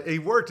grabbling, but he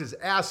worked his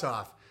ass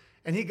off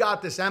and he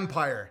got this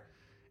empire.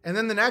 And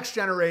then the next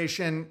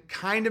generation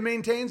kind of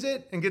maintains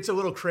it and gets a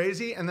little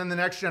crazy. And then the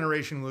next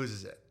generation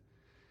loses it.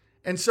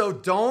 And so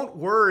don't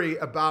worry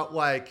about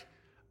like,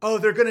 oh,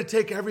 they're going to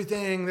take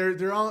everything.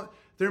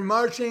 They're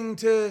marching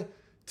to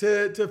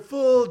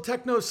full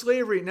techno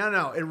slavery.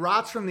 No. It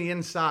rots from the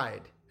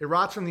inside. It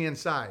rots from the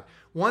inside.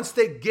 Once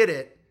they get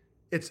it,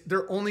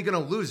 they're only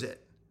going to lose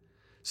it.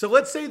 So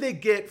let's say they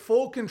get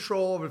full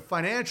control of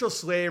financial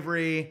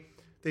slavery,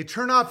 They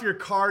turn off your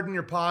card in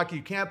your pocket.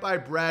 You can't buy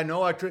bread, no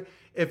electric.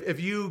 If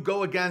you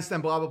go against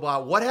them, blah, blah,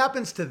 blah. What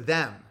happens to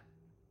them?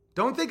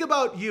 Don't think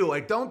about you.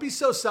 Like, don't be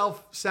so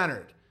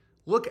self-centered.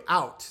 Look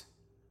out.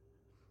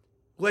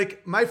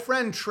 Like, my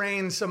friend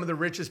trains some of the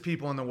richest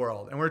people in the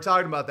world, and we're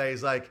talking about that.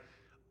 He's like,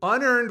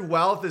 unearned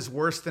wealth is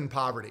worse than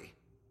poverty.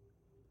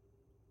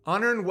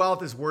 Unearned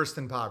wealth is worse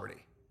than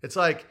poverty. It's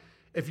like,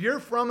 if you're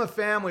from a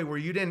family where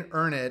you didn't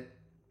earn it,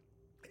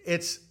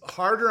 it's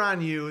harder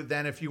on you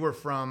than if you were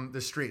from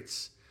the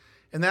streets.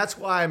 And that's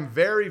why I'm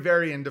very,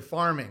 very into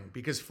farming,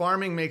 because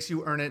farming makes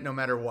you earn it no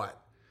matter what.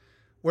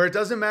 Where it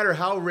doesn't matter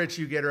how rich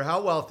you get or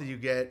how wealthy you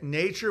get,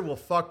 nature will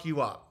fuck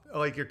you up.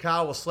 Like, your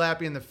cow will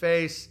slap you in the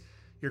face,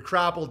 your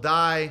crop will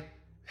die,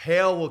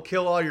 hail will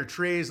kill all your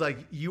trees. Like,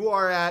 you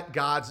are at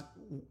God's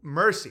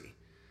mercy.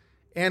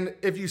 And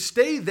if you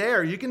stay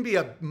there, you can be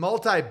a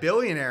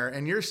multi-billionaire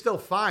and you're still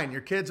fine.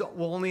 Your kids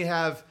will only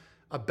have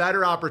a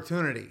better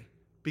opportunity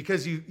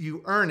because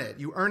you earn it.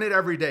 You earn it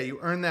every day. You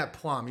earn that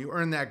plum. You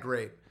earn that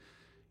grape.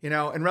 You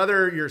know, and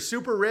whether you're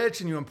super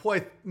rich and you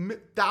employ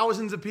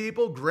thousands of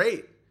people,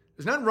 great.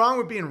 There's nothing wrong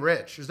with being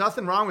rich. There's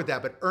nothing wrong with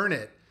that, but earn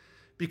it.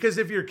 Because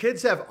if your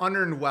kids have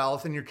unearned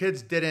wealth and your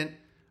kids didn't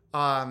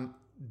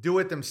do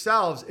it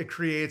themselves, it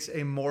creates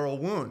a moral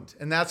wound.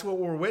 And that's what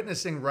we're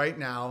witnessing right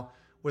now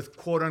with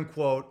quote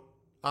unquote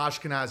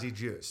Ashkenazi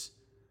Jews.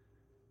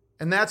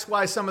 And that's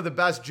why some of the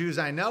best Jews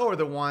I know are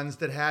the ones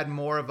that had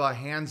more of a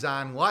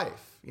hands-on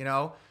life, you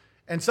know?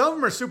 And some of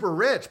them are super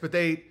rich, but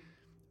they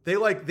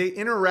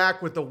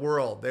interact with the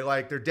world. They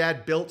like, their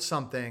dad built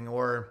something,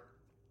 or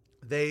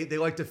they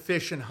like to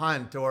fish and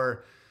hunt,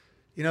 or,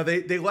 you know,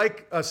 they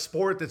like a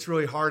sport that's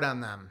really hard on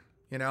them.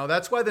 You know,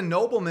 that's why the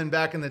noblemen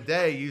back in the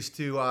day used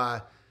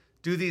to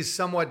do these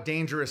somewhat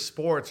dangerous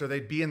sports, or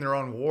they'd be in their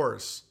own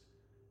wars.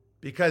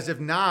 Because if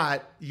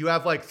not, you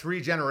have like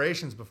 3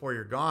 generations before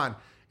you're gone.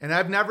 And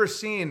I've never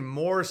seen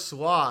more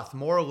sloth,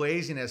 more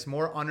laziness,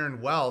 more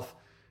unearned wealth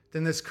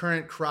than this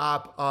current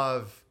crop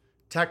of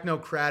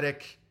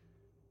technocratic,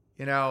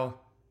 you know,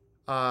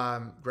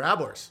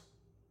 grabblers.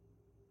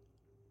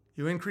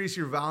 You increase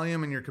your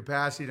volume and your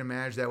capacity to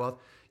manage that wealth.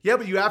 Yeah,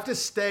 but you have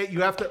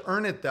to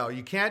earn it though.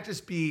 You can't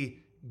just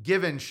be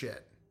given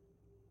shit.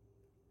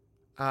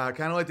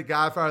 Kind of like The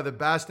Godfather, the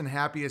best and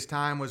happiest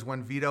time was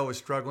when Vito was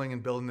struggling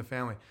and building the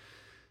family.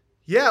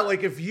 Yeah,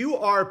 like if you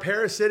are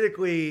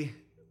parasitically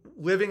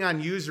living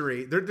on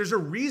usury, there's a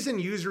reason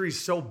usury is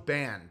so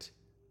banned,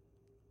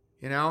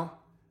 you know?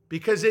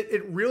 Because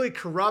it really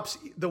corrupts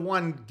the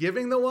one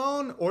giving the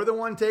loan or the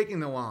one taking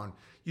the loan.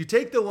 You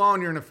take the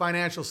loan, you're in a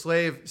financial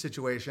slave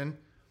situation,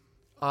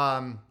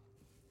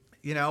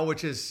 you know,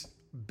 which is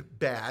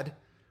bad.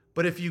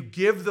 But if you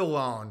give the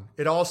loan,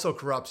 it also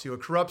corrupts you.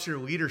 It corrupts your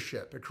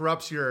leadership. It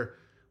corrupts your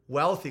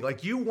wealthy.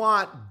 Like, you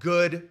want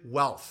good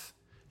wealth.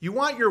 You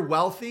want your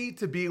wealthy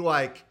to be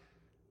like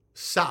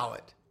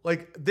solid.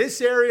 Like, this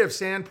area of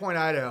Sandpoint,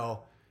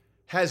 Idaho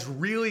has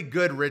really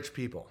good rich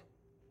people.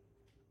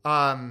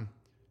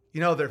 You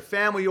know, they're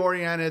family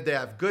oriented. They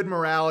have good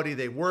morality.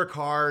 They work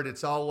hard.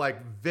 It's all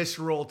like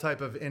visceral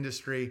type of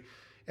industry.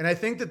 And I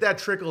think that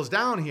trickles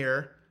down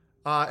here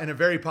in a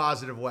very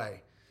positive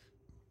way.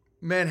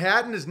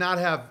 Manhattan does not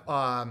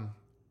have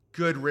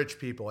good rich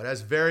people. It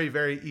has very,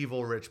 very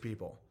evil rich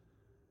people.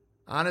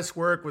 Honest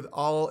work with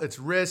all its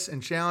risks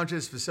and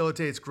challenges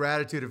facilitates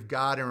gratitude of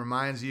God and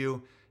reminds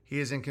you He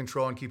is in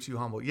control and keeps you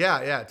humble.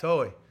 Yeah,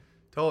 totally.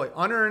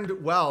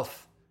 Unearned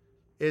wealth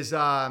is,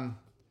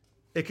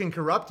 it can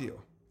corrupt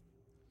you.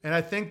 And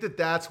I think that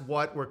that's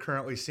what we're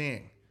currently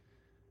seeing.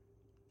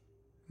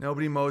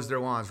 Nobody mows their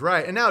lawns.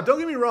 Right. And now, don't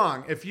get me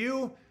wrong. If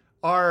you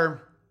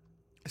are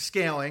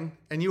scaling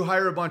and you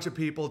hire a bunch of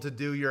people to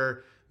do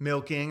your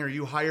milking, or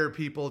you hire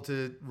people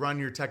to run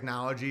your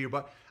technology,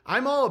 but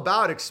I'm all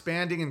about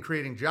expanding and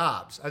creating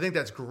jobs. I think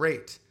that's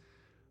great.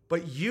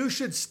 But you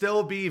should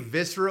still be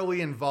viscerally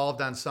involved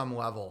on some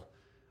level,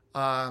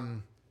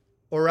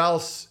 or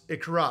else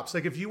it corrupts.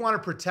 Like, if you want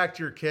to protect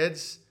your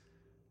kids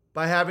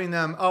by having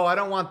them, I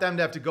don't want them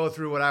to have to go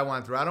through what I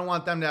went through. I don't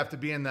want them to have to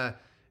be in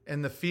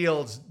the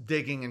fields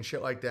digging and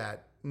shit like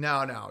that.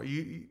 No.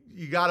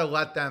 You got to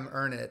let them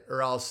earn it,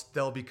 or else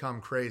they'll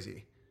become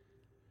crazy.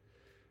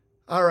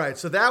 All right,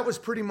 so that was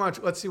pretty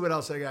much, let's see what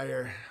else I got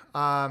here.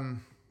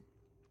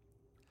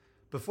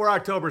 Before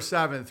October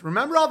 7th,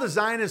 remember all the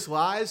Zionist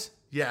lies?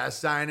 Yes,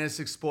 Zionists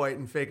exploit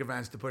and fake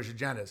events to push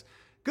agendas.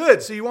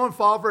 Good, so you won't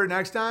fall for it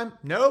next time?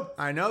 Nope,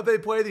 I know they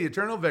play the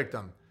eternal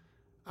victim.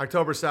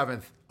 October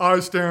 7th, I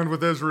stand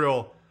with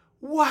Israel.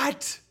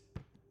 What?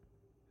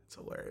 It's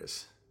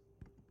hilarious.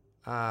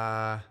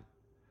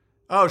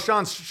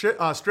 Sean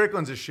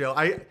Strickland's a shill.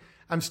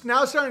 I'm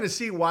now starting to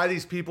see why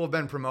these people have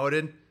been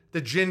promoted. The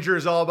Ginger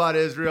is all about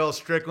Israel.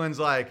 Strickland's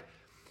like,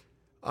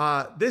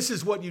 this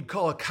is what you'd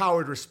call a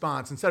coward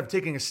response. Instead of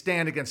taking a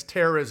stand against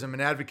terrorism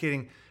and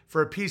advocating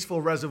for a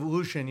peaceful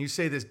resolution, you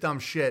say this dumb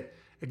shit,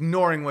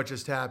 ignoring what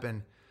just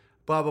happened.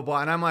 Blah, blah,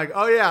 blah. And I'm like,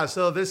 oh yeah,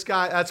 so this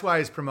guy, that's why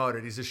he's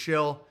promoted. He's a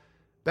shill.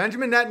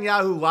 Benjamin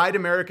Netanyahu lied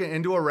America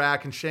into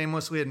Iraq and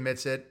shamelessly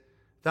admits it.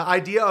 The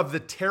idea of the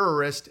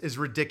terrorist is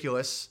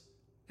ridiculous.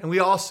 and we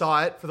all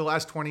saw it for the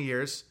last 20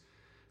 years.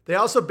 They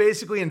also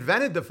basically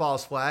invented the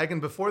false flag, and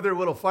before their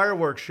little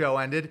fireworks show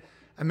ended,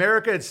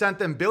 America had sent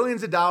them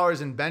billions of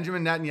dollars, and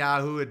Benjamin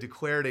Netanyahu had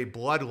declared a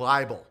blood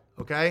libel,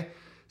 okay?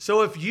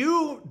 So if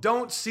you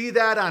don't see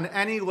that on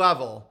any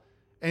level,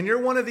 and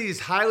you're one of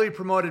these highly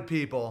promoted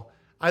people,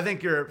 I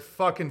think you're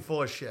fucking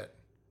full of shit.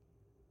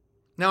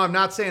 Now, I'm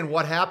not saying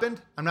what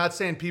happened. I'm not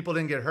saying people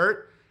didn't get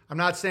hurt. I'm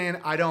not saying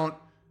I don't,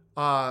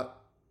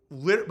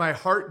 my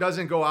heart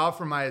doesn't go out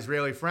for my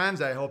Israeli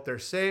friends. I hope they're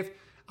safe.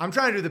 I'm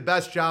trying to do the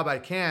best job I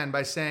can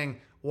by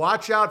saying,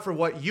 watch out for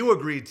what you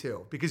agreed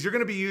to, because you're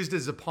going to be used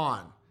as a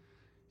pawn.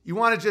 You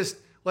want to just,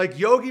 like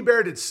Yogi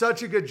Bear did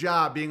such a good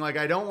job being like,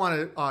 I don't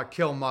want to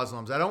kill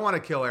Muslims. I don't want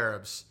to kill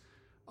Arabs.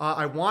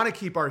 I want to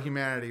keep our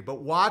humanity.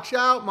 But watch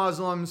out,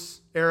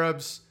 Muslims,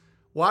 Arabs.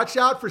 Watch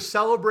out for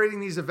celebrating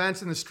these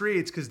events in the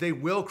streets, because they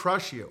will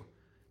crush you.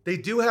 They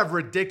do have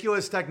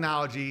ridiculous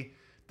technology.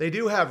 They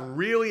do have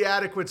really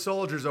adequate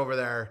soldiers over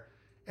there.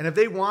 And if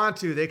they want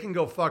to, they can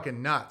go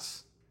fucking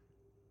nuts.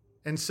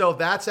 And so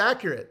that's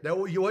accurate. That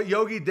what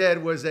Yogi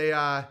did was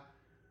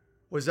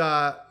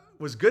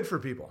was good for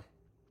people.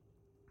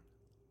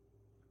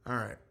 All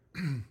right.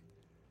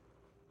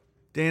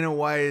 Dana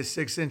White is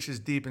 6 inches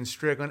deep in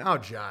Strickland. Oh,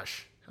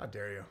 Josh, how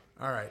dare you?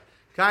 All right.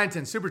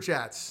 Kyneton, super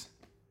chats.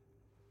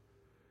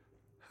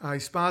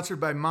 He's sponsored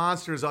by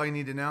Monster is all you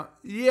need to know.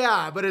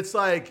 Yeah, but it's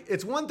like,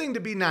 it's one thing to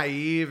be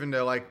naive and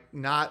to like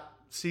not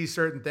see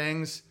certain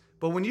things.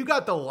 But when you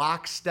got the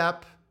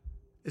lockstep,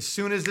 as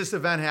soon as this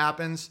event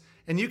happens,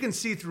 and you can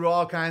see through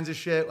all kinds of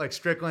shit, like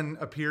Strickland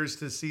appears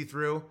to see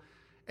through,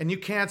 and you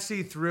can't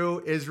see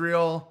through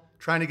Israel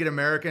trying to get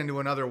America into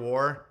another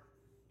war,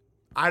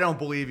 I don't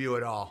believe you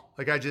at all.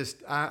 Like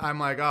I'm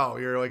like, oh,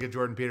 you're like a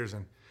Jordan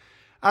Peterson.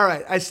 All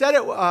right. I said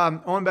it.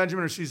 Owen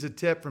Benjamin receives a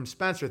tip from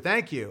Spencer.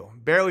 Thank you.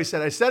 Barely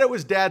said, I said it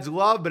was dad's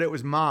love, but it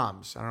was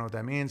mom's. I don't know what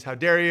that means. How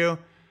dare you?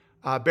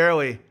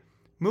 Barely.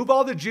 Move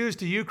all the Jews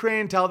to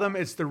Ukraine. Tell them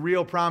it's the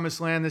real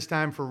promised land this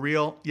time for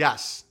real.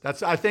 Yes.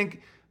 I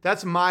think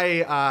that's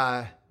my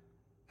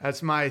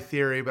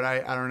theory, but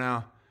I don't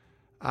know.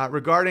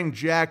 Regarding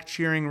Jack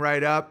cheering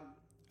right up.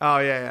 Oh,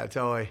 yeah,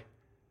 totally.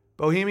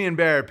 Bohemian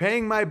Bear.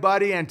 Paying my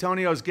buddy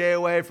Antonio's gay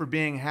away for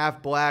being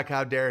half black.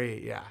 How dare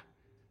he? Yeah.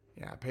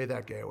 Yeah, pay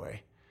that gay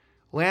away.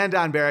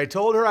 Landon Bear. I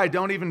told her I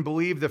don't even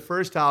believe the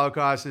first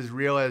Holocaust is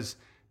real as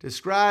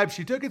described.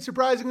 She took it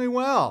surprisingly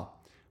well.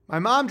 My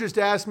mom just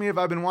asked me if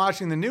I've been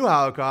watching the new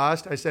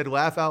Holocaust. I said,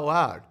 laugh out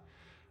loud.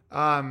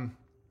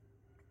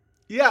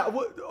 Yeah,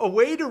 a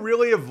way to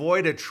really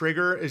avoid a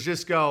trigger is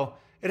just go,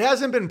 it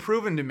hasn't been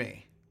proven to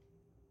me.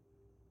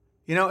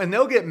 You know, and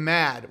they'll get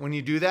mad when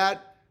you do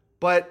that,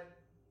 but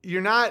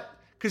you're not,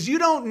 because you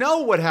don't know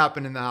what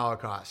happened in the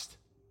Holocaust.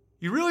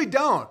 You really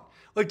don't.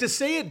 Like, to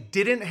say it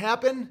didn't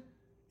happen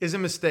is a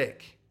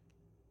mistake.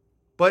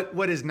 But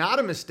what is not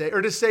a mistake,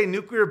 or to say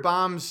nuclear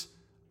bombs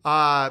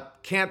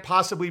can't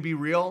possibly be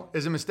real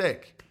is a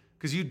mistake,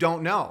 because you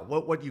don't know.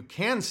 What you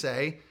can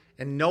say,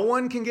 and no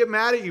one can get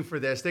mad at you for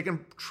this. They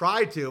can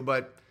try to,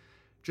 but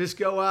just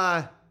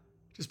go,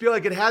 just be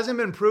like, it hasn't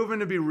been proven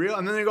to be real.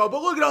 And then they go,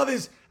 but look at all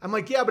these. I'm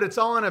like, yeah, but it's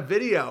all on a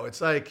video. It's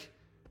like,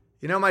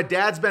 you know, my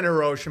dad's been to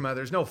Hiroshima.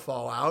 There's no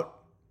fallout.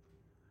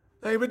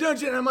 Like, but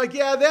don't you? And I'm like,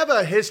 yeah, they have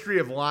a history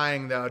of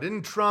lying, though.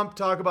 Didn't Trump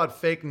talk about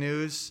fake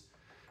news?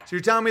 So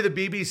you're telling me the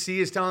BBC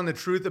is telling the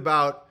truth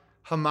about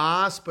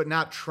Hamas, but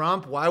not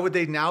Trump? Why would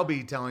they now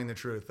be telling the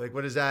truth? Like,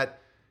 what is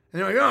that?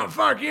 And they're like, oh,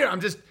 fuck you.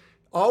 I'm just,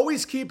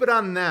 always keep it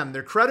on them.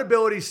 Their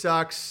credibility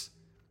sucks.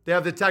 They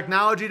have the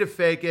technology to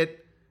fake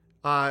it.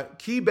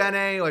 Key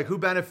bene, like who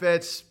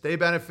benefits? They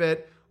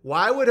benefit.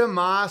 Why would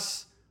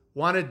Hamas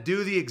want to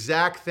do the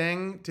exact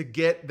thing to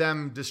get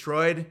them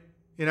destroyed?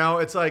 You know,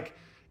 it's like,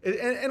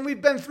 and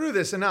we've been through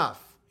this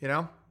enough, you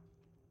know?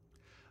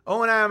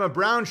 Oh, and I am a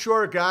brown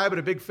short guy, but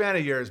a big fan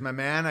of yours, my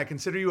man. I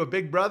consider you a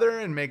big brother,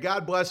 and may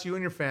God bless you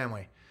and your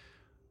family.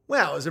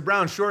 Well, as a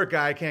brown short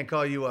guy, I can't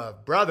call you a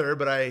brother,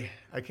 but I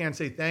can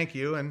say thank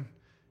you. And,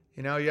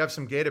 you know, you have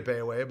some gay to pay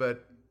away,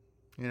 but,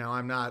 you know,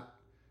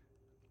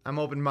 I'm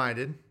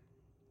open-minded.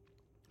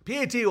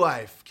 PAT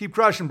life. Keep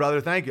crushing,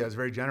 brother. Thank you. That's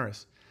very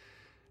generous.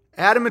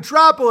 Adam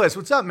Metropolis.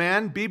 What's up,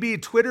 man?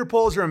 BB, Twitter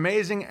polls are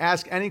amazing.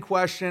 Ask any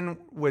question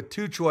with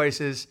 2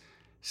 choices.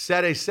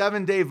 Set a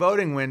 7-day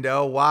voting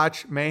window.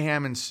 Watch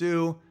mayhem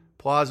ensue.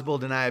 Plausible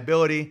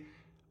deniability.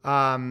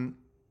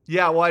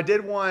 Yeah, well, I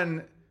did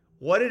one.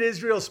 What did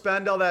Israel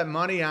spend all that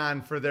money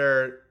on for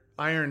their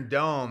Iron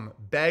Dome?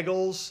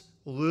 Bagels,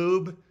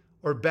 lube,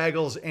 or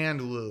bagels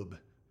and lube?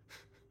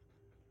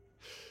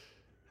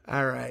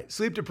 All right.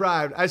 Sleep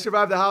deprived. I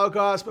survived the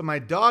Holocaust, but my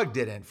dog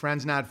didn't.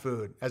 Friends, not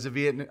food. As a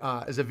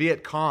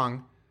Viet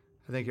Cong,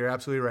 I think you're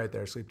absolutely right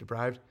there. Sleep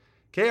deprived.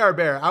 KR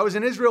Bear. I was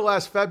in Israel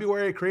last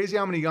February. Crazy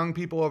how many young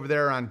people over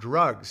there are on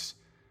drugs.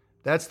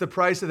 That's the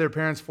price of their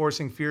parents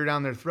forcing fear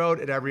down their throat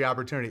at every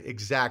opportunity.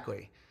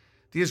 Exactly.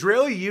 The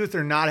Israeli youth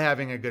are not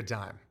having a good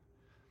time.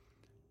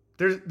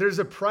 There's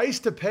a price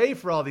to pay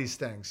for all these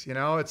things. You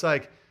know, it's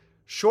like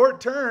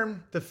short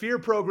term, the fear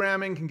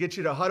programming can get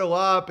you to huddle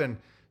up and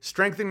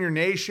strengthen your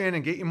nation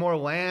and get you more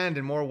land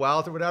and more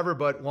wealth or whatever.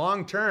 But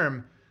long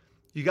term,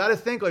 you got to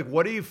think like,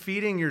 what are you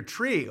feeding your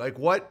tree? Like,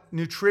 what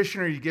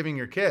nutrition are you giving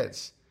your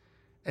kids?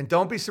 And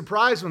don't be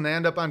surprised when they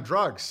end up on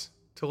drugs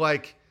to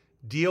like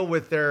deal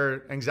with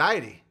their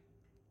anxiety.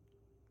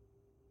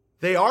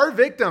 They are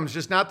victims,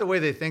 just not the way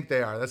they think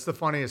they are. That's the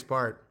funniest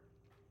part.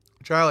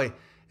 Charlie,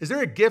 is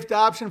there a gift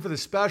option for the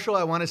special?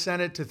 I want to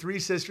send it to 3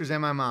 sisters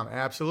and my mom.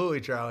 Absolutely,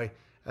 Charlie.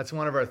 That's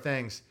one of our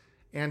things.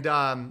 And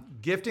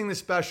gifting the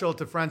special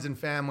to friends and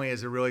family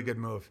is a really good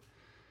move.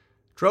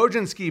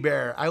 Trojan Ski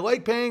Bear, I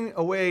like paying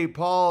away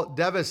Paul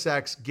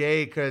Devasek's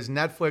gay because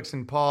Netflix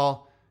and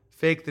Paul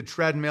fake the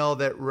treadmill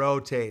that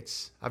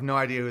rotates. I have no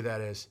idea who that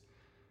is.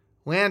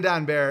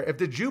 Landon Bear, if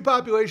the Jew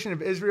population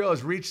of Israel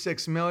has reached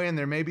 6 million,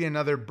 there may be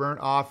another burnt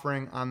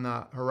offering on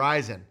the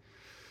horizon.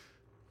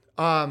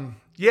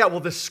 Yeah, well,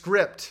 the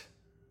script,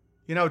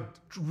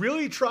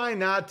 really try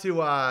not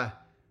to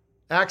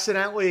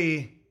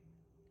accidentally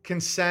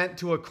consent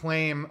to a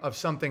claim of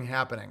something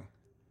happening.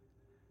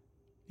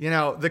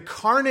 The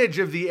carnage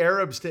of the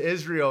Arabs to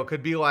Israel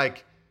could be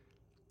like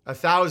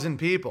 1,000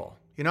 people.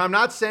 I'm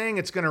not saying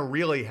it's going to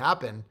really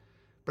happen,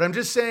 but I'm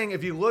just saying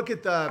if you look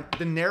at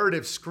the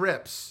narrative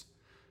scripts,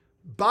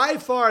 by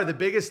far the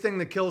biggest thing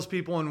that kills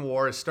people in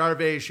war is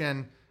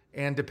starvation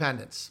and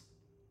dependence.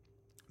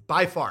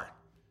 By far.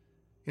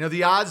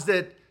 The odds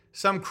that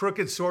some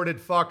crooked,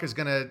 sordid fuck is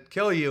going to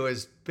kill you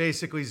is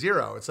basically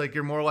zero. It's like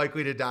you're more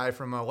likely to die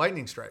from a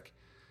lightning strike.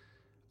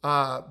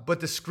 But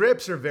the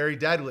scripts are very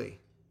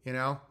deadly,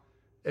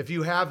 If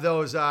you have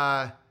those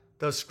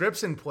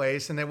scripts in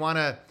place and they want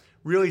to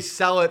really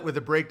sell it with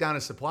a breakdown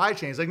of supply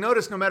chains. Like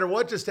notice no matter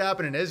what just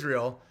happened in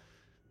Israel,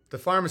 the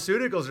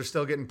pharmaceuticals are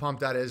still getting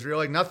pumped out of Israel.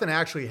 Like nothing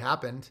actually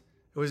happened.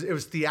 It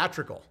was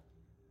theatrical.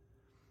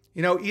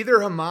 Either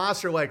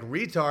Hamas are like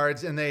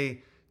retards and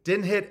they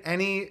didn't hit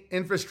any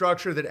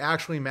infrastructure that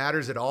actually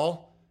matters at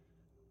all,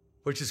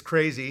 which is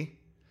crazy.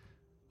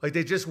 Like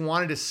they just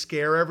wanted to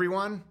scare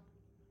everyone.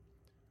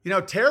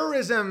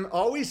 Terrorism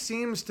always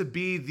seems to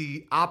be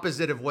the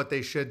opposite of what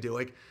they should do.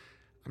 Like,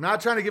 I'm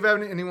not trying to give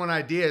anyone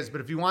ideas, but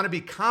if you want to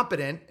be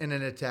competent in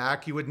an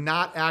attack, you would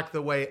not act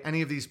the way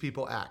any of these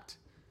people act.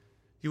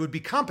 You would be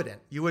competent.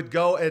 You would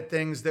go at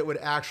things that would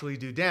actually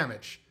do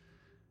damage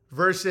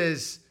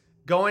versus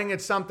going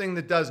at something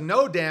that does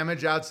no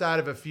damage outside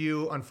of a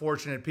few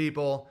unfortunate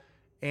people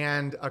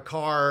and a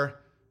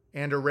car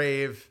and a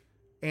rave.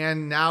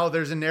 And now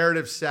there's a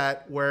narrative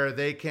set where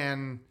they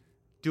can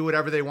do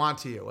whatever they want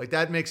to you. Like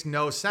that makes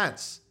no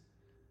sense.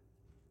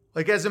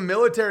 Like as a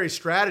military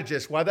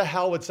strategist, why the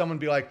hell would someone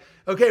be like,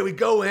 okay, we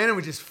go in and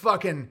we just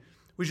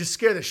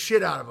scare the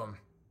shit out of them.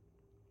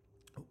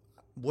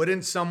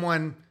 Wouldn't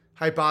someone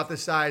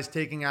hypothesize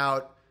taking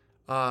out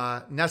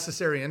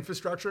necessary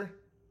infrastructure?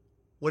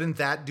 Wouldn't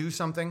that do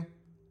something?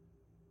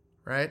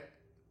 Right?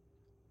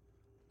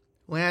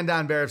 Land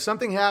on Bear. If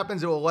something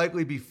happens, it will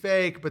likely be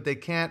fake, but they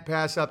can't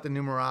pass up the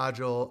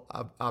numerological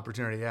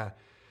opportunity. Yeah.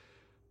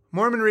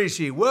 Mormon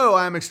Rishi, whoa,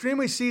 I'm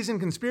extremely seasoned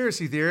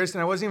conspiracy theorist,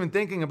 and I wasn't even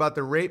thinking about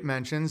the rape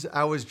mentions.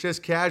 I was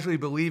just casually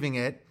believing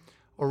it,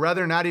 or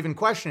rather not even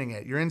questioning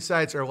it. Your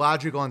insights are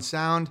logical and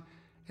sound,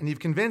 and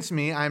you've convinced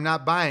me I'm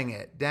not buying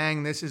it.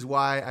 Dang, this is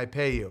why I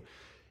pay you.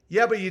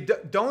 Yeah, but you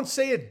don't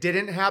say it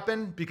didn't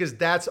happen, because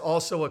that's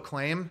also a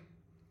claim.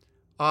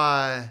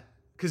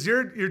 Because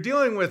you're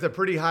dealing with a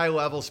pretty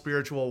high-level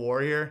spiritual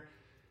war here.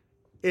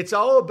 It's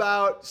all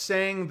about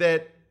saying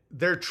that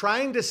they're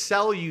trying to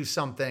sell you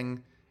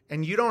something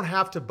and you don't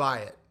have to buy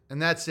it.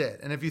 And that's it.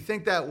 And if you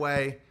think that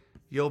way,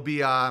 you'll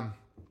be all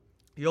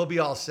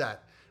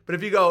set. But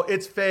if you go,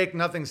 it's fake,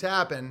 nothing's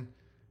happened,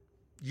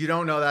 you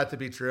don't know that to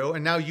be true.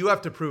 And now you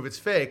have to prove it's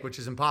fake, which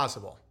is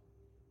impossible.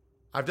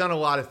 I've done a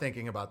lot of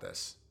thinking about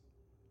this.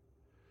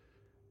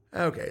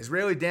 Okay,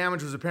 Israeli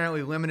damage was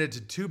apparently limited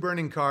to 2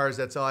 burning cars.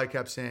 That's all I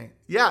kept saying.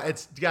 Yeah,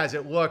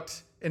 it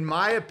looked, in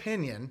my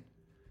opinion,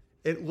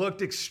 it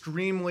looked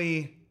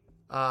extremely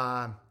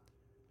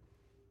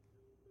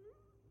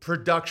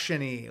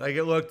production-y. Like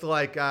it looked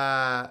like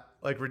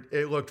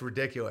it looked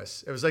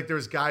ridiculous. It was like there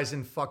was guys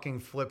in fucking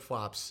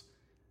flip-flops.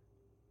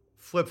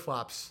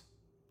 Flip-flops.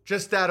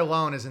 Just that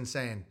alone is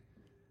insane.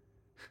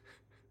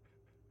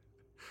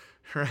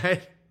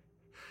 Right?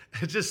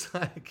 It's just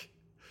like,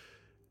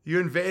 you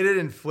invaded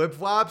in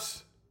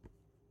flip-flops?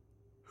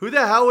 Who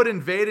the hell would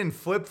invade in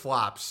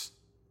flip-flops?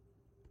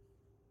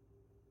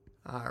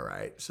 All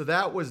right, so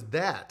that was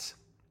that.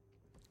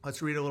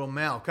 Let's read a little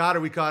mail. Cod, are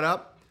we caught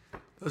up?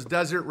 Those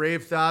desert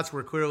rave thoughts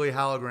were clearly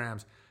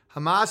holograms.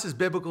 Hamas is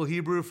biblical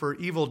Hebrew for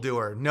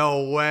evildoer.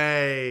 No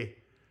way.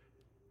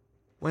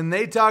 When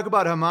they talk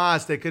about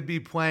Hamas, they could be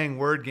playing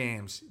word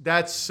games.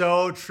 That's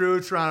so true,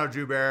 Toronto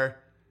Drew Bear.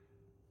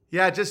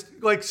 Yeah,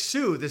 just like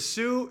Sioux. The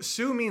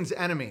Sioux means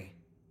enemy.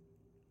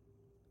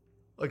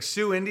 Like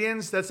Sioux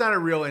Indians, that's not a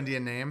real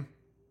Indian name.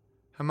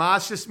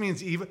 Hamas just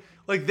means evil.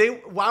 Like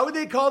why would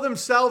they call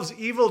themselves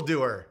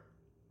evildoer?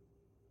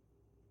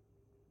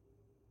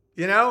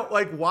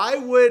 Like why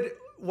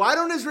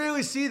don't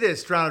Israelis see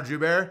this, Toronto Drew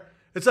Bear?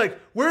 It's like,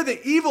 we're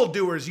the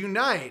evildoers,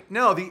 unite.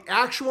 No, the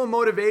actual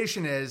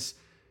motivation is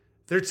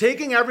they're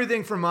taking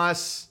everything from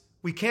us.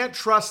 We can't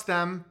trust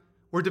them.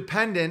 We're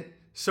dependent,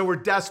 so we're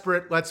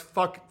desperate. Let's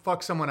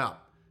fuck someone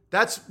up.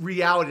 That's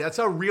reality. That's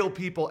how real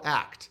people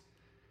act.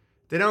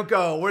 They don't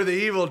go, we're the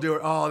evildoer.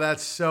 Oh,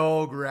 that's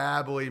so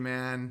grabbly,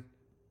 man.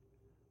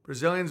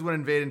 Brazilians would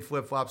invade in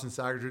flip-flops and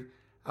soccer jerseys.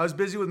 I was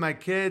busy with my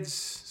kids,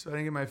 so I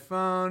didn't get my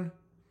phone.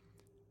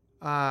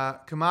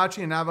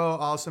 Kamachi and Navo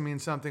also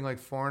means something like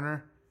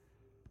foreigner.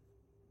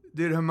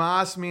 Dude,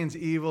 Hamas means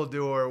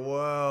evildoer.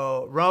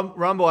 Whoa.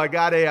 Rumble, I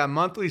got a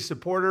monthly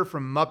supporter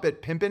from Muppet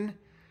Pimpin'.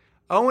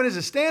 Owen is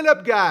a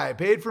stand-up guy.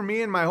 Paid for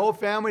me and my whole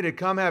family to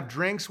come have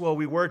drinks while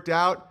we worked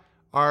out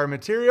our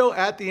material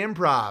at the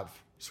Improv.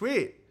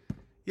 Sweet.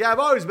 Yeah, I've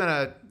always been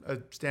a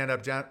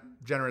stand-up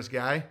generous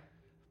guy.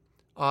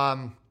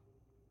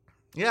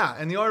 Yeah,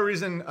 and the only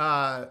reason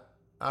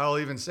I'll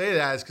even say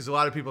that is because a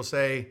lot of people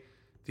say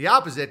the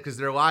opposite because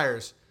they're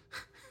liars.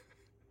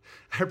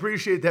 I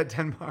appreciate that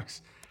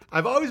 $10.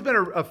 I've always been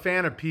a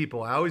fan of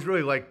people. I always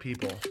really like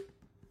people,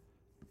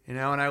 and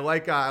I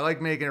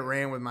like making it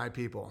rain with my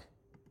people.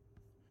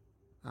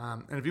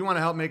 And if you want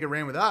to help make it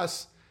rain with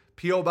us,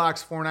 P.O.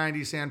 Box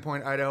 490,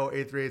 Sandpoint, Idaho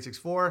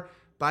 83864.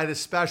 Buy the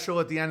special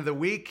at the end of the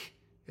week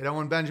at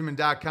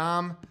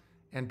owenbenjamin.com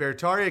and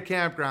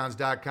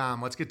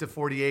BeartariaCampgrounds.com. Let's get to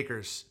 40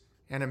 acres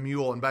and a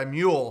mule. And by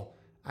mule,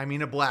 I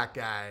mean a black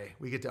guy.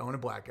 We get to own a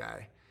black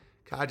guy.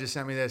 Kai just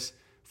sent me this.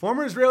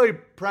 Former Israeli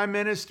Prime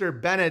Minister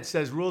Bennett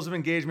says rules of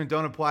engagement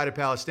don't apply to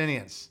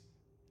Palestinians.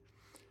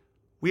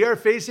 We are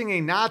facing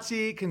a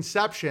Nazi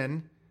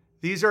conception.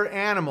 These are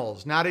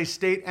animals, not a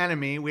state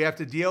enemy. We have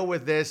to deal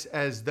with this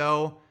as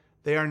though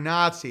they are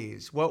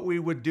Nazis. What we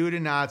would do to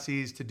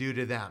Nazis to do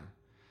to them.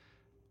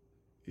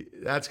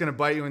 That's going to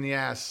bite you in the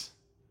ass,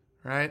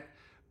 right?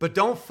 But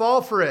don't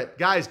fall for it.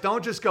 Guys,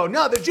 don't just go,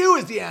 no, the Jew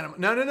is the animal.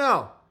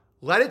 No.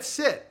 Let it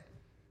sit.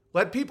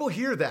 Let people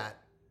hear that.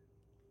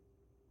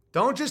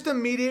 Don't just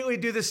immediately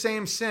do the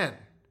same sin.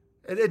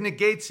 It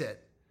negates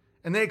it.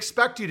 And they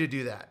expect you to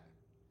do that.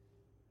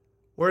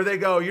 Where they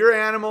go, you're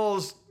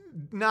animals,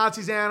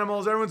 Nazis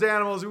animals, everyone's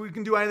animals. We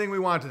can do anything we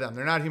want to them.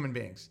 They're not human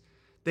beings.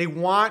 They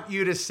want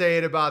you to say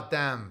it about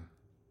them.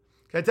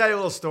 Can I tell you a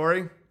little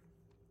story?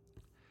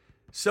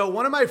 So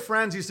one of my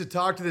friends used to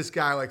talk to this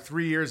guy like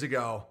 3 years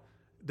ago.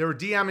 They were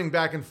DMing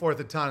back and forth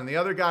a ton. And the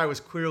other guy was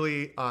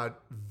clearly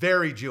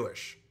very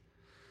Jewish.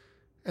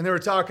 And they were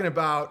talking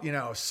about,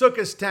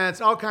 sukkahs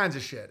tents, all kinds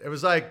of shit. It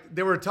was like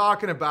they were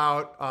talking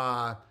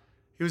about,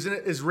 he was an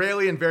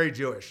Israeli and very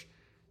Jewish.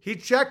 He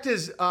checked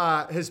his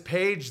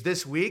page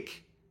this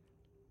week,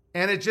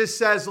 and it just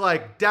says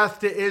like death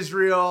to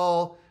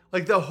Israel.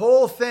 Like the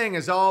whole thing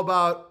is all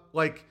about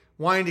like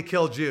wanting to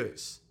kill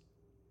Jews.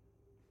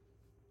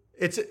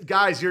 It's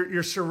guys,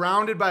 you're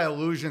surrounded by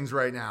illusions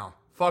right now.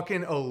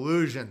 Fucking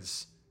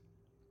illusions.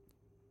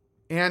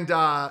 And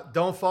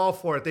don't fall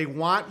for it. They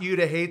want you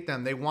to hate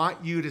them. They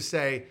want you to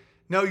say,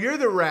 no, you're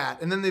the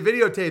rat. And then they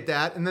videotape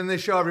that, and then they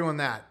show everyone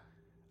that.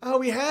 Oh,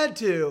 we had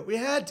to.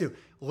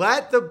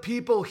 Let the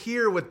people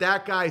hear what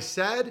that guy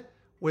said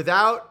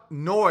without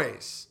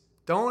noise.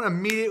 Don't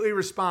immediately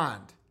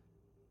respond.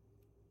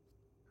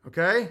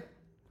 Okay?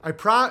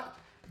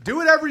 Do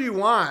whatever you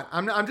want.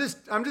 I'm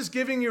just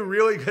giving you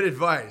really good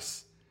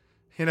advice.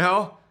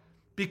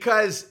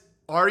 Because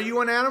are you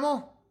an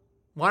animal?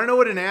 Want to know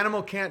what an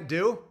animal can't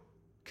do?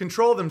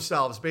 Control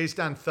themselves based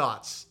on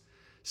thoughts.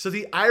 So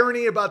the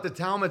irony about the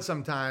Talmud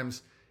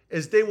sometimes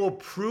is they will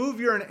prove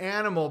you're an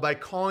animal by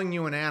calling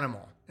you an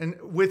animal and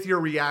with your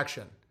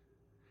reaction.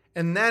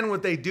 And then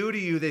what they do to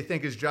you, they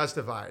think is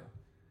justified.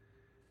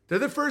 They're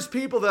the first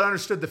people that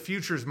understood the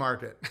futures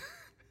market.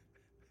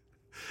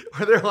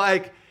 Where they're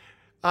like,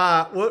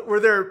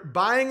 where they're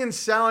buying and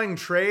selling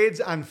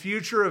trades on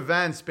future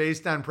events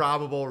based on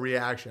probable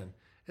reaction.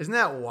 Isn't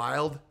that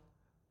wild?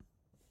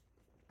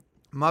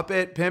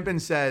 Muppet Pimpin'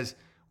 says,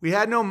 we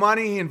had no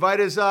money. He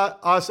invited us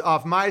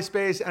off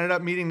MySpace, ended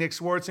up meeting Nick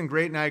Swartzen.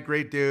 Great night,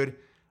 great dude.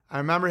 I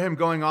remember him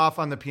going off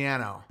on the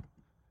piano.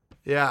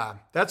 Yeah,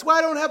 that's why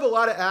I don't have a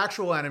lot of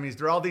actual enemies.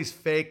 They're all these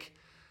fake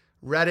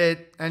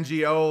Reddit,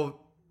 NGO,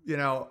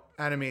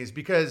 enemies.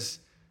 Because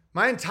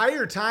my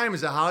entire time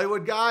as a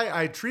Hollywood guy,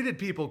 I treated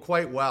people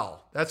quite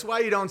well. That's why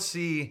you don't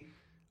see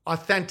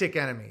authentic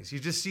enemies. You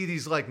just see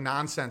these like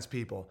nonsense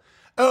people.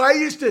 Oh, I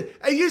used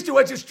to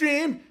watch your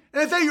stream,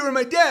 and I thought you were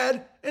my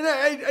dad, and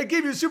I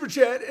gave you a super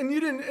chat, and you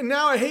didn't, and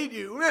now I hate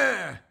you.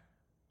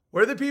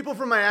 Where are the people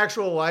from my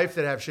actual life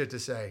that have shit to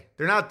say?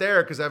 They're not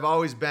there because I've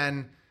always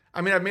been,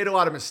 I've made a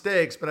lot of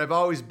mistakes, but I've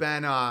always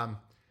been on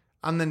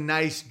the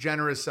nice,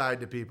 generous side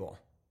to people.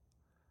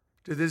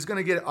 Dude, this is going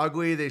to get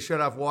ugly. They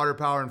shut off water,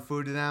 power, and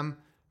food to them.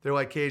 They're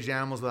like caged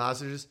animals with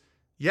hostages.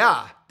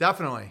 Yeah,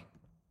 definitely.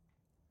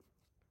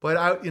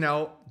 But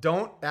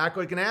don't act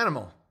like an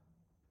animal.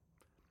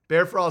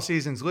 Bear for all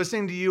seasons.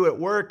 Listening to you at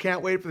work.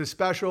 Can't wait for the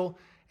special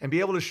and be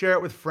able to share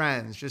it with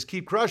friends. Just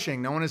keep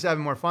crushing. No one is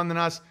having more fun than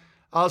us.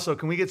 Also,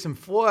 can we get some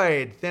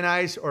Floyd, Thin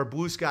Ice, or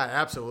Blue Sky?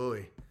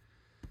 Absolutely.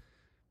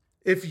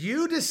 If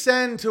you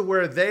descend to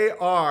where they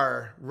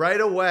are right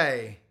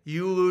away,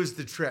 you lose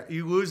the trick.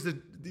 You lose.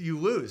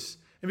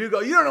 If you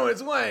go, you don't know what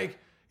it's like.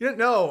 You don't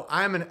know.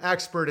 I'm an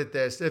expert at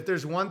this. If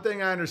there's one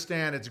thing I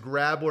understand, it's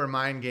grabbler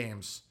mind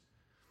games.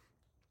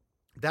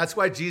 That's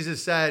why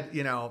Jesus said,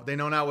 they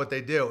know not what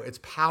they do. It's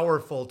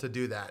powerful to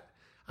do that.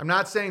 I'm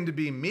not saying to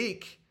be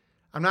meek.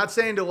 I'm not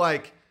saying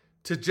to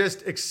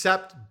just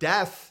accept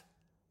death.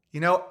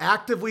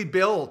 Actively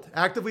build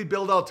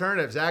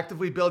alternatives,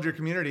 actively build your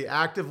community,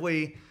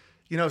 actively,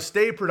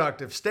 stay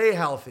productive, stay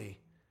healthy.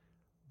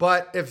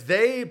 But if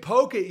they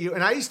poke at you,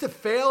 and I used to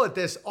fail at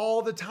this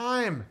all the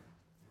time.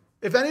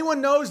 If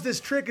anyone knows this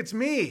trick, it's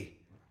me.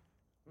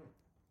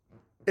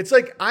 It's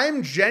like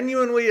I'm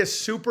genuinely a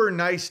super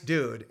nice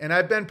dude. And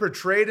I've been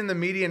portrayed in the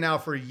media now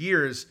for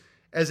years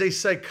as a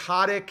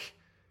psychotic,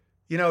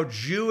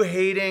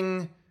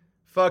 Jew-hating,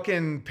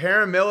 fucking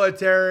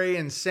paramilitary,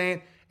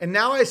 insane. And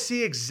now I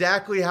see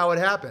exactly how it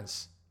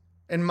happens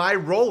and my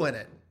role in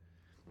it.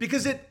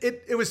 Because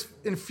it was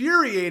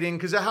infuriating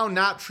because of how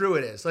not true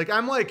it is.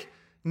 I'm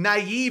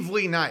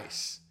naively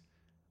nice.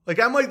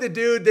 I'm the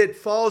dude that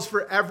falls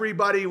for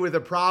everybody with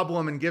a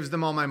problem and gives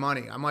them all my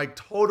money. I'm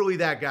totally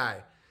that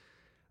guy.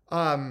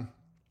 And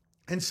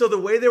so the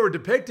way they were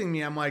depicting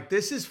me, I'm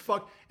this is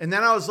fuck. And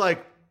then I was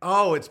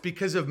oh, it's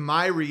because of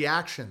my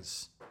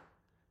reactions.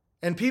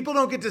 And people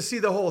don't get to see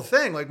the whole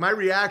thing. My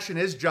reaction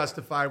is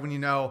justified when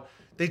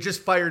they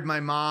just fired my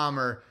mom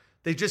or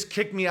they just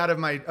kicked me out of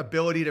my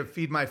ability to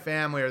feed my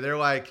family, or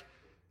they're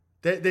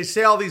they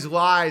say all these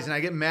lies and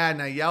I get mad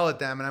and I yell at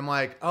them and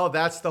I'm oh,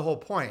 that's the whole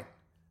point.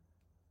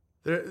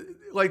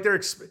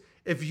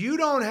 If you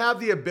don't have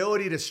the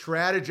ability to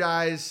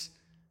strategize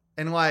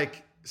and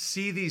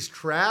see these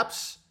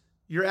traps,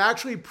 you're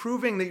actually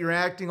proving that you're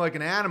acting like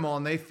an animal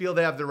and they feel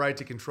they have the right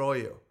to control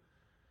you.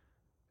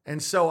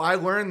 And so I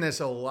learned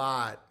this a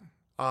lot,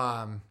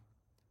 And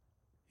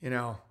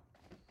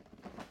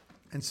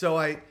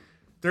so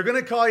they're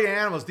going to call you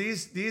animals.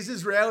 These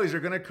Israelis are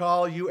going to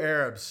call you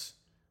Arabs,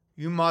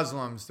 you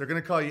Muslims. They're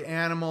going to call you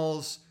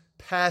animals,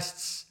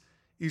 pests.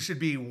 You should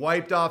be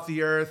wiped off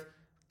the earth.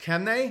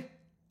 Can they?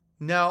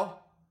 No.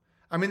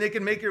 I mean, they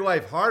can make your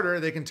life harder.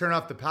 They can turn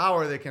off the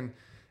power.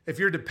 If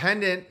you're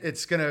dependent,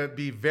 it's going to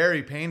be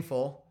very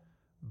painful.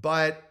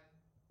 But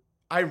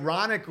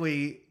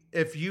ironically,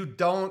 if you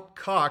don't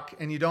cuck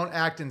and you don't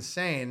act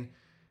insane,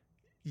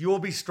 you will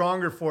be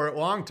stronger for it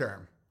long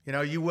term.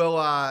 You will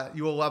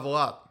level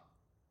up.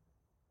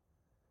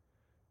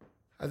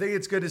 I think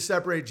it's good to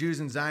separate Jews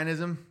and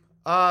Zionism.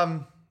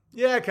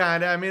 Yeah,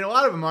 kind of. I mean, a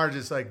lot of them are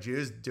just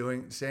Jews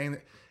saying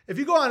that. If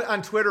you go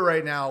on Twitter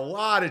right now, a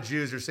lot of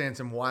Jews are saying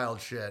some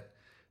wild shit.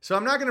 So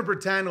I'm not going to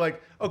pretend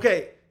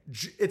okay,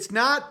 it's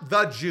not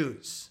the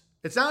Jews.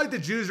 It's not the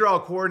Jews are all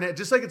coordinated,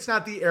 just like it's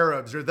not the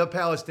Arabs or the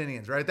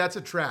Palestinians, right? That's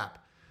a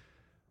trap.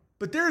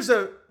 But there's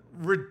a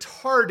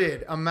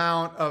retarded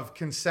amount of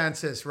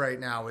consensus right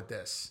now with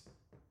this.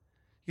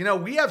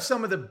 We have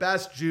some of the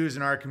best Jews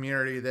in our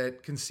community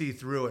that can see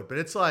through it, but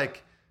it's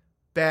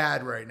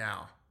bad right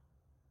now.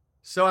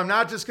 So I'm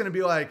not just going to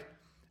be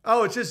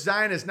oh, it's just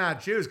Zionists,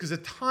 not Jews, because a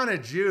ton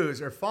of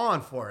Jews are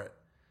falling for it.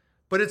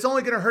 But it's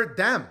only going to hurt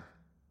them.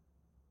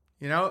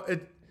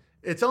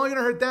 It's only going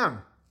to hurt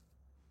them.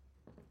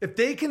 If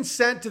they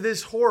consent to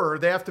this horror,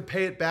 they have to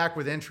pay it back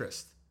with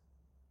interest.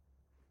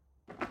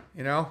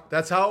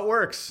 That's how it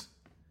works.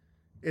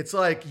 It's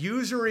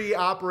usury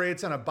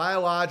operates on a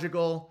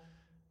biological,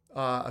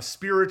 a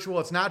spiritual.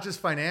 It's not just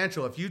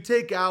financial. If you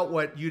take out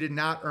what you did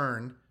not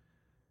earn,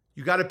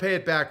 you got to pay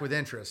it back with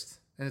interest,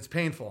 and it's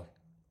painful.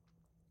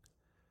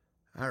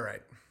 All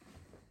right.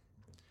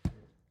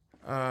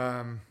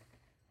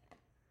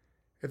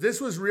 If this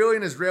was really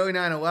an Israeli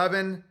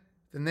 9/11,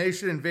 then they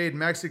should invade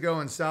Mexico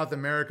and South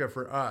America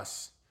for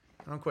us.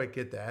 I don't quite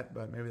get that,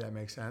 but maybe that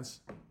makes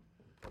sense.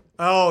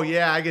 Oh,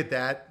 yeah, I get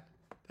that.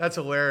 That's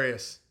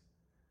hilarious.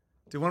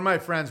 Dude, one of my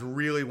friends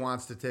really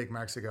wants to take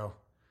Mexico.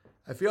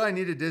 I feel I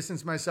need to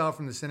distance myself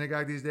from the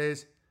synagogue these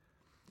days.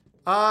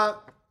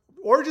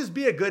 Or just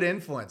be a good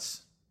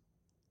influence.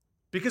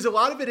 Because a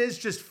lot of it is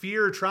just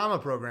fear trauma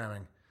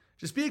programming.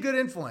 Just be a good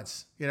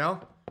influence, You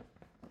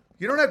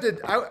don't have to,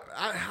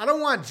 I don't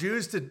want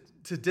Jews to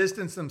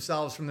distance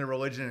themselves from their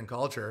religion and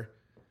culture.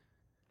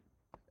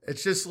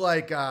 It's just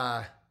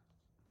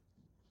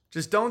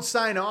just don't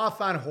sign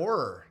off on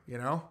horror,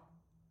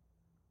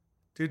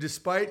 Dude,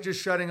 despite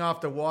just shutting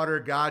off the water,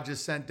 God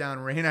just sent down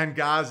rain on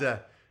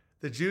Gaza.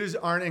 The Jews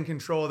aren't in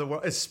control of the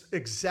world. It's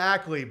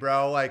exactly,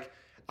 bro.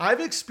 I've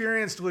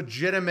experienced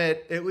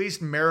legitimate, at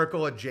least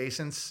miracle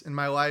adjacents in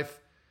my life.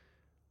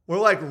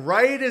 Where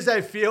right as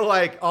I feel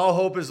all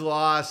hope is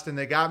lost and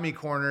they got me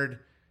cornered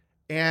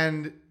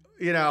and,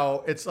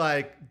 it's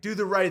do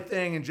the right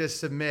thing and just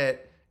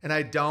submit. And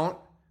I don't.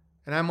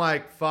 And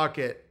I'm fuck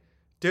it.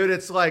 Dude,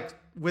 it's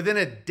within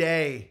a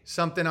day,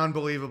 something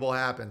unbelievable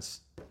happens.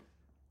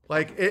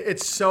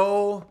 It's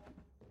so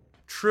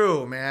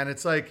true, man.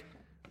 It's and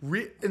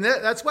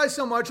that's why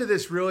so much of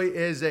this really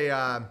is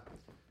a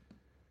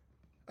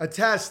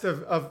test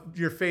of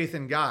your faith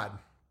in God.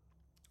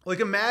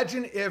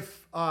 Imagine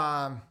if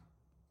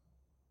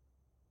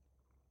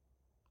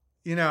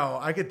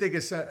I could think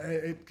of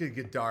it could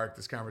get dark,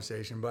 this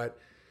conversation, but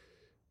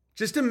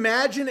just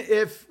imagine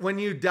if when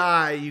you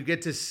die, you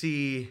get to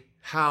see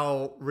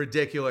how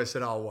ridiculous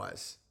it all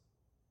was.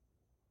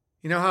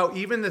 You know how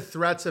even the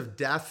threats of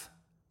death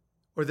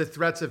or the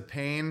threats of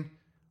pain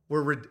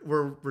were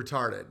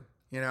retarded,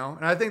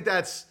 And I think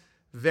that's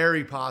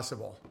very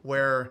possible,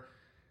 where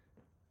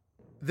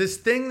this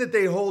thing that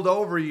they hold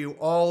over you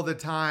all the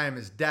time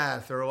is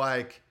death or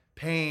like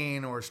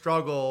pain or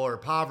struggle or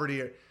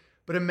poverty.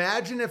 But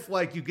imagine if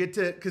like you get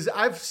to, because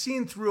I've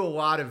seen through a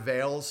lot of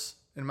veils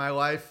in my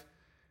life.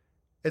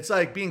 It's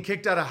like being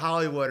kicked out of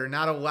Hollywood or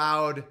not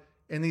allowed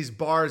in these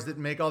bars that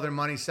make all their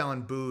money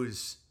selling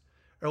booze,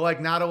 or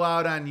like not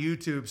allowed on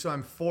YouTube. So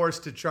I'm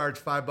forced to charge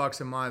 $5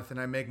 a month and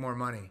I make more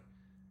money.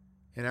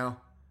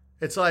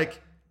 It's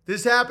like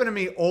this happened to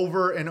me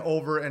over and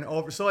over and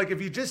over. So like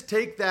if you just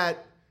take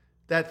that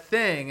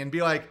thing and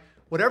be like,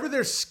 whatever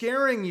they're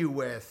scaring you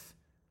with,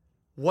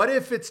 what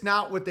if it's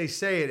not what they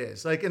say it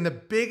is? Like, and the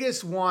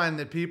biggest one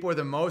that people are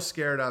the most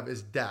scared of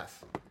is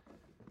death.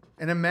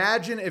 And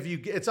imagine if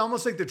it's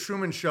almost like the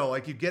Truman Show.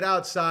 Like you get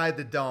outside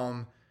the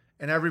dome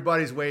and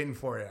everybody's waiting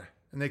for you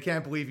and they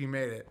can't believe you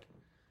made it.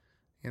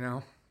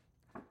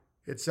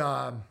 It's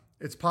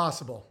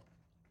possible.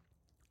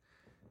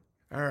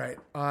 All right.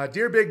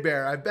 Dear Big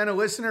Bear, I've been a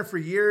listener for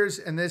years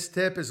and this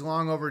tip is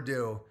long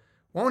overdue.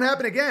 Won't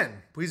happen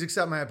again. Please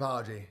accept my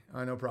apology.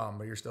 No problem,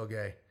 but you're still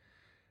gay.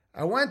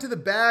 I went to the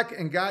back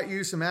and got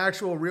you some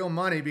actual real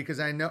money because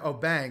I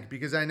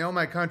know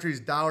my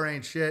country's dollar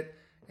ain't shit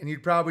and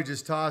you'd probably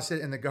just toss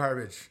it in the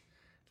garbage.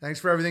 Thanks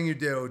for everything you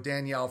do.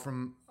 Danielle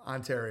from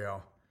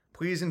Ontario.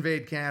 Please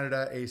invade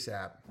Canada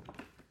ASAP.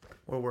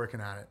 We're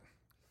working on it.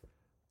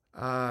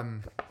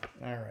 All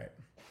right.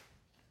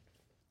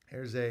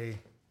 Here's a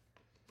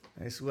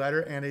nice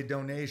letter and a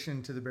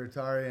donation to the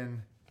Bertarian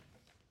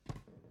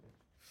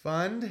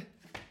Fund.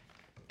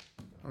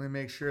 Let me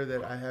make sure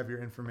that I have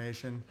your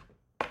information.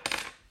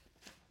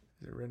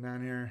 Is it written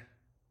on here?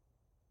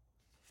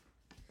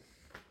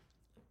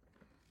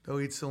 They'll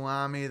eat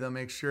salami. They'll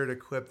make sure to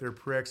clip their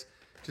pricks.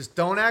 Just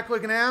don't act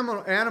like an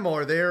animal,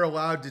 or they are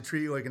allowed to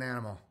treat you like an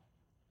animal.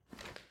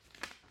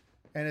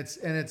 And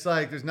it's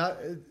like there's not.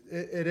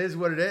 It is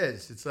what it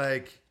is. It's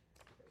like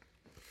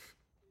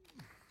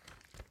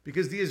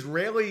because the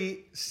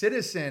Israeli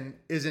citizen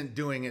isn't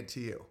doing it to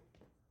you.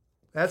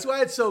 That's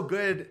why it's so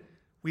good.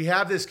 We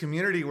have this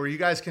community where you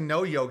guys can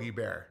know Yogi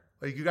Bear,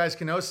 like you guys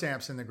can know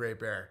Samson the Great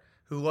Bear,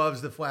 who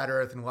loves the flat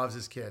Earth and loves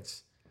his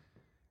kids.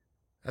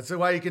 That's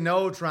why you can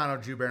know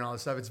Toronto Jew Bear and all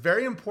this stuff. It's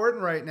very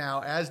important right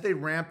now as they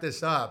ramp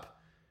this up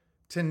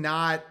to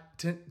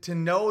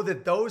know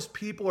that those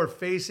people are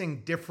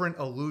facing different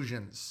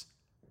illusions.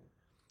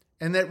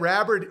 And that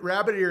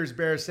Rabbit Ears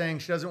Bear is saying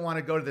she doesn't want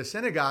to go to the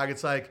synagogue.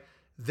 It's like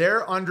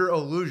they're under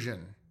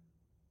illusion.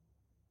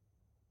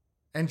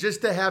 And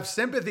just to have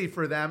sympathy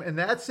for them, and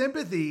that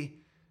sympathy,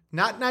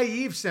 not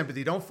naive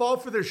sympathy, don't fall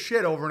for their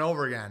shit over and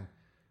over again.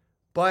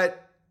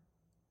 But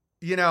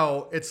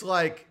it's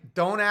like,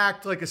 don't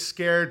act like a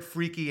scared,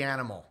 freaky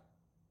animal.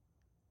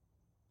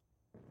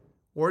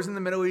 Wars in the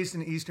Middle East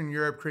and Eastern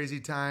Europe, crazy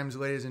times,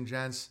 ladies and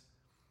gents.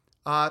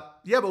 Yeah,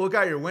 but look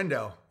out your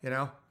window,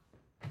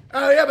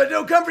 Oh, yeah, but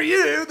they'll come for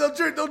you.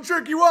 They'll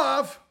jerk you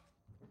off.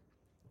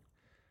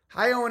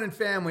 Hi, Owen and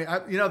family.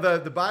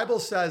 The Bible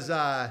says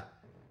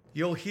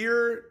you'll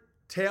hear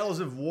tales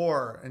of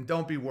war and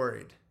don't be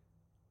worried.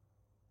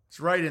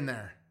 It's right in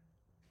there.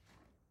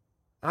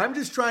 I'm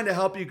just trying to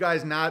help you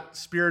guys not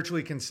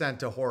spiritually consent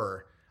to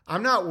horror.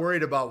 I'm not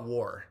worried about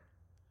war.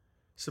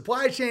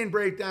 Supply chain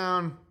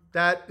breakdown,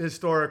 that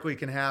historically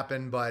can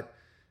happen, but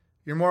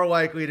you're more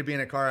likely to be in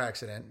a car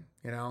accident,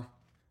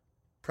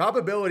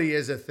 Probability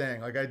is a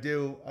thing. Like I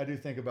do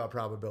think about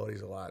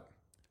probabilities a lot.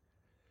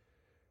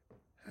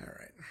 All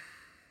right.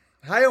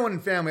 Hi, Owen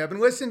and family. I've been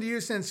listening to you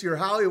since your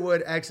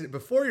Hollywood exit,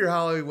 before your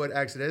Hollywood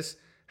exodus,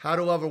 How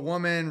to Love a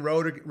Woman,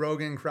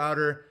 Rogan,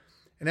 Crowder,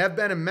 and have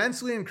been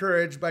immensely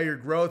encouraged by your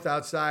growth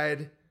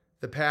outside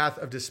the path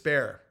of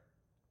despair.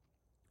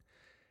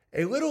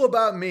 A little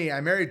about me. I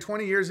married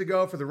 20 years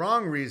ago for the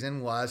wrong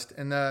reason, lust,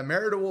 and the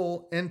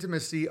marital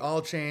intimacy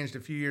all changed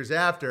a few years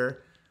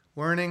after,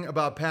 learning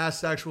about past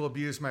sexual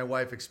abuse my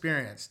wife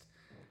experienced.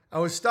 I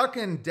was stuck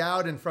in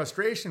doubt and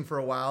frustration for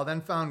a while,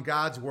 then found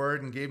God's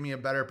word and gave me a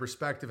better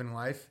perspective in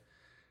life.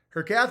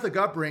 Her Catholic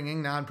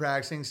upbringing,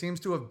 non-practicing, seems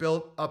to have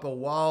built up a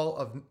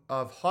wall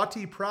of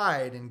haughty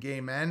pride in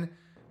gay men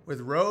with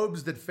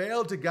robes that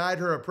failed to guide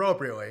her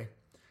appropriately.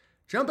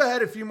 Jump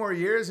ahead a few more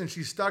years and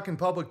she's stuck in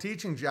public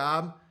teaching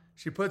job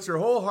she puts her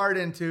whole heart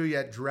into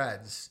yet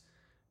dreads.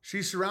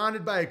 She's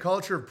surrounded by a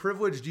culture of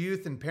privileged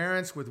youth and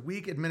parents with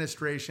weak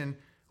administration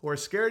who are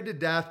scared to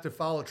death to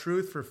follow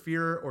truth for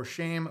fear or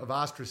shame of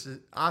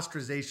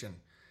ostracization.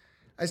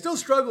 I still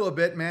struggle a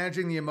bit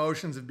managing the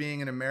emotions of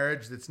being in a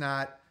marriage that's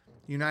not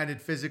united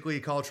physically,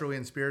 culturally,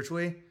 and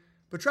spiritually,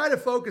 but try to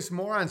focus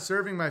more on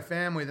serving my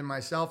family than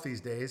myself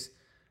these days.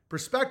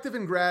 Perspective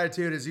and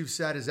gratitude, as you've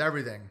said, is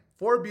everything.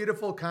 4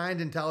 beautiful, kind,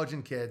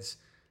 intelligent kids,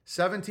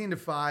 17 to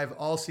 5,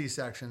 all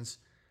C-sections.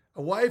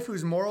 A wife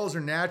whose morals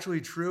are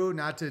naturally true,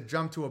 not to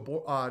jump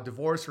to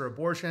divorce or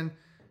abortion,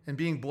 and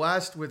being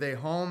blessed with a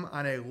home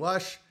on a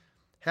lush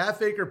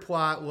half-acre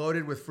plot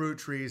loaded with fruit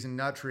trees and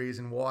nut trees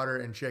and water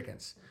and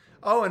chickens.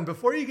 Oh, and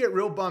before you get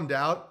real bummed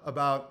out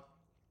about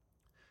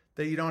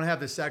that you don't have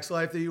the sex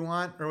life that you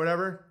want or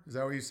whatever, is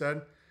that what you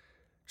said?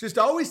 Just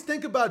always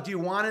think about, do you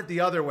want it the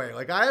other way?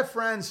 Like, I have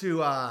friends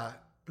who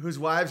whose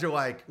wives are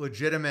like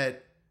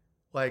legitimate,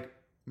 like,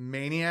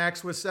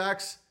 maniacs with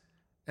sex.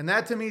 And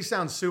that to me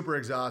sounds super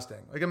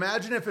exhausting. Like,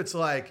 imagine if it's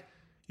like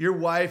your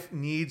wife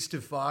needs to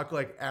fuck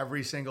like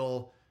every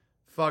single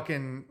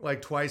fucking,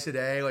 like, twice a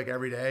day, like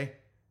every day.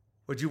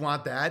 Would you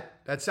want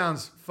that? That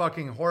sounds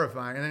fucking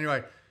horrifying. And then you're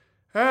like,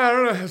 I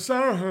don't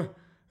know.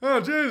 Oh,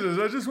 Jesus,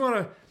 I just want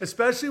to,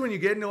 especially when you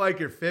get into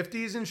like your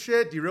 50s and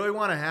shit, do you really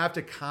want to have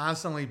to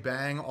constantly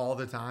bang all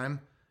the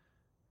time?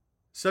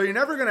 So you're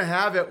never going to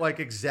have it like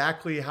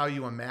exactly how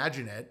you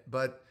imagine it.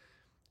 But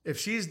if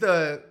she's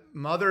the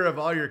mother of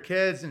all your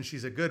kids and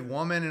she's a good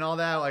woman and all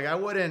that, like I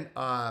wouldn't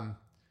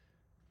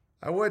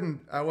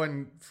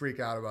freak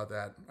out about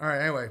that. All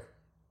right. Anyway,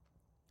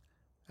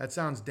 that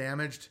sounds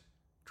damaged.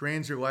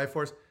 Drains your life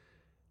force.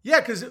 Yeah,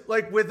 because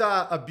like with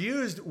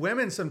abused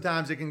women,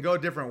 sometimes it can go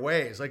different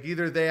ways. Like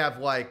either they have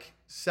like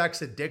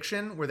sex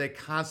addiction where they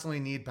constantly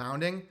need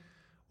pounding,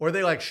 or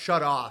they like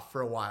shut off for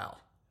a while.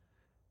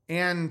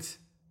 And,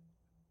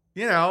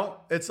 you know,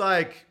 it's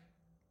like,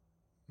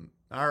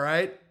 all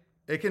right,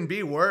 it can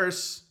be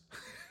worse.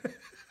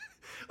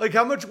 Like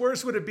how much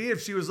worse would it be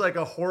if she was like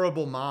a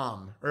horrible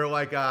mom or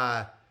like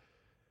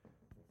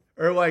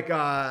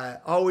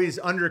always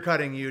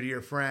undercutting you to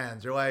your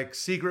friends or like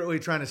secretly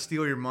trying to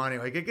steal your money.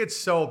 Like it gets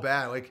so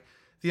bad. Like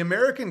the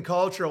American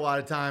culture a lot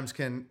of times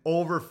can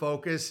over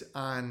focus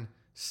on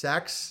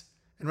sex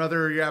and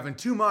whether you're having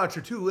too much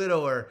or too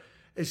little, or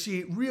is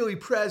she really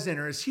present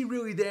or is he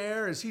really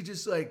there? Is he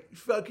just like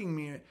fucking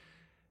me?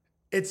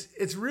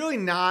 It's really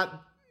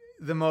not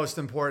the most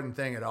important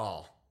thing at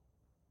all.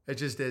 It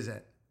just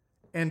isn't.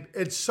 And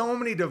it's so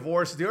many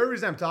divorces. The only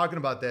reason I'm talking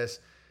about this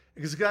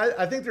because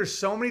I think there's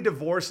so many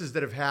divorces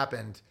that have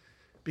happened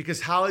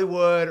because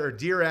Hollywood or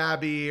Dear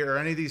Abby or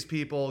any of these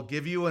people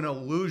give you an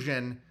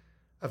illusion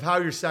of how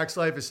your sex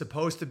life is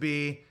supposed to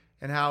be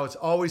and how it's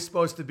always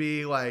supposed to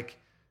be like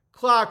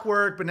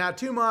clockwork, but not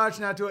too much,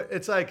 not too,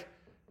 it's like,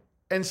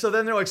 and so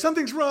then they're like,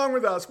 something's wrong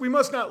with us. We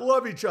must not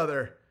love each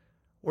other.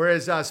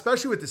 Whereas,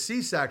 especially with the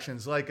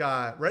C-sections, like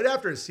right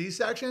after a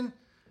C-section,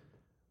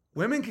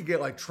 women could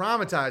get like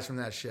traumatized from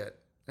that shit.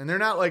 And they're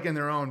not like in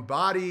their own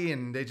body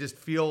and they just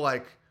feel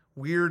like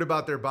weird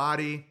about their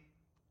body.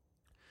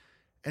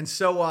 And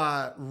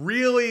so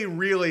really,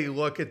 really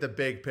look at the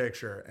big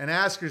picture and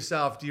ask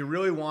yourself, do you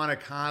really want to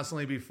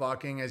constantly be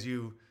fucking as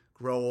you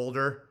grow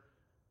older?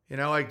 You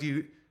know, like,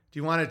 do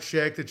you want a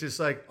chick that's just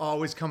like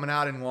always coming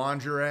out in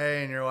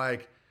lingerie and you're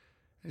like,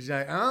 she's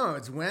like, oh,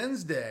 it's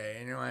Wednesday.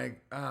 And you're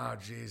like, oh,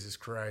 Jesus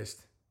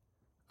Christ.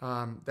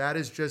 That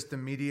is just the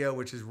media,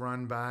 which is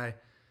run by,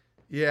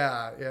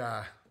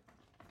 yeah.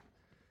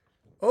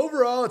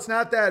 Overall, it's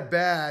not that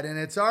bad, and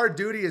it's our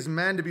duty as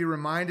men to be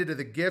reminded of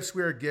the gifts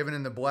we are given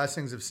and the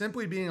blessings of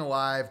simply being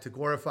alive to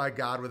glorify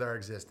God with our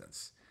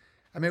existence.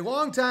 I'm a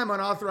longtime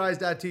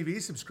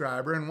unauthorized.tv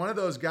subscriber and one of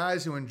those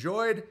guys who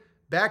enjoyed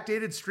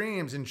backdated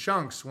streams in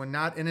chunks when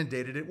not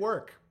inundated at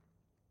work.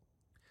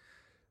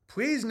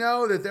 Please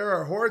know that there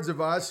are hordes of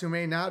us who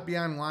may not be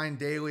online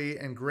daily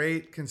and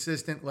great,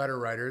 consistent letter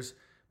writers,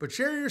 but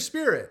share your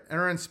spirit and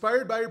are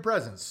inspired by your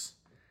presence.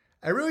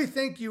 I really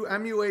think you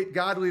emulate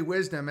godly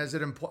wisdom as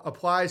it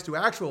applies to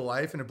actual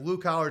life in a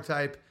blue-collar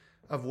type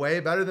of way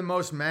better than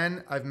most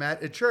men I've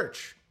met at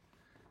church.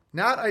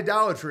 Not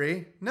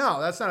idolatry. No,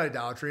 that's not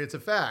idolatry. It's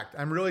a fact.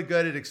 I'm really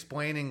good at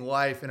explaining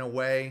life in a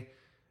way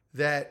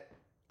that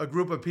a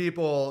group of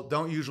people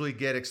don't usually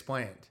get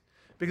explained.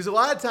 Because a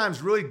lot of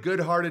times really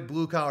good-hearted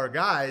blue-collar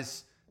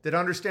guys that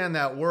understand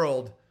that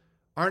world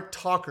aren't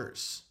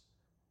talkers.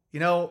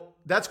 You know,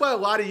 that's why a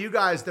lot of you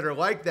guys that are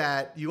like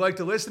that, you like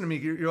to listen to me.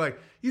 You're like,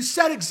 you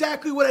said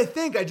exactly what I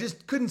think. I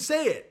just couldn't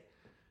say it.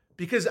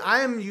 Because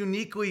I am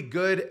uniquely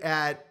good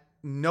at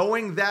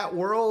knowing that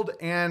world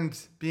and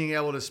being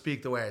able to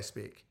speak the way I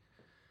speak,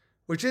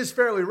 which is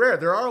fairly rare.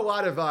 There are a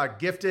lot of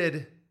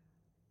gifted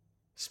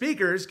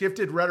speakers,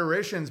 gifted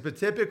rhetoricians, but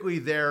typically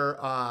they're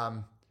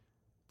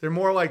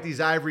more like these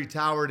ivory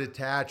tower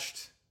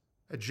detached,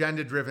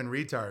 agenda-driven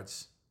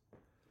retards.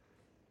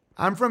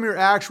 I'm from your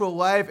actual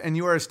life and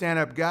you are a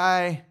stand-up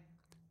guy.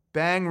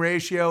 Bang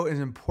ratio is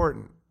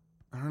important.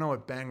 I don't know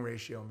what bang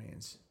ratio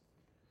means.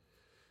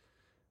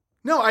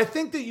 No, I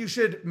think that you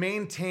should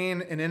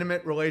maintain an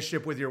intimate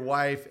relationship with your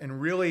wife and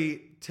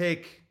really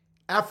take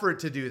effort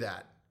to do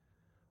that.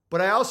 But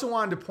I also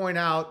wanted to point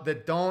out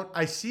that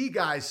I see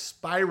guys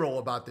spiral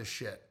about this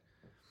shit.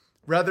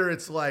 Whether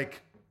it's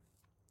like,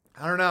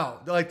 I don't know,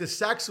 like the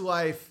sex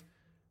life,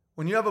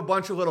 when you have a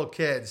bunch of little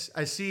kids,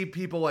 I see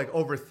people like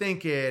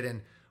overthink it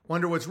and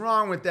wonder what's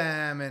wrong with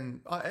them.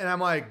 And I'm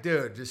like,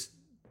 dude, just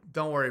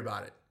don't worry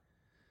about it.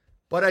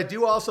 But I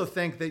do also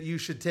think that you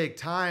should take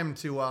time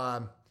to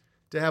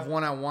have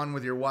one-on-one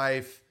with your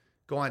wife,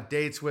 go on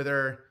dates with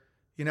her.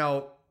 You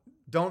know,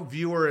 don't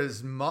view her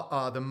as the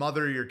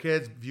mother of your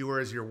kids. View her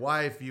as your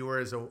wife. View her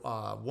as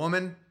a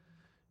woman,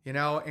 you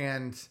know,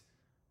 and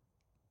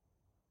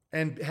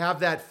have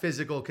that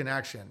physical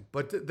connection.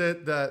 But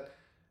the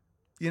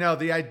you know,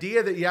 the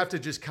idea that you have to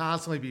just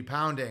constantly be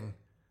pounding,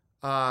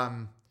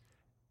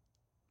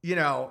 you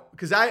know,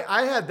 because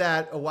I had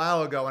that a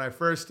while ago when I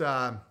first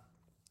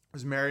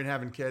was married and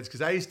having kids,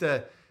 because I used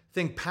to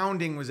think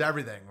pounding was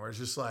everything, where it's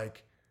just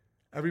like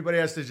everybody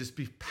has to just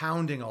be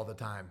pounding all the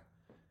time.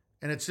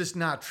 And it's just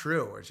not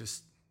true.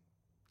 It's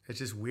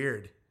just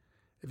weird.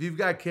 If you've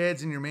got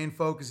kids and your main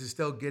focus is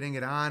still getting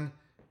it on,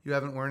 you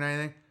haven't learned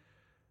anything.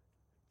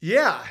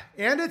 Yeah.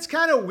 And it's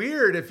kind of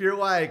weird if you're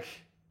like,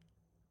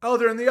 oh,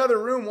 they're in the other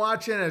room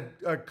watching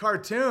a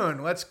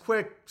cartoon. Let's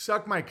quick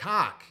suck my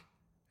cock.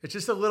 It's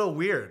just a little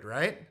weird,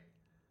 right?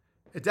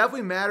 It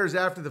definitely matters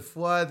after the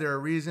flood. There are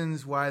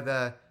reasons why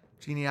the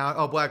genealogy...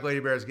 Oh, Black Lady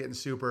Bear is getting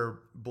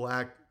super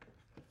black.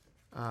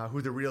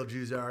 Who the real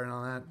Jews are and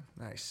all that.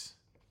 Nice.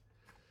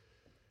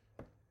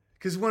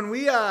 Because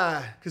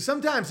because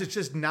sometimes it's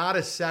just not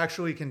a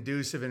sexually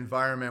conducive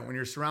environment when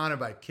you're surrounded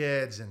by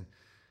kids and,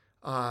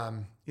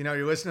 you know,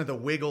 you're listening to the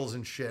Wiggles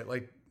and shit.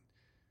 Like,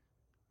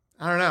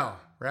 I don't know,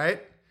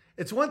 right?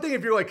 It's one thing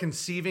if you're like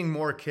conceiving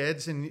more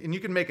kids and you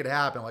can make it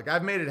happen. Like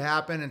I've made it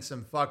happen in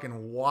some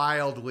fucking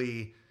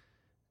wildly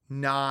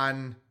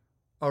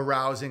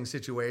non-arousing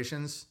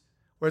situations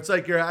where it's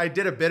like I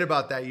did a bit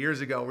about that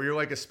years ago where you're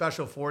like a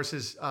special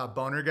forces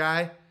boner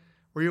guy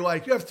where you're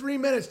like, you have 3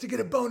 minutes to get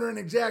a boner and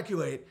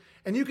ejaculate.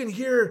 And you can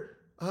hear,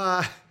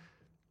 I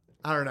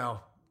don't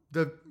know,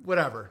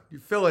 whatever, you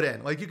fill it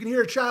in. Like you can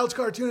hear a child's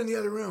cartoon in the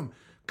other room.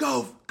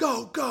 Go,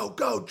 go, go,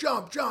 go,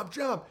 jump, jump,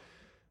 jump.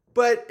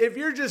 But if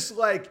you're just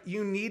like,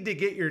 you need to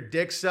get your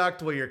dick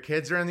sucked while your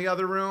kids are in the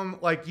other room,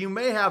 like you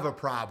may have a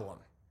problem.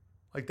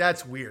 Like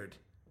that's weird.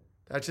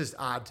 That's just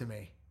odd to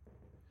me.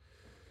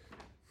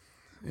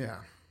 Yeah.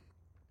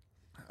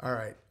 All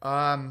right.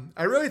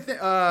 I really think,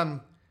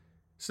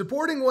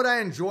 supporting what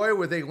I enjoy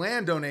with a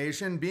land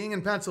donation, being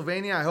in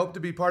Pennsylvania, I hope to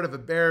be part of a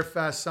Bear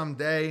Fest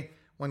someday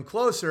when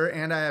closer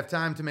and I have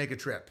time to make a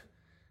trip.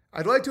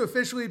 I'd like to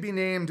officially be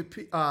named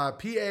PA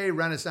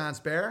Renaissance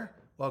Bear.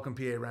 Welcome,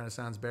 PA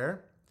Renaissance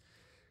Bear.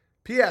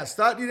 P.S.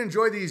 Thought you'd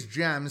enjoy these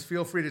gems.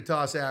 Feel free to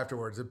toss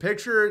afterwards. A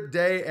picture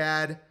day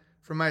ad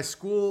from my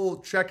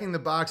school checking the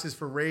boxes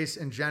for race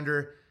and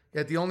gender,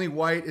 yet the only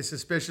white is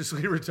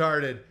suspiciously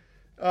retarded.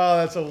 Oh,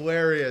 that's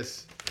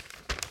hilarious.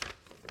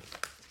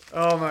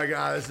 Oh my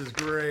God, this is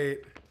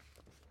great.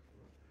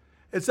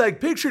 It's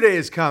like picture day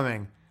is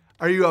coming.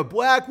 Are you a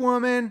black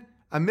woman,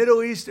 a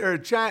Middle East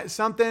or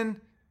something,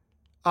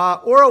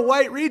 or a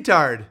white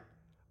retard?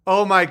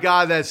 Oh my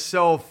God, that's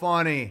so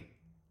funny.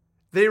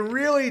 They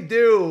really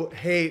do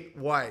hate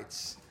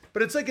whites,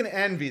 but it's like an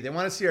envy. They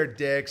want to see our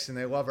dicks and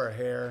they love our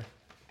hair.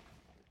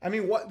 I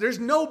mean, there's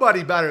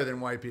nobody better than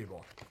white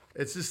people.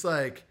 It's just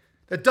like,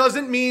 that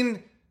doesn't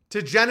mean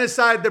to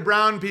genocide the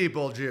brown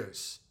people,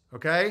 Jews,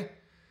 okay?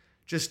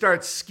 Just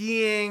start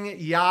skiing,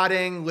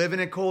 yachting, live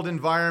in a cold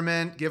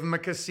environment, give them a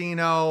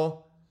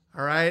casino,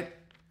 all right?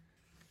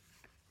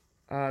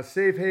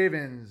 Safe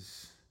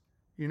Havens,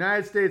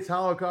 United States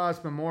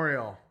Holocaust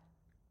Memorial.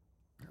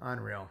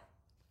 Unreal.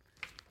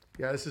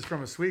 Yeah, this is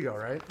from Oswego,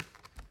 right?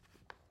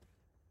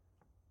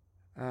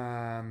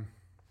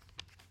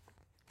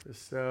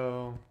 This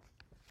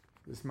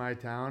is my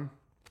town.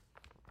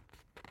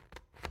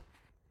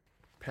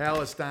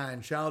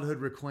 Palestine, childhood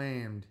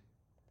reclaimed.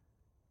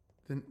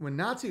 When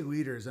Nazi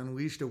leaders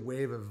unleashed a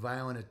wave of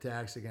violent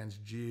attacks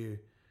against Jews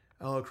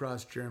all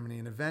across Germany,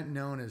 an event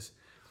known as,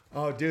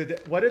 oh, dude,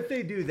 what if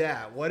they do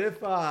that? What if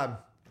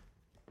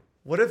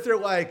they're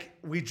like,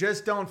 we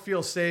just don't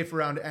feel safe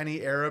around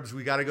any Arabs,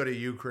 we got to go to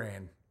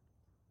Ukraine?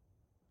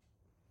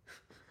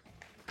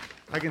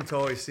 I can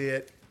totally see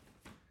it.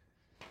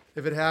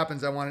 If it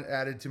happens, I want it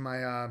added to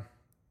my,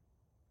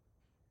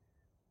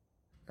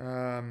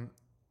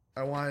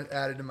 I want it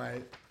added to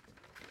my,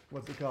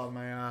 what's it called?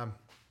 My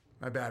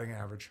batting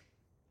average.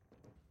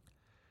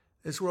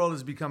 This world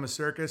has become a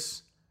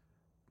circus.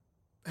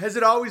 Has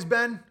it always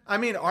been? I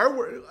mean,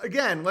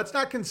 again, let's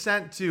not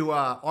consent to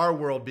our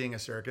world being a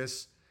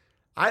circus.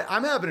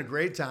 I'm having a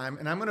great time,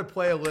 and I'm going to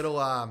play a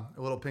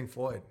little Pink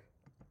Floyd.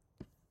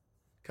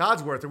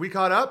 Codsworth, are we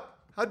caught up?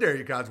 How dare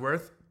you,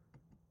 Codsworth?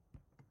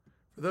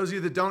 For those of you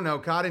that don't know,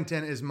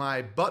 Coddington is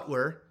my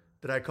butler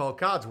that I call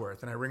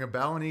Codsworth, and I ring a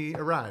bell and he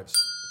arrives.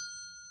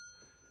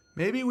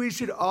 Maybe we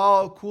should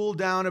all cool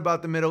down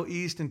about the Middle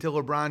East until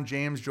LeBron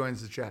James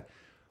joins the chat.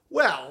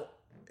 Well,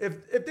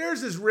 if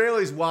there's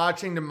Israelis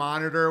watching to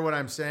monitor what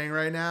I'm saying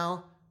right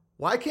now,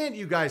 why can't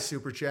you guys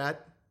super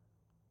chat?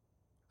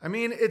 I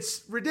mean,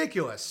 it's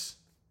ridiculous.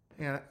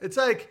 Yeah, it's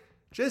like,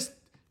 just,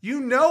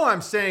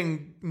 I'm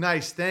saying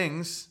nice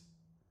things.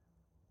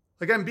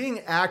 Like I'm being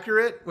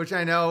accurate, which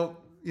I know,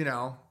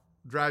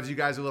 drives you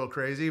guys a little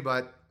crazy,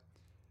 but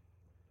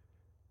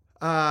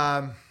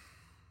I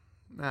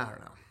don't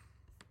know.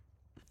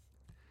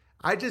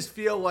 I just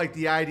feel like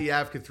the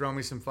IDF could throw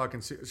me some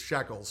fucking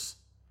shekels.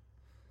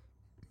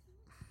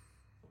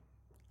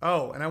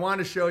 Oh, and I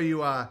wanted to show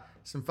you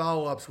some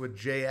follow-ups with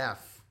JF.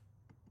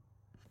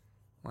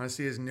 Want to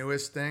see his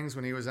newest things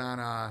when he was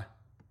on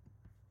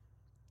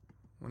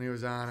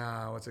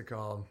what's it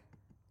called?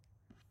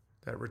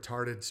 That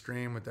retarded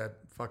stream with that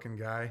fucking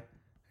guy.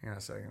 Hang on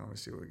a second. Let me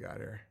see what we got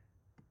here.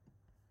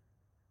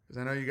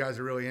 Because I know you guys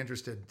are really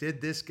interested.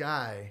 Did this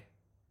guy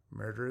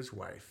murder his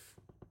wife?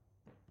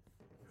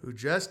 Who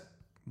just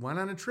went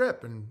on a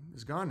trip and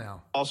is gone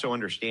now. Also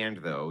understand,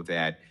 though,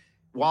 that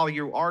while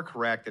you are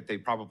correct that they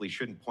probably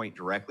shouldn't point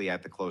directly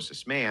at the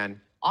closest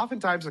man,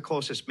 oftentimes the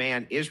closest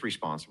man is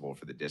responsible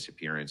for the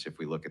disappearance if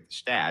we look at the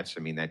stats.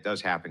 I mean, that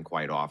does happen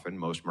quite often.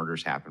 Most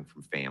murders happen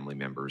from family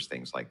members,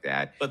 things like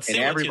that. But and see,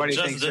 everybody what you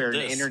thinks just they're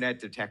did an this. internet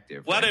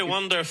detective. What right? a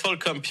wonderful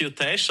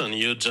computation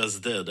you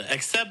just did,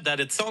 except that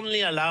it's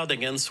only allowed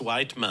against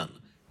white men.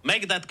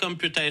 Make that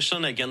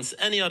computation against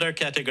any other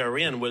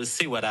category and we'll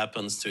see what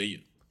happens to you.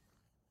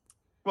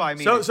 Well, I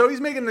mean, so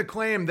he's making the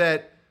claim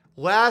that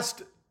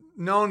last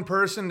known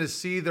person to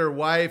see their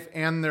wife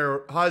and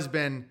their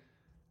husband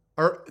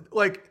are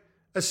like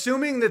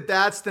assuming that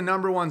that's the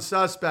number one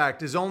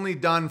suspect is only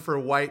done for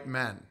white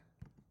men.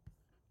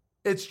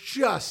 It's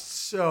just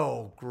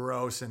so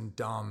gross and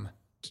dumb.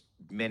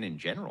 men in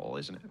general,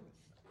 isn't it?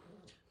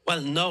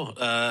 Well,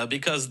 no,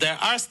 because there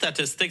are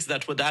statistics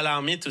that would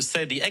allow me to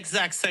say the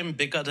exact same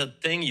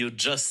bigoted thing you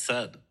just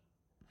said.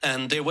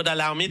 And they would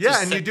allow me to say...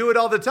 Yeah, and you do it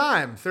all the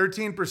time.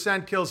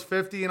 13% kills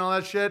 50 and all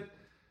that shit.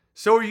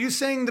 So are you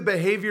saying the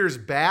behavior is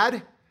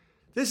bad?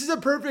 This is a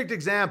perfect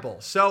example.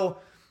 So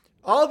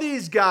all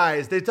these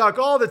guys, they talk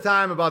all the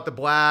time about the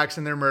blacks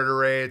and their murder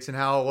rates and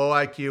how low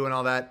IQ and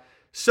all that.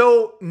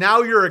 So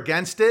now you're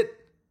against it?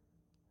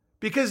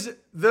 Because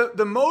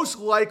the most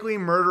likely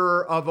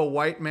murderer of a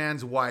white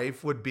man's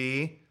wife would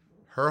be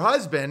her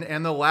husband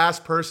and the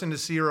last person to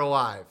see her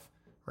alive,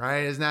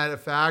 right? Isn't that a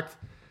fact?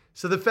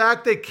 So the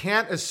fact they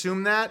can't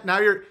assume that,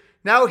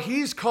 now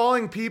he's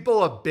calling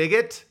people a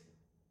bigot.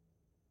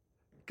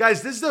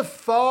 Guys, this is a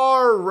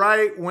far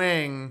right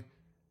wing,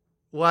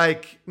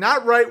 like,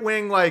 not right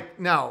wing, like,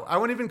 no, I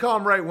wouldn't even call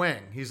him right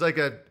wing. He's like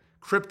a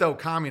crypto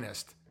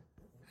communist.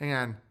 Hang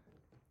on.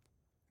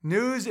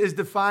 News is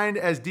defined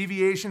as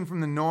deviation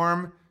from the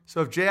norm.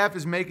 So if JF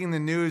is making the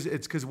news,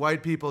 it's because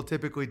white people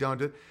typically don't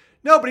do it.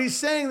 No, but he's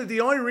saying that the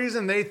only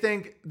reason they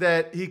think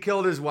that he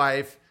killed his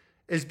wife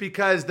is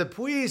because the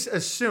police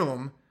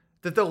assume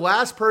that the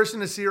last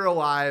person to see her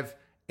alive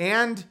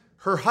and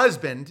her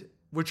husband,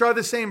 which are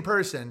the same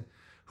person,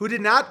 who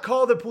did not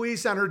call the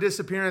police on her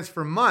disappearance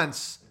for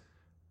months,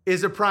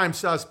 is a prime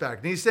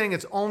suspect. And he's saying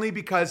it's only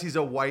because he's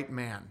a white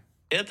man.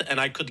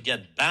 And I could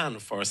get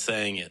banned for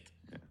saying it.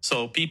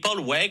 So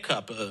people wake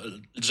up,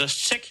 just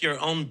check your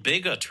own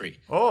bigotry.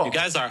 Oh. You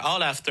guys are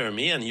all after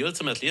me, and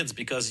ultimately it's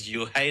because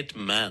you hate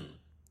men.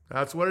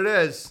 That's what it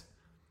is.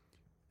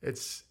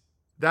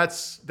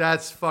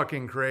 That's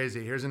fucking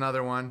crazy. Here's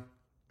another one.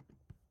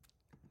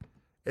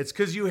 It's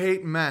because you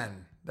hate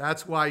men.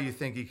 That's why you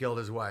think he killed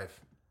his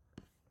wife.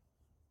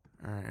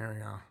 All right, here we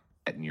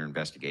go. In your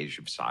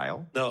investigation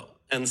style. No,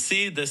 and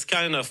see, this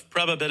kind of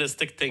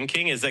probabilistic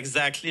thinking is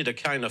exactly the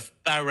kind of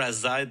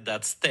parasite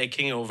that's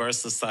taking over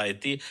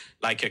society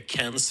like a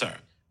cancer,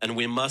 and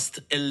we must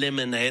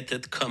eliminate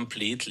it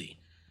completely.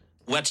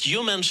 What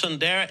you mentioned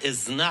there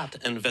is not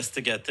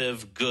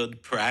investigative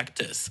good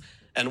practice.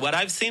 And what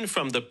I've seen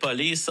from the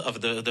police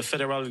of the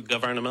federal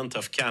government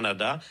of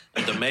Canada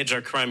and the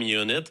major crime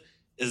unit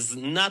is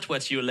not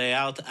what you lay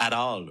out at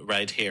all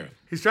right here.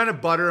 He's trying to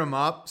butter him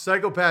up.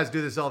 Psychopaths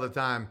do this all the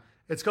time.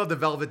 It's called the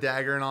Velvet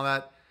Dagger and all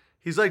that.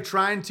 He's like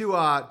trying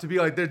to be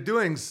like, they're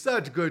doing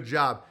such a good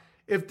job.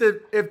 If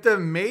the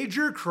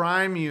major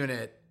crime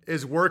unit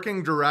is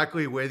working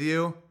directly with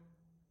you,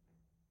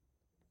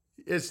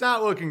 it's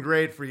not looking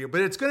great for you,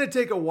 but it's going to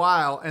take a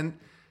while. And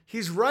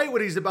he's right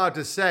what he's about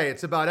to say.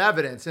 It's about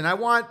evidence. And I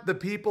want the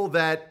people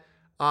that,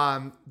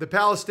 the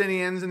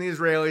Palestinians and the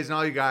Israelis and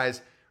all you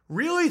guys,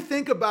 really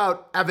think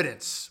about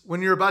evidence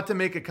when you're about to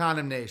make a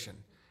condemnation.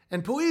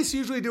 And police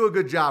usually do a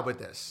good job with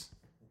this.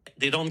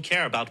 They don't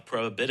care about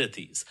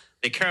probabilities.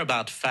 They care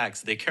about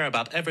facts. They care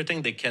about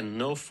everything they can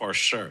know for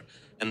sure.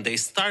 And they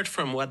start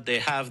from what they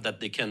have that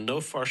they can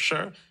know for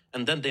sure,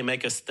 and then they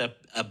make a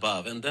step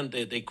above, and then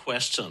they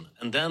question.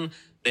 And then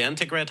they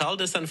integrate all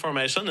this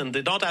information, and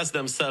they don't ask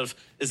themselves,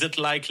 is it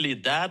likely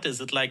that?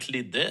 Is it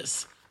likely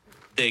this?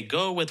 They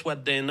go with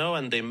what they know,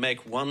 and they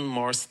make one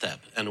more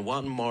step and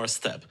one more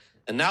step.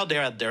 And now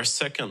they're at their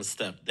second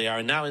step. They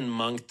are now in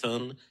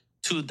Moncton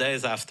 2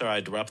 days after I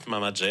dropped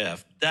Mama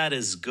JF. That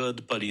is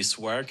good police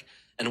work.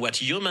 And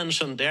what you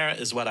mentioned there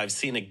is what I've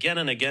seen again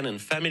and again in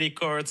family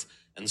courts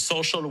and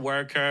social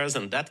workers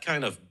and that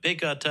kind of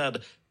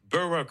bigoted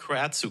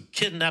bureaucrats who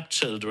kidnap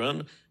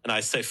children. And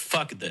I say,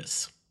 fuck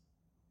this.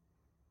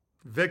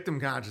 Victim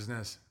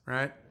consciousness,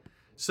 right?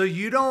 So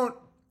you don't,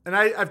 and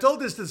I've told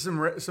this to some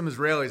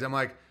Israelis. I'm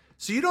like,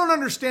 so you don't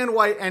understand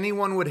why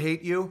anyone would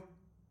hate you?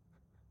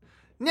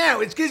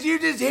 No, it's because you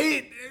just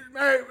hate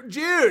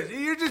Jews.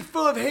 You're just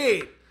full of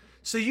hate.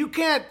 So you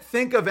can't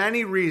think of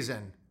any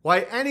reason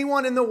why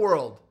anyone in the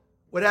world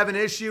would have an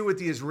issue with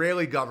the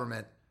Israeli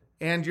government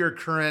and your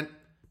current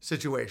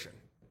situation.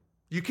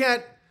 You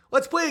can't,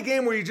 let's play a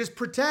game where you just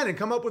pretend and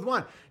come up with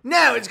one.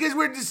 No, it's because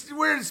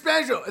we're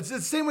special. It's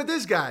the same with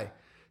this guy.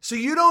 So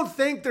you don't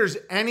think there's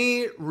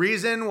any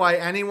reason why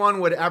anyone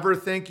would ever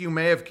think you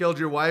may have killed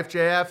your wife,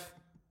 JF?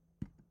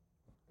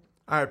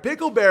 All right,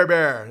 Pickle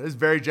Bear. This is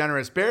very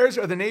generous. Bears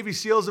are the Navy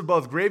SEALs of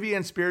both gravy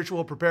and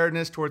spiritual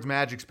preparedness towards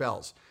magic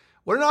spells.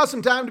 What an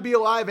awesome time to be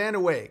alive and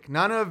awake.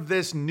 None of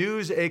this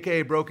news,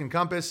 aka broken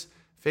compass,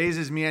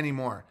 phases me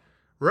anymore.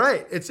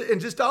 Right.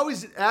 And just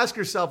always ask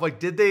yourself, like,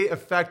 did they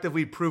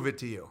effectively prove it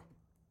to you?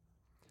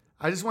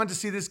 I just want to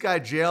see this guy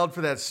jailed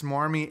for that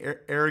smarmy,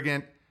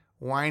 arrogant,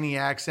 whiny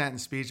accent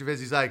and speech of his.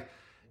 He's like,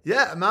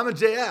 yeah, Mama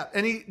JF.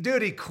 And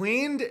he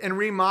cleaned and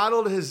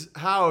remodeled his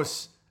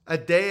house a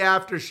day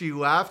after she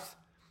left.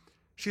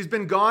 She's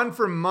been gone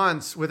for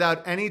months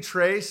without any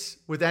trace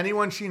with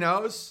anyone she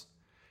knows.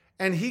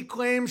 And he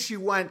claims she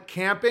went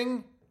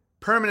camping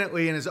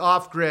permanently and is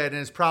off grid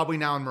and is probably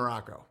now in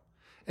Morocco.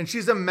 And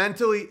she's a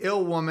mentally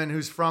ill woman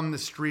who's from the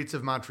streets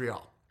of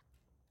Montreal.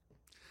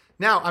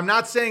 Now, I'm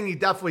not saying he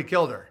definitely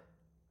killed her.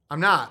 I'm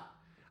not.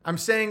 I'm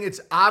saying it's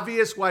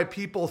obvious why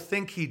people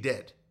think he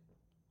did.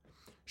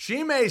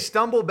 She may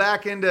stumble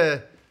back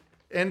into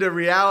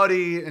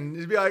reality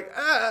and be like,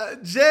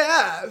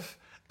 JF,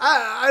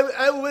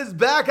 I was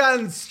back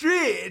on the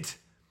street.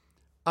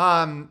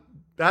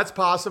 That's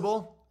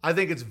possible. I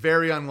think it's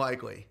very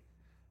unlikely.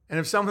 And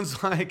if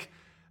someone's like,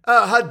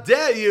 how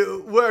dare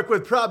you work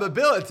with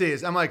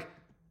probabilities? I'm like,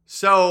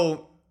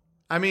 so,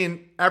 I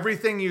mean,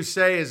 everything you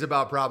say is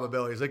about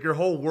probabilities. Like your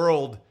whole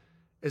world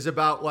is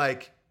about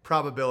like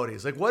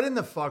probabilities. Like what in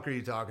the fuck are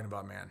you talking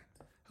about, man?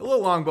 Hello,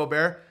 Longbow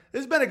Bear. This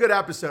has been a good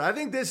episode. I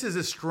think this is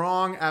a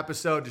strong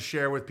episode to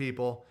share with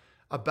people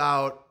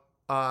about,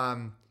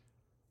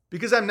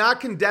 because I'm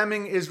not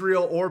condemning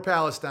Israel or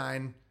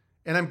Palestine,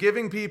 and I'm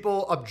giving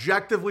people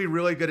objectively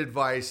really good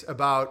advice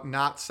about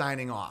not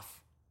signing off.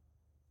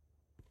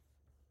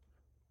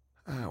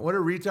 What a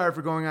retard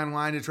for going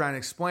online to try and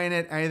explain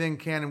it. Anything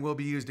can and will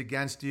be used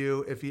against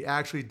you. If he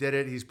actually did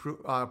it, he's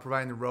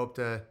providing the rope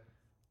to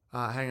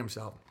hang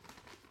himself.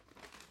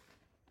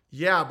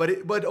 Yeah,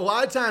 but a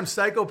lot of times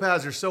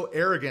psychopaths are so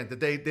arrogant that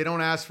they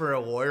don't ask for a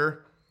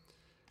lawyer.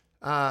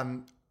 A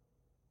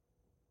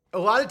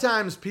lot of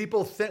times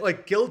people think,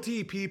 like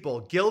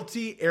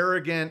guilty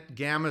arrogant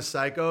gamma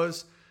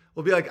psychos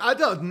will be like, I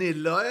don't need a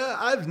lawyer.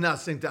 I have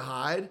nothing to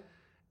hide.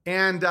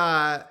 And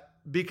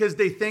because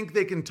they think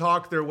they can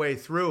talk their way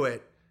through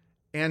it.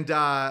 And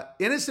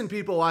innocent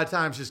people a lot of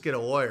times just get a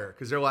lawyer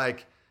because they're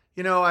like,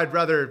 I'd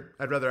rather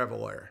have a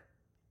lawyer.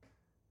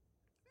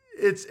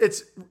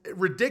 It's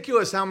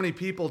ridiculous how many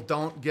people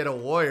don't get a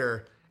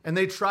lawyer and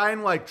they try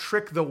and like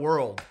trick the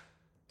world.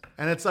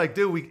 And it's like,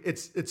 dude,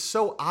 it's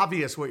so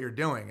obvious what you're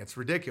doing. It's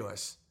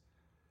ridiculous.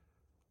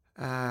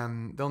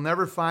 They'll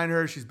never find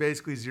her. She's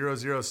basically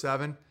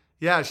 007.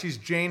 Yeah, she's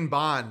Jane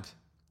Bond.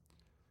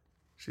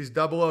 She's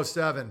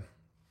 007.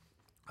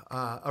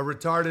 A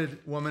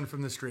retarded woman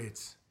from the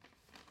streets.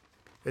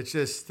 It's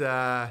just,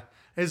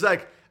 it's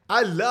like,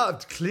 I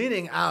loved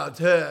cleaning out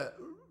her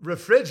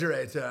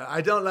refrigerator.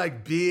 I don't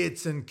like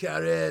beets and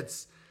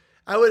carrots.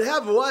 I would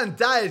have one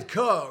Diet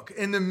Coke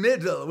in the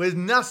middle with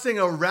nothing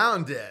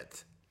around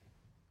it.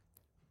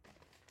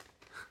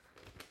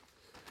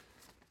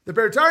 The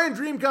Beartarian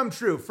dream come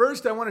true.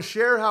 First, I want to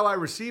share how I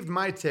received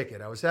my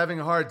ticket. I was having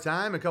a hard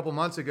time a couple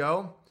months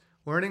ago,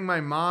 learning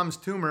my mom's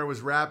tumor was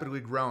rapidly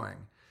growing.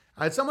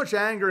 I had so much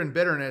anger and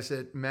bitterness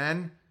at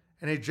men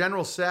and a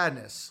general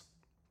sadness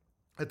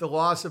at the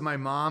loss of my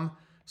mom.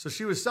 So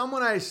she was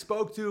someone I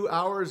spoke to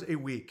hours a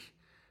week.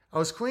 I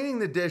was cleaning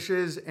the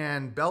dishes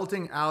and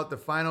belting out the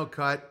Final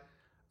Cut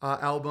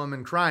album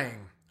and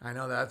crying. I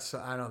know that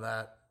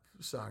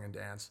song and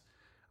dance.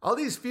 All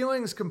these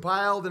feelings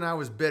compiled and I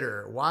was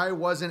bitter. Why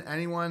wasn't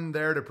anyone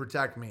there to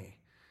protect me?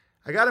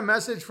 I got a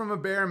message from a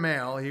bear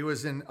male. He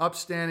was an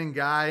upstanding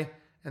guy.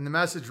 And the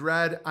message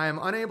read, I am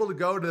unable to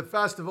go to the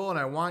festival and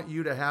I want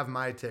you to have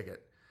my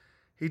ticket.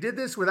 He did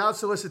this without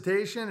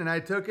solicitation and I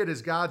took it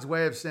as God's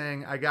way of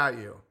saying, I got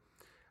you.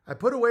 I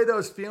put away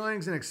those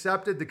feelings and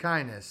accepted the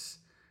kindness.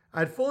 I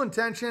had full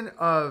intention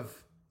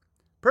of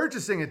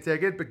purchasing a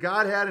ticket, but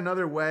God had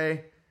another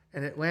way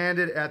and it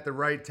landed at the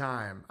right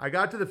time. I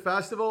got to the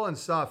festival and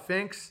saw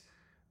Finks,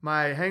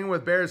 my Hanging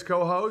with Bears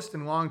co-host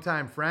and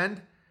longtime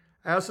friend.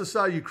 I also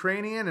saw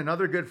Ukrainian,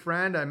 another good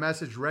friend I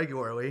messaged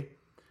regularly.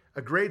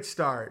 A great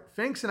start.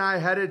 Finks and I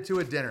headed to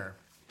a dinner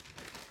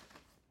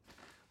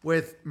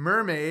with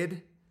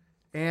Mermaid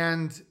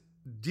and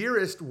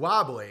Dearest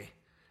Wobbly.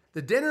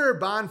 The dinner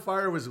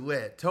bonfire was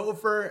lit.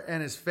 Topher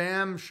and his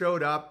fam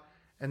showed up,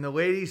 and the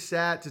ladies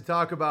sat to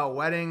talk about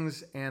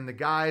weddings, and the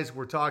guys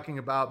were talking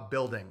about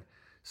building.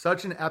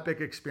 Such an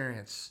epic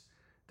experience.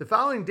 The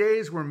following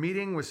days were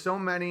meeting with so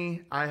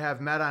many I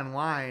have met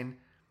online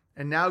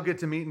and now get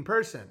to meet in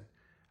person.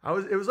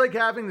 It was like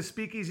having the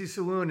Speakeasy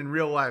Saloon in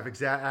real life.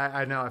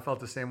 I know, I felt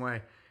the same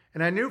way.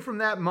 And I knew from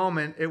that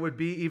moment it would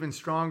be even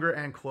stronger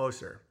and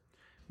closer.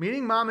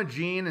 Meeting Mama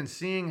Jean and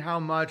seeing how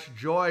much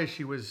joy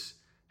she was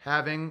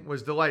having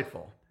was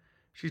delightful.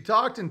 She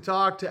talked and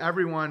talked to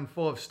everyone,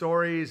 full of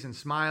stories and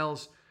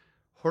smiles.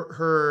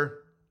 Her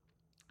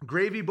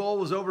gravy bowl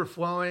was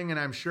overflowing, and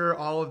I'm sure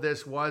all of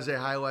this was a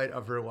highlight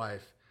of her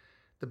life.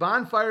 The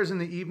bonfires in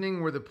the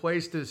evening were the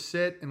place to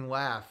sit and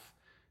laugh,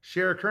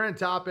 share current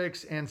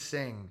topics, and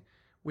sing.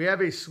 We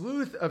have a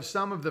sleuth of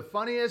some of the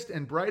funniest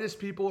and brightest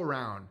people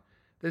around.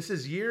 This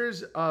is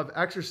years of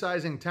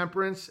exercising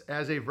temperance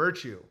as a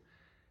virtue.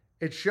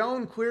 It's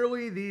shown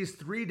clearly these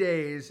 3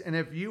 days, and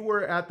if you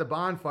were at the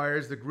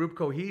bonfires, the group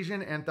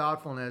cohesion and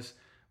thoughtfulness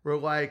were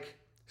like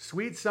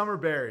sweet summer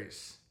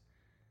berries.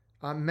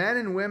 Men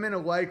and women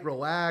alike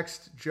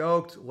relaxed,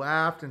 joked,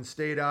 laughed, and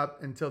stayed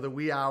up until the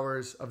wee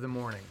hours of the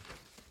morning.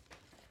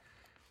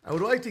 I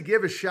would like to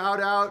give a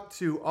shout out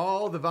to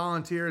all the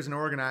volunteers and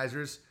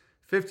organizers.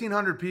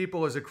 1,500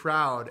 people is a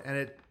crowd, and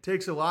it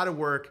takes a lot of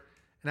work,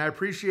 and I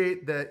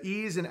appreciate the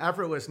ease and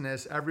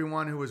effortlessness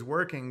everyone who was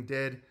working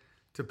did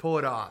to pull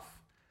it off.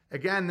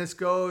 Again, this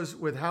goes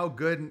with how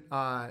good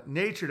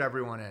natured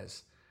everyone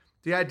is.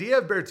 The idea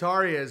of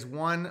Bertaria is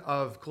one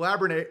of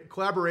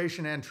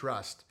collaboration and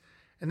trust.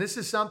 And this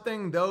is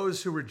something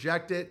those who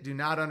reject it do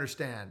not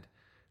understand.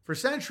 For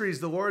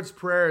centuries, the Lord's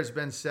Prayer has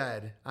been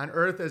said, on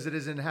earth as it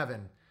is in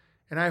heaven.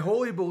 And I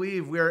wholly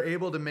believe we are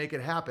able to make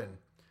it happen.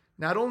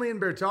 Not only in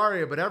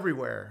Bertaria, but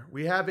everywhere.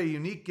 We have a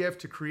unique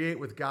gift to create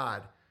with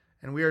God,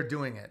 and we are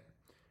doing it.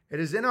 It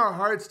is in our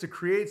hearts to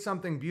create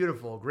something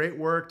beautiful. Great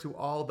work to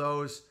all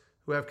those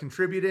who have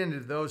contributed and to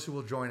those who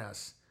will join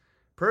us.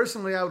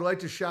 Personally, I would like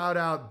to shout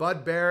out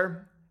Bud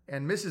Bear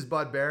and Mrs.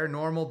 Bud Bear,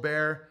 Normal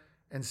Bear,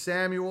 and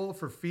Samuel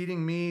for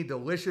feeding me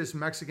delicious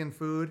Mexican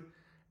food,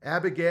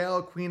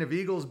 Abigail, Queen of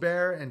Eagles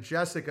Bear, and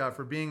Jessica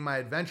for being my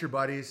adventure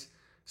buddies,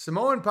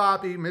 Samoan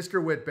Poppy,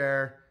 Mr. Whit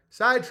Bear,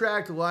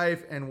 Sidetracked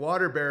Life, and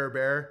Water Bearer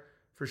Bear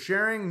for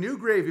sharing new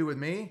gravy with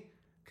me.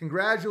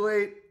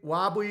 Congratulate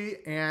Wobbly,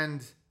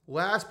 and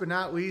last but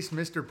not least,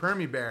 Mr.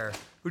 Permy Bear,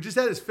 who just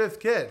had his 5th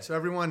kid. So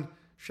everyone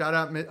shout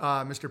out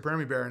Mr.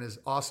 Permy Bear and his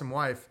awesome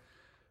wife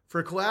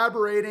for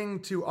collaborating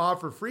to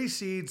offer free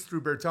seeds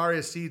through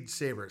Bertaria Seed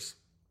Savers.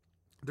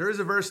 There is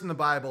a verse in the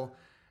Bible,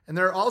 and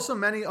there are also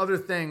many other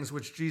things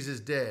which Jesus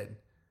did,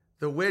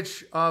 the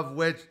which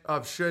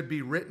should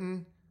be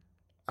written,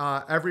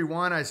 every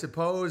one. I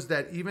suppose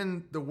that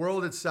even the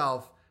world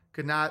itself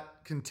could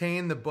not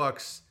contain the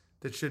books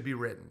that should be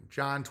written.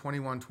 John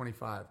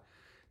 21:25.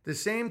 The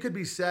same could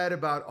be said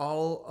about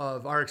all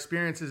of our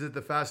experiences at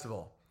the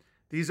festival.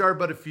 These are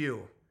but a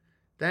few.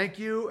 Thank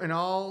you and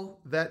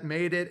all that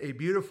made it a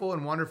beautiful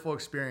and wonderful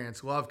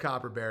experience. Love,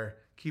 Copper Bear.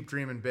 Keep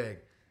dreaming big.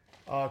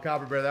 Oh,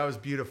 Copper Bear, that was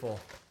beautiful.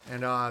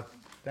 And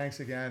thanks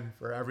again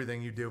for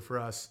everything you do for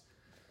us.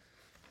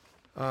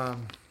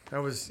 It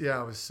was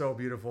so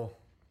beautiful.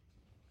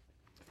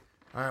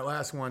 All right,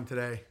 last one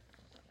today.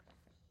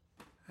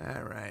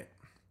 All right.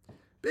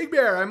 Big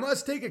Bear, I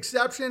must take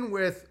exception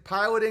with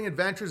piloting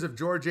Adventures of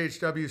George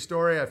H.W.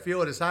 story. I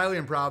feel it is highly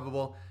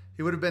improbable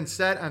he would have been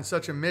set on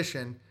such a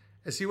mission,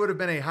 as he would have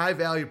been a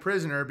high-value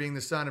prisoner, being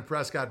the son of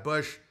Prescott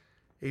Bush,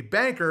 a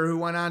banker who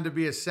went on to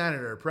be a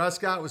senator.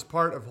 Prescott was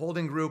part of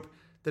holding group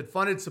that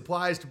funded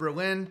supplies to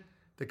Berlin,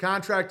 the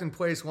contract in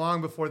place long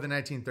before the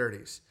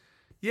 1930s.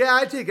 Yeah,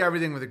 I take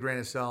everything with a grain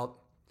of salt.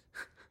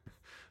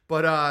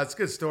 But it's a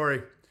good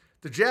story.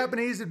 The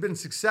Japanese had been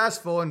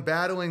successful in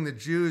battling the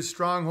Jews'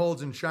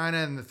 strongholds in China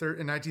in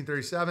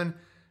 1937.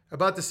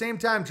 About the same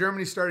time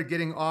Germany started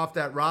getting off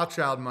that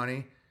Rothschild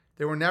money,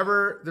 they were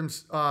never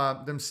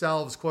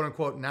themselves,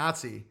 quote-unquote,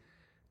 Nazi.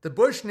 The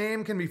Bush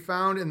name can be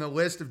found in the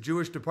list of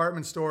Jewish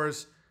department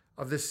stores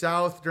of the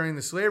South during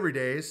the slavery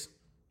days,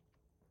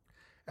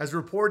 as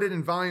reported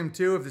in Volume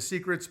 2 of The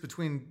Secrets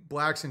Between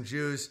Blacks and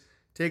Jews,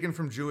 taken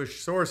from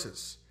Jewish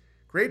sources.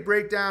 Great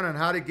breakdown on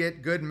how to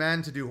get good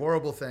men to do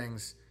horrible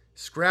things.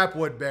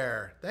 Scrapwood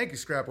Bear. Thank you,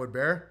 Scrapwood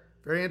Bear.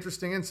 Very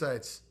interesting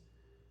insights.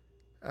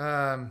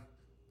 So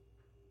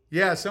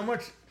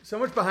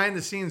much behind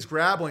the scenes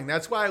grabbling.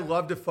 That's why I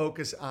love to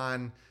focus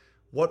on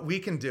what we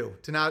can do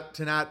to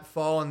not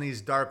fall in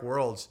these dark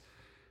worlds.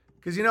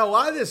 Because, a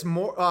lot of this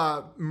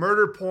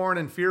murder porn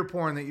and fear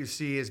porn that you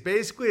see is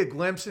basically a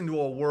glimpse into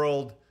a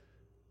world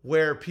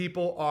where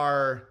people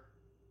are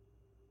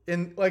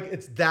in,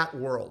 it's that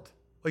world.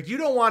 You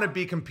don't want to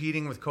be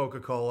competing with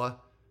Coca-Cola.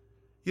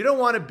 You don't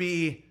want to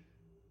be,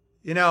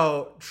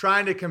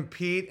 trying to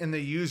compete in the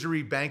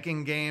usury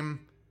banking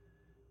game.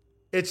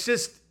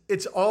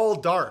 It's all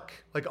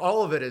dark.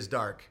 All of it is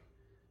dark.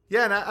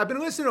 Yeah, and I've been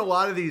listening to a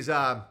lot of these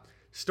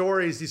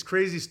stories, these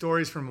crazy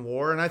stories from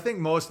war, and I think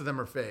most of them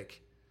are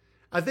fake.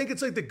 I think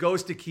it's like the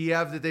Ghost of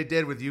Kiev that they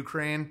did with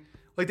Ukraine.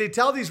 They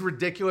tell these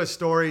ridiculous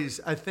stories,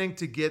 I think,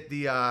 to get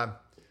the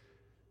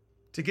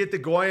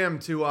Goyim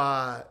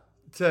to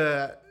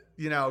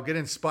get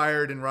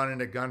inspired and run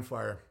into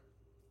gunfire.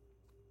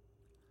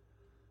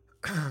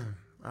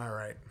 All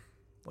right,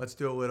 let's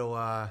do a little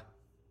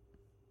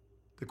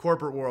the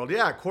corporate world.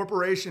 Yeah,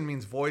 corporation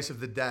means voice of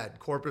the dead,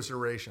 corpus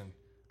oration,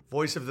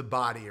 voice of the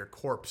body or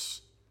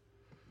corpse.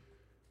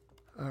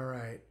 All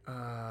right,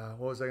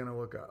 what was I going to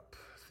look up?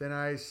 Thin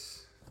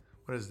ice.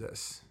 What is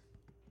this?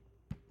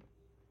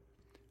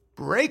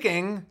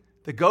 Breaking,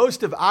 the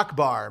ghost of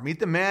Akbar. Meet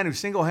the man who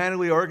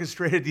single-handedly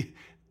orchestrated the...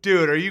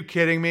 Dude, are you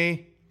kidding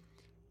me?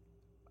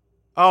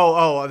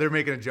 Oh, they're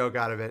making a joke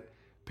out of it.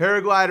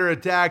 Paraglider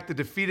attack that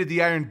defeated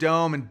the Iron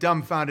Dome and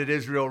dumbfounded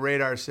Israel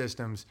radar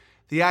systems.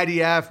 The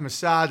IDF,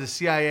 Mossad, the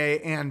CIA,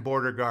 and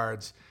border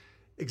guards.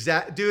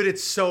 Dude,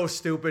 it's so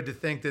stupid to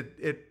think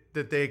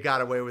that they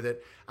got away with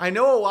it. I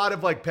know a lot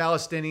of like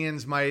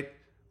Palestinians might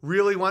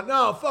really want,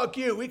 no, fuck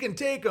you, we can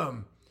take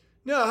them.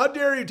 No, how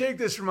dare you take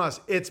this from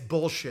us? It's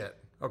bullshit,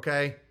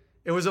 okay?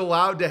 It was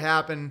allowed to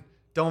happen.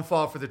 Don't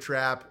fall for the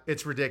trap.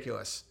 It's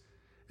ridiculous.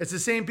 It's the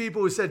same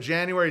people who said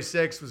January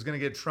 6th was going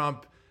to get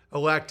Trump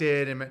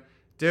elected. And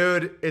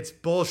dude, it's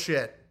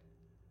bullshit.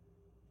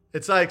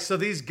 It's like, so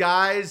these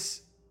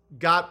guys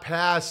got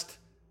past,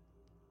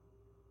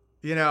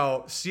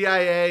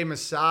 CIA,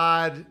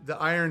 Mossad, the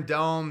Iron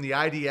Dome, the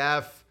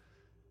IDF.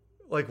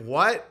 Like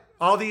what?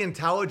 All the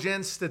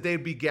intelligence that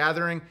they'd be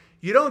gathering.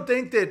 You don't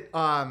think that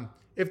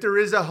if there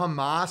is a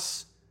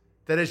Hamas,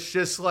 that it's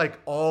just like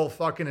all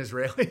fucking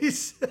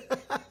Israelis?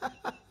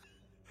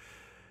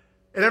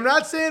 And I'm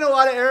not saying a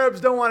lot of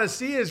Arabs don't want to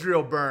see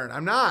Israel burn.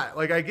 I'm not.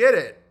 Like, I get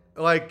it.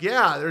 Like,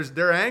 yeah,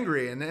 they're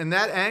angry. And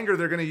that anger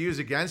they're going to use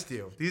against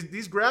you.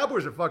 These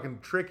grabblers are fucking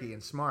tricky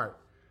and smart.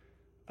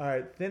 All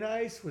right, Thin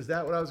Ice. Was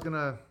that what I was going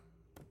to...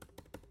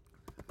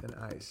 Thin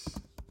Ice.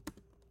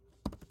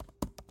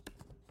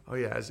 Oh,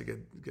 yeah, that's a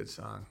good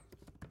song.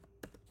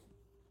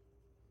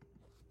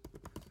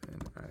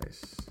 Thin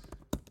Ice.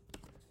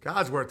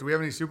 Codsworth, do we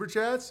have any super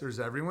chats? Or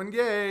is everyone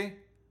gay?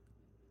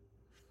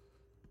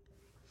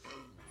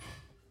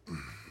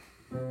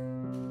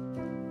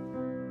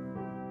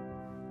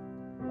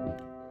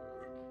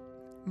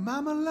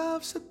 Mama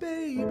loves a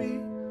baby,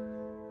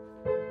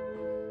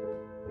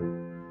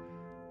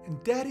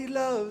 and Daddy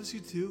loves you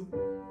too.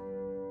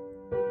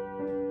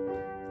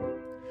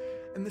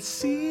 And the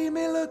sea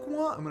may look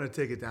warm. I'm going to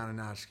take it down a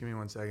notch. Give me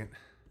 1 second.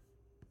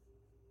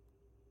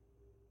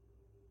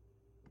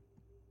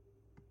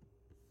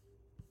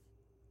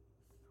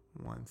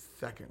 One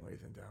second,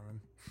 ladies and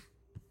gentlemen.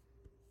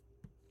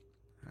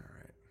 All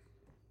right.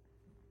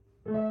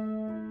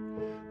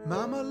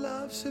 Mama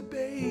loves her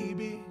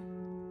baby,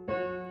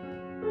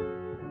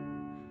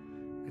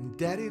 and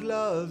Daddy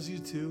loves you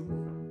too.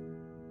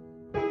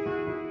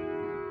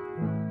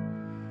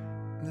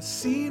 And the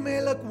sea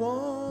may look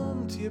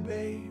warm to you,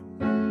 babe,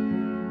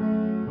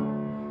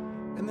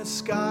 and the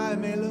sky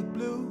may look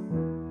blue.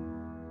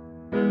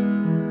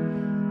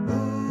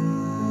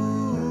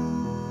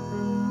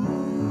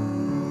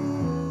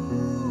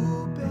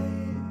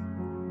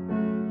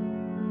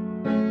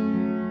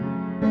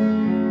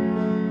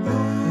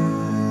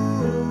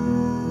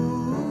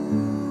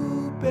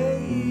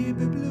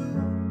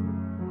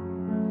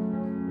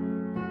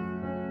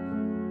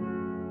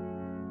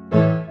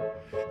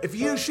 If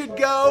you should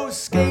go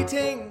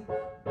skating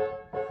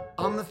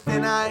on the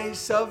thin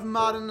ice of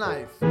modern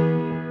life,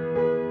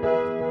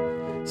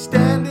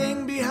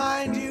 standing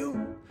behind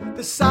you,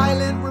 the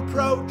silent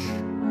reproach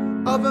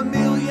of a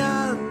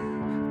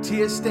million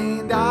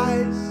tear-stained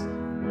eyes,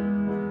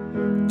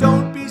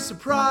 don't be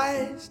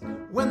surprised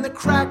when the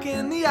crack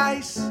in the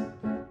ice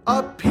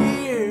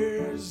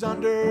appears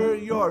under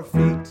your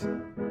feet.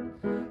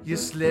 You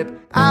slip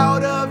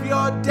out of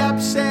your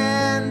depths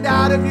and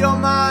out of your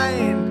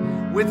mind,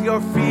 with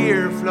your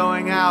fear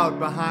flowing out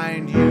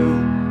behind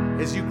you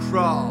as you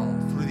crawl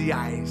through the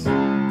ice.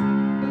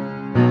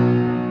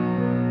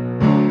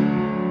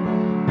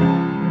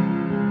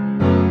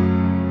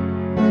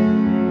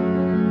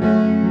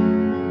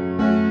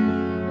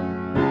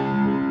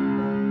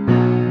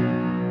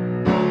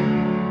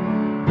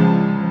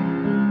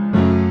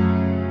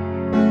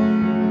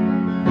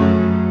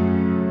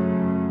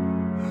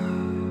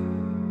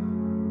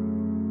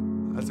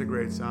 That's a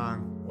great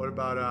song. What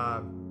about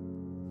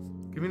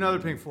give me another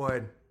Pink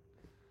Floyd.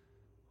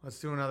 Let's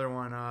do another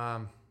one.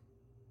 How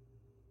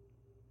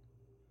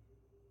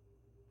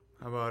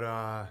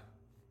about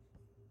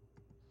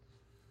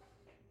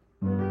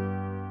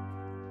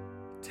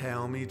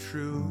tell me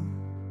true,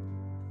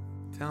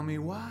 tell me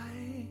why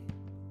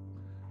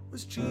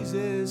was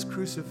Jesus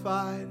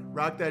crucified?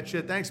 Rock that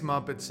shit. Thanks,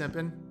 Muppet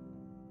Simpin'.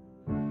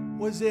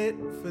 Was it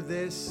for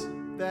this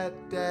that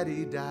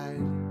Daddy died?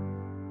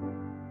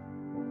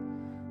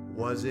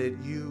 Was it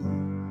you?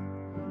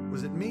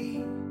 Was it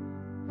me?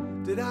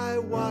 Did I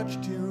watch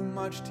too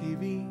much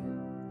TV?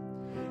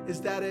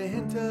 Is that a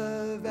hint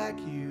of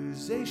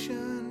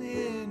accusation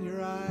in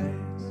your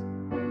eyes?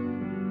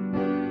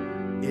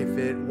 If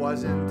it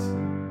wasn't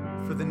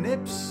for the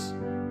nips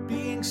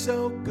being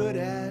so good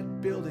at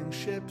building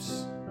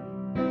ships,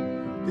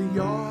 the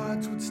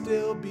yards would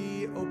still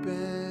be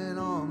open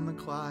on the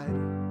Clyde.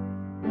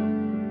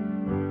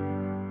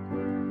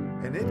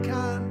 And it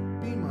can't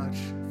be much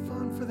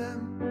fun for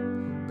them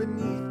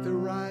beneath the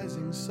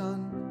rising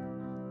sun,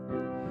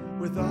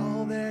 with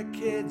all their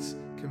kids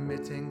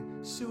committing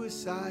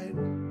suicide.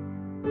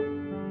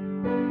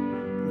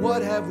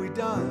 What have we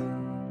done?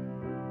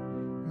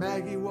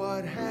 Maggie,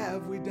 what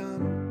have we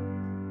done?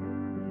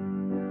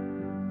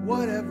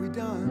 What have we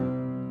done?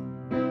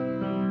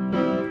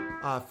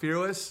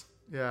 Fearless?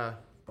 Yeah.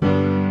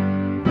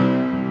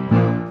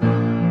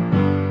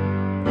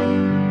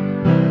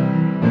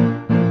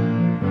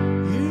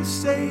 You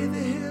say the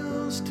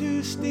hill's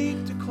too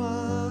steep to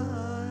climb.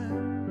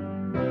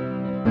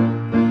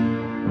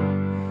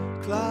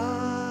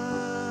 Climb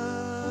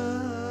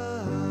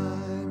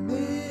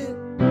it.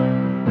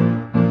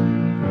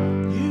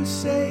 You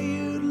say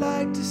you'd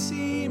like to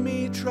see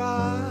me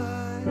try.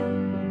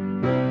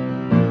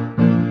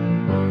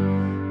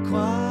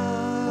 Climb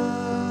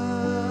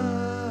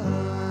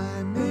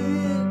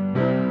it.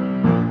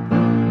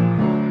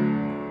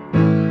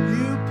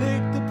 You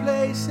pick the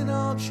place and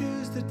I'll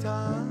choose the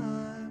time.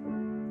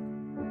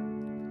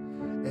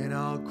 And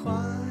I'll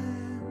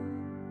climb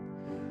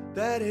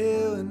that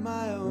hill in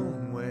my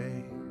own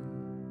way.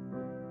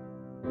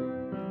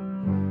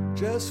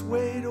 Just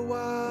wait a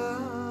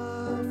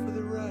while for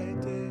the right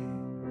day.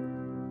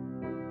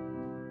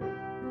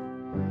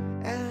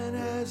 And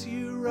as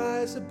you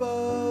rise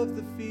above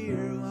the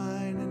fear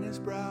line in his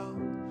brow,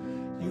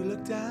 you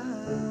look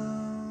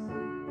down,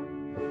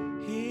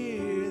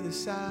 hear the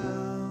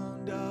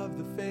sound of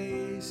the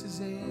faces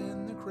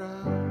in the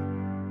crowd.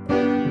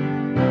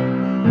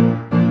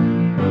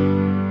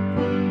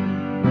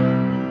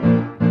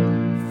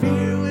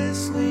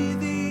 Fearlessly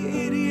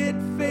the idiot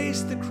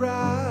faced the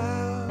crowd.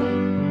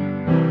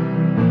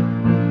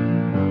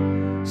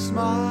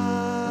 Smiling,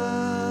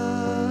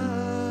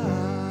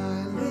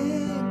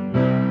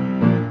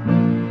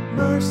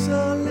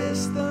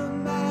 merciless, the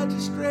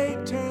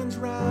magistrate turns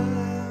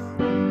round,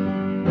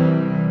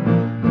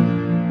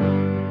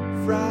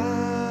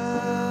 frowning.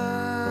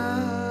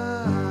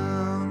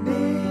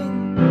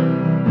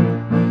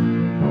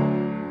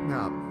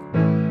 No.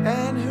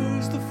 And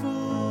who's the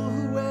fool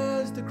who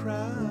wears the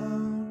crown?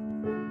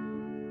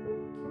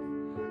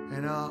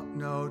 And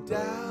no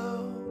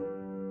doubt,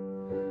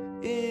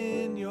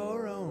 in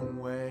your own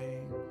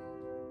way.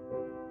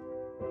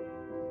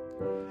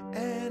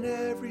 And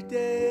every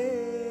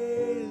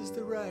day is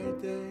the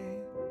right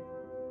day.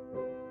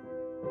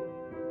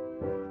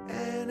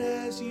 And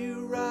as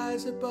you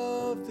rise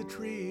above the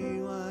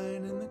tree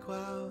line in the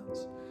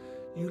clouds,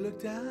 you look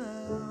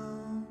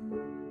down,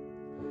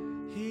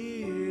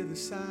 hear the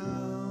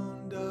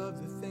sound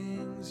of the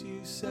things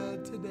you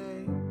said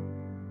today.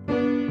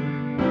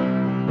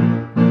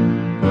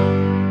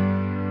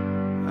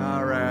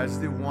 All right, let's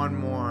do one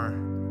more.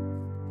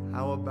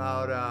 How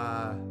about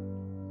let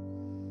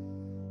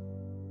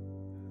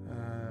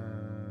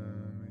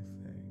me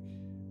think.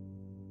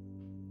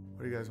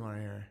 What do you guys want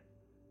to hear?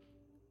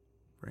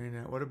 Bring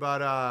it. What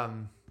about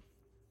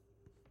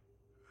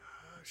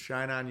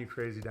Shine On You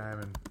Crazy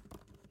Diamond?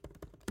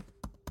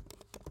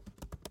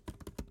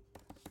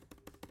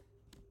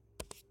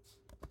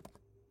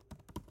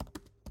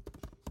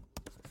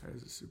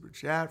 There's a super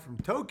chat from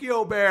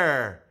Tokyo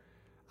Bear.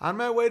 On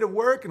my way to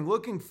work and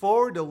looking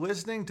forward to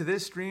listening to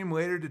this stream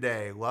later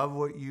today. Love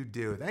what you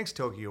do. Thanks,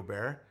 Tokyo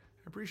Bear.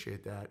 I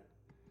appreciate that.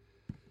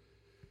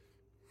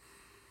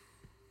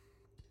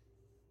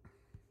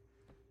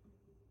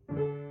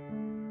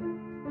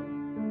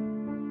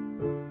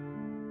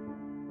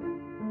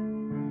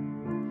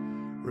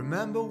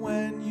 Remember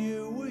when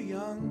you were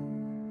young?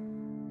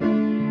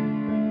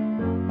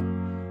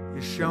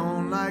 You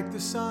shone like the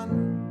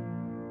sun.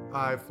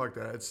 I fucked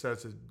that.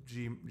 That's a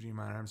G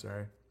minor. I'm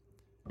sorry.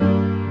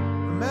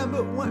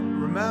 Remember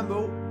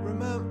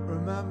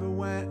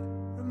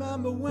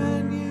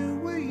when you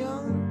were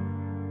young?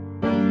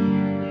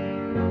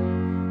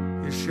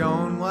 You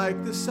shone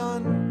like the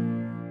sun.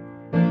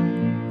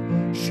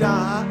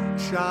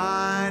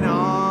 Shine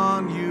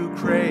on you,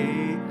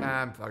 crazy.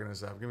 I'm fucking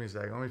this up. Give me a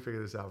second. Let me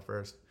figure this out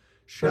first.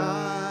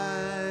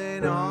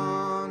 Shine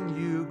on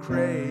you,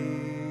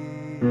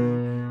 crazy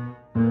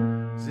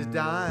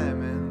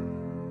diamond.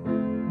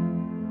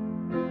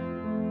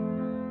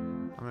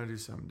 I'm gonna do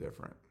something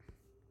different.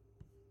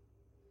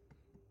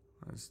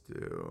 Let's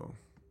do.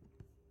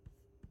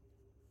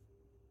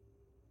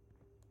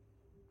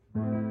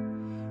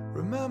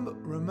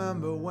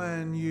 Remember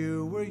when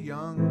you were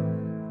young?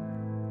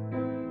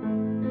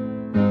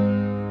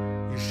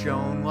 You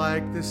shone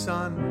like the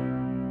sun.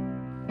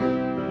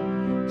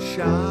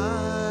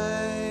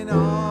 Shine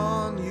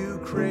on you,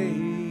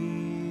 crazy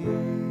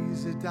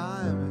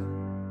diamond.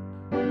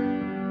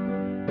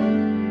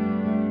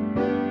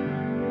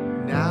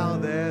 Now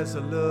there's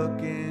a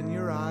look in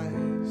your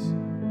eyes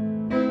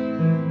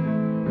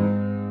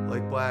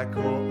like black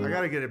hole. I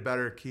gotta get a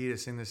better key to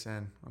sing this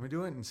in. Let me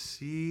do it in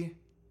C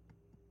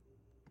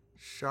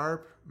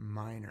sharp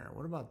minor.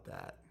 What about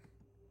that?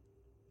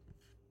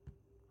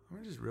 Let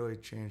me just really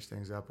change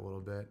things up a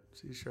little bit.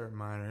 C sharp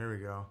minor. Here we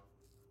go.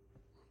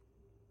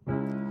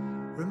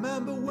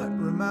 Remember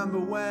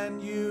when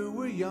you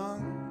were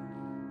young?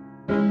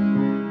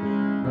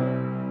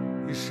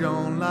 You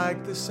shone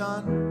like the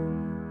sun.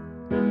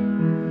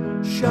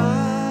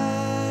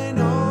 Shine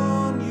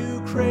on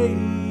you, crazy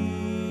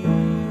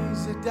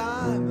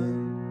diamond.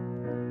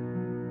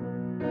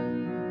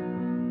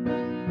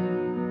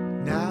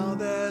 Now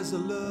there's a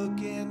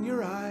look in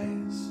your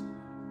eyes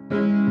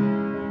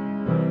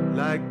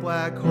like black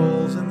black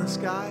holes in the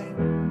sky.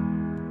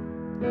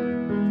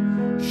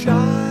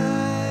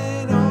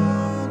 Shine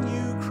on,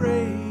 you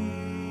crazy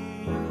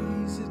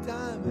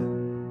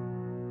diamond.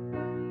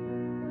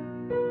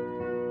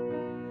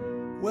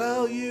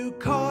 Well, you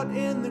caught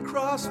in the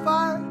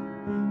crossfire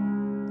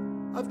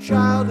of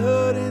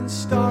childhood and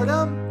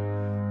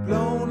stardom,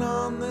 blown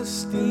on the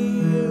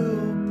steel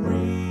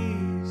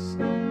breeze.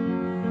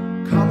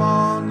 Come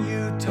on,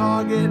 you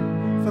target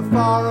for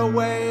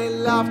faraway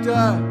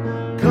laughter.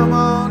 Come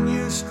on,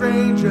 you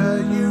stranger,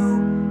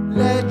 you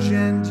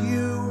legend,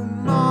 you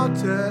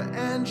martyr,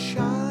 and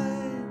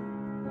shine.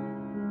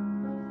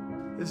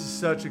 This is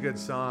such a good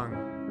song.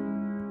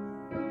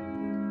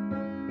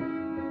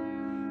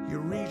 You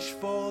reach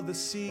for the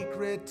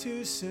secret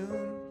too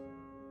soon.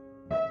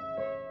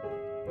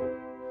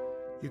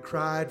 You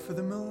cried for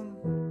the moon.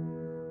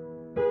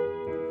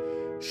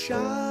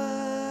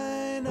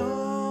 Shine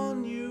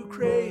on, you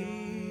crazy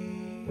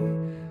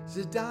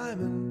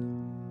diamond.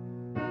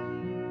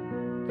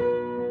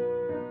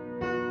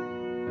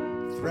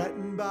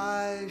 Threatened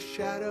by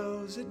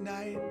shadows at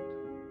night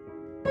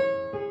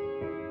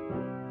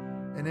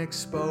and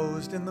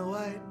exposed in the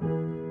light.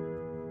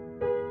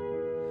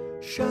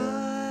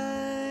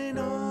 Shine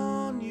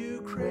on,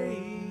 you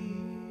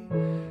crazy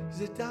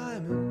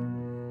diamond.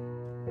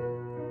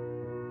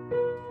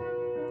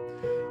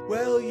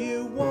 Well,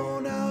 you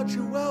worn out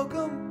your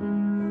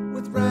welcome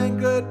with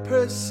rancid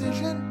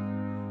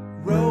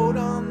precision, rode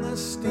on the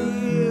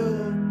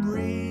steel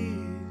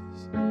breeze.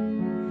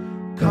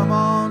 Come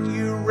on,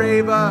 you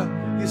raver,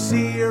 you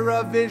seer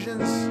of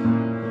visions.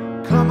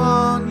 Come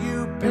on,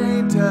 you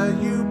painter,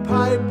 you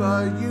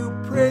piper, you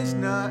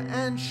prisoner,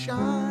 and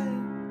shine.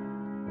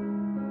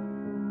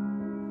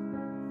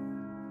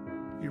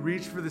 You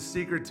reached for the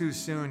secret too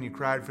soon, you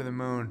cried for the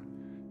moon.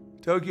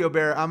 Tokyo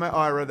Bear,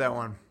 I read that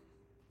one.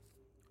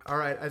 All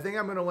right, I think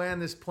I'm going to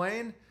land this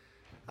plane.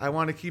 I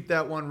want to keep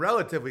that one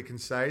relatively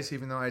concise,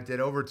 even though I did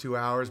over 2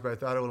 hours, but I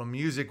thought a little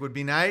music would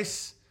be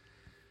nice.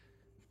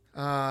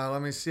 Let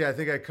me see. I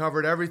think I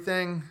covered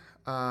everything.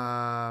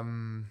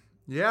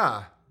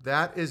 Yeah,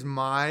 that is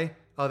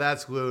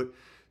that's loot.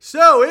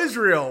 So,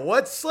 Israel,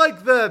 what's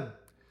like the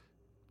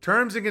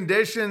terms and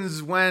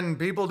conditions when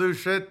people do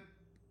shit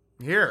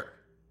here?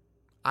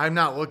 I'm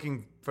not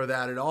looking for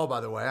that at all,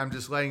 by the way. I'm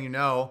just letting you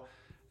know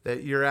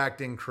that you're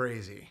acting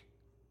crazy.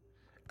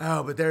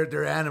 Oh, but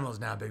they're animals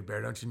now, Big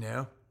Bear, don't you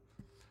know?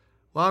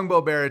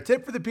 Longbow Bear, a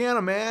tip for the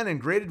piano man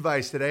and great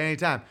advice today,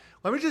 anytime.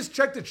 Let me just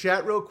check the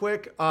chat real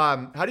quick.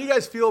 How do you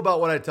guys feel about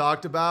what I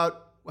talked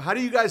about? How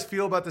do you guys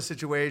feel about the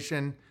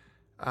situation?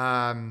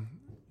 Rock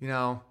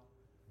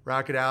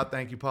it out.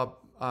 Thank you,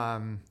 Pup.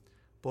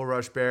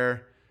 Bullrush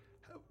Bear.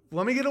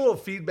 Let me get a little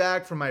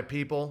feedback from my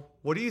people.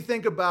 What do you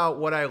think about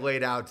what I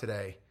laid out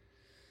today?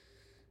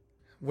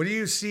 What do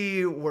you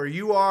see where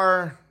you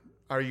are?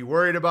 Are you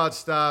worried about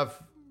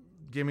stuff?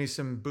 Give me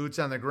some boots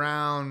on the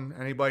ground.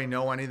 Anybody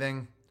know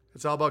anything?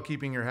 It's all about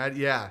keeping your head.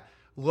 Yeah.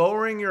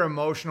 Lowering your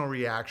emotional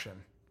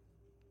reaction.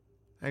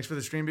 Thanks for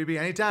the stream, BB.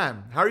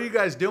 Anytime. How are you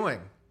guys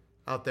doing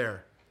out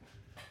there?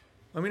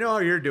 Let me know how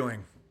you're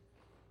doing.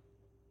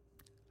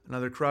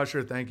 Another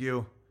crusher. Thank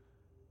you.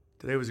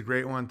 Today was a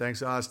great one.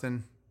 Thanks,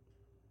 Austin.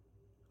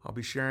 I'll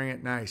be sharing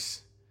it.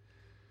 Nice.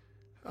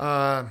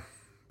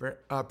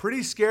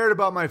 Pretty scared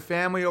about my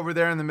family over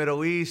there in the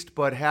Middle East,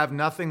 but have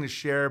nothing to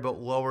share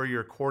but lower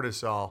your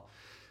cortisol.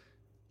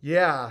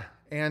 Yeah,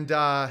 and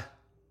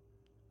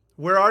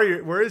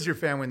where is your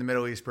family in the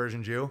Middle East,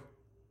 Persian Jew?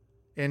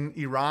 In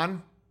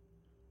Iran?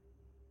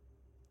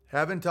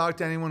 Haven't talked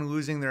to anyone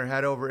losing their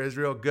head over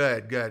Israel?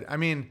 Good. I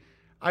mean,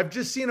 I've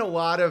just seen a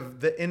lot of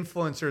the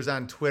influencers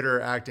on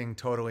Twitter acting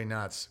totally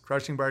nuts.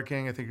 Crushing Bar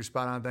King, I think you're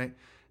spot on.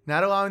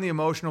 Not allowing the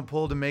emotional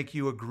pull to make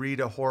you agree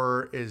to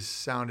horror is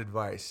sound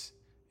advice.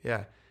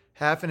 Yeah,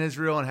 half in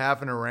Israel and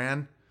half in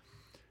Iran.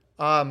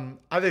 I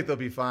think they'll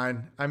be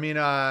fine. I mean,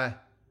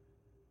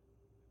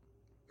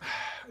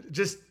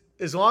 just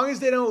as long as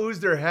they don't lose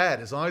their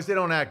head, as long as they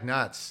don't act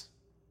nuts.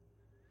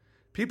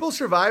 People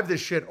survive this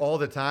shit all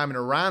the time, and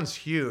Iran's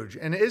huge,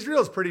 and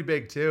Israel's pretty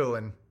big too.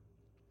 And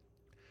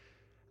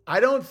I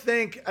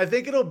think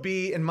it'll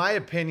be, in my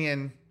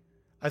opinion,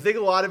 I think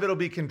a lot of it'll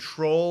be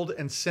controlled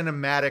and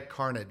cinematic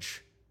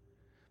carnage.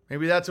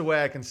 Maybe that's a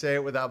way I can say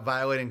it without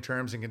violating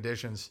terms and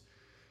conditions.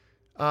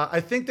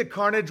 I think the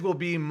carnage will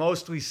be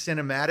mostly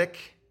cinematic.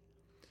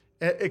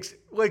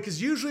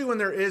 Because usually when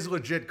there is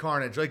legit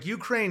carnage, like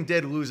Ukraine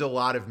did lose a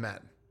lot of men.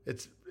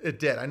 It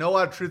did. I know a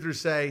lot of truthers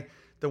say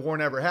the war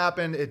never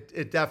happened.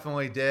 It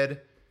definitely did.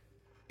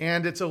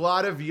 And it's a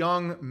lot of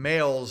young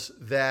males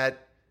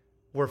that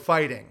were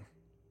fighting.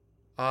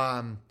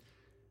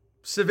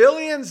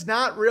 Civilians,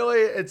 not really.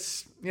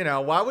 It's,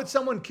 why would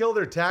someone kill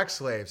their tax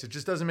slaves? It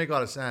just doesn't make a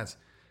lot of sense.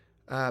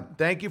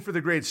 Thank you for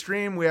the great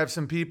stream. We have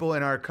some people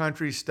in our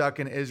country stuck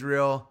in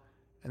Israel,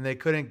 and they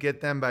couldn't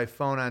get them by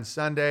phone on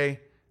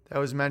Sunday. That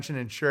was mentioned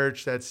in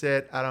church. That's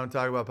it. I don't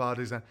talk about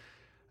politics.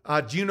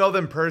 Do you know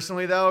them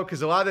personally, though?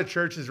 Because a lot of the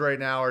churches right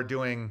now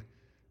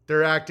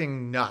they're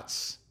acting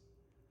nuts.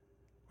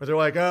 Where they're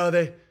like,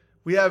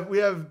 We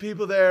have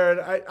people there.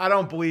 And I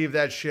don't believe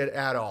that shit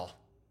at all.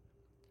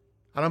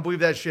 I don't believe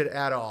that shit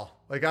at all.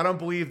 Like, I don't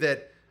believe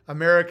that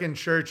American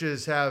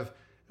churches have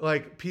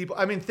like people.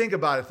 I mean, think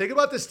about it. Think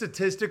about the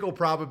statistical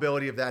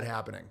probability of that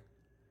happening.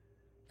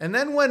 And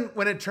then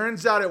when it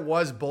turns out it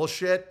was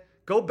bullshit,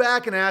 go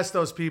back and ask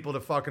those people to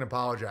fucking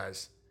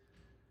apologize.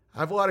 I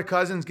have a lot of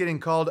cousins getting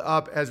called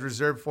up as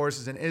reserve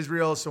forces in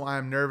Israel, so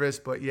I'm nervous,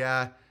 but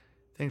yeah,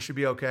 things should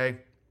be okay.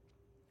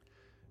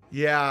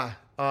 Yeah.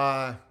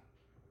 I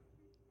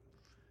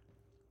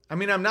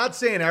mean, I'm not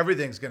saying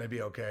everything's going to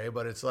be okay,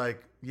 but it's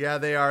like, yeah,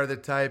 they are the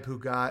type who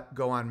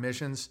go on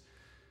missions.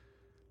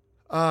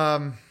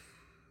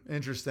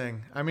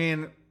 Interesting. I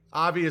mean,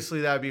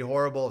 obviously that would be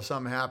horrible if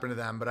something happened to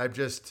them, but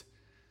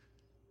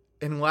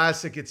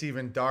unless it gets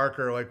even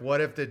darker, like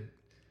what if the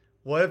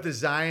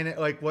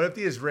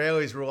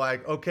Israelis were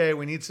like, okay,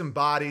 we need some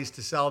bodies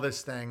to sell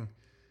this thing.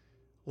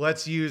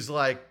 Let's use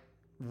like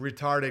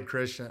retarded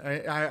Christian.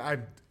 I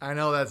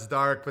know that's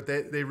dark, but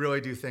they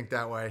really do think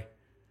that way.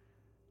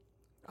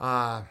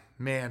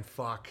 Man,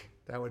 fuck.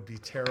 That would be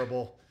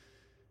terrible.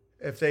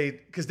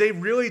 Because they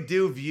really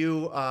do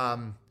view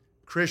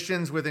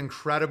Christians with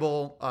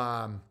incredible,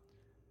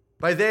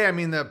 by they, I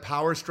mean the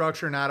power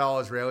structure, not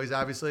all Israelis,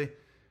 obviously.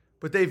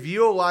 But they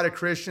view a lot of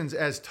Christians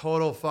as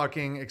total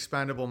fucking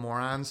expendable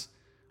morons.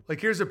 Like,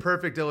 here's a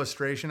perfect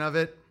illustration of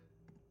it.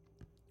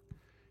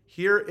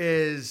 Here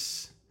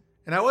is,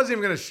 and I wasn't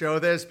even going to show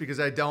this because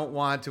I don't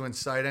want to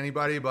incite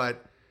anybody,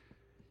 but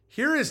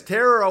here is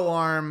terror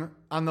alarm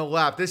on the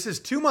left. This is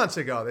 2 months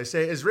ago. They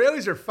say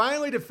Israelis are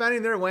finally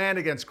defending their land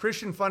against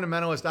Christian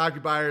fundamentalist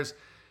occupiers.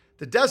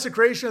 The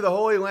desecration of the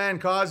Holy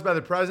Land caused by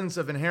the presence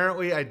of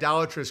inherently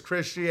idolatrous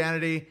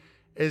Christianity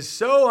is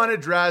so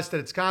unaddressed that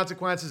its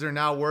consequences are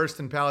now worse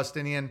than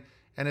Palestinian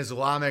and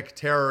Islamic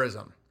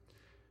terrorism.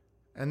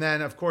 And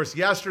then, of course,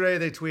 yesterday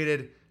they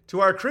tweeted, to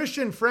our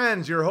Christian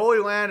friends, your Holy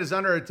Land is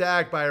under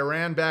attack by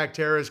Iran-backed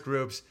terrorist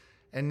groups,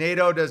 and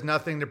NATO does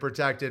nothing to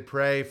protect it.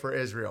 Pray for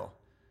Israel.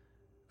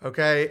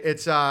 Okay,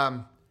 it's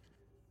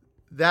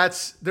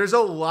there's a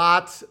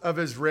lot of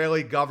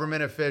Israeli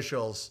government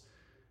officials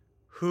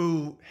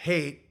who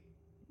hate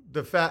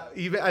the fact,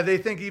 they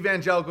think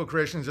evangelical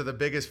Christians are the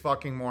biggest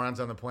fucking morons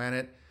on the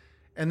planet,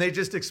 and they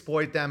just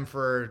exploit them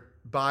for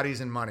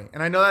bodies and money.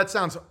 And I know that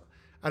sounds,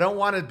 I don't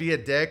want to be a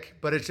dick,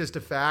 but it's just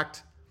a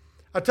fact.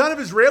 A ton of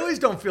Israelis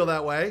don't feel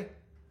that way.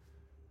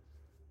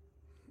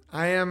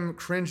 I am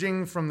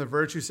cringing from the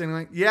virtue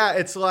signaling. Yeah,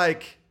 it's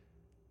like,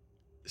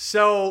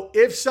 so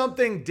if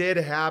something did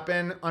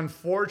happen,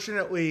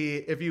 unfortunately,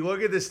 if you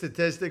look at the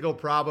statistical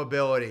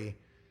probability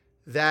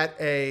that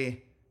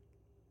a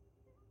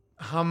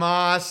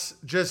Hamas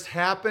just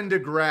happened to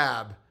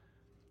grab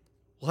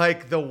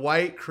like the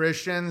white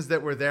Christians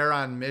that were there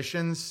on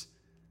missions,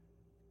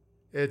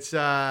 it's,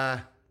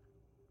 yeah,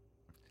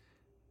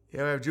 we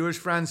have Jewish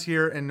friends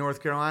here in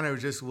North Carolina who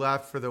just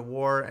left for the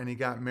war and he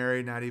got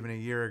married not even a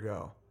year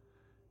ago.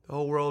 The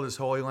whole world is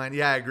Holy Land.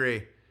 Yeah, I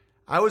agree.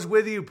 I was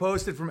with you,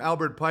 posted from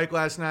Albert Pike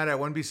last night. I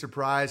wouldn't be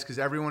surprised because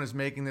everyone is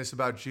making this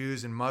about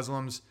Jews and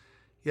Muslims.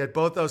 Yet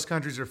both those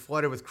countries are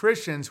flooded with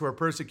Christians who are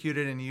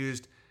persecuted and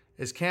used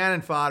as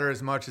cannon fodder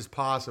as much as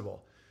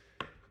possible.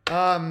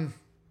 Well,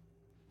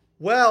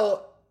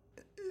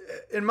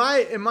 in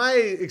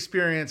my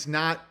experience,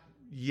 not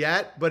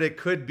yet, but that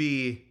could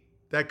be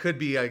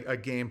a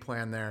game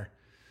plan there,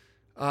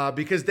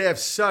 because they have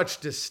such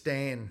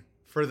disdain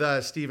for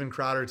the Steven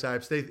Crowder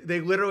types.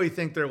 They literally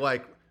think they're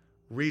like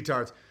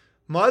retards.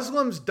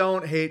 Muslims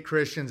don't hate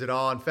Christians at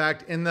all. In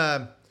fact, in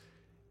the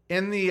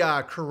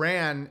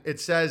Quran,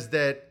 it says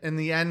that in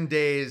the end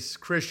days,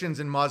 Christians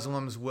and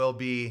Muslims will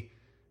be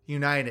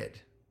united.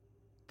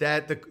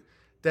 That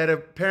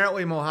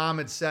apparently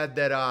Muhammad said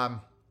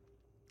that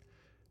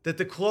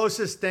the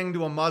closest thing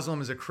to a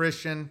Muslim is a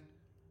Christian.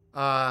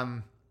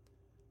 That's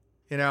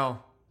in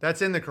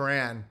the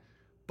Quran,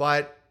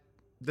 but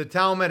the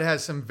Talmud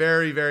has some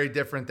very, very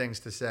different things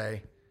to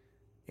say.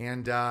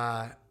 And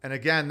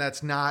again,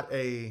 that's not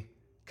a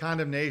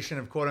condemnation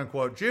of quote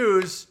unquote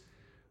Jews,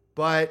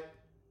 but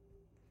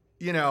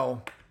they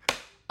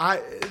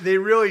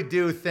really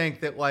do think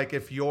that like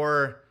if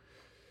you're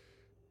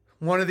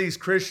one of these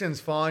Christians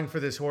falling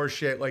for this horse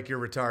shit, like you're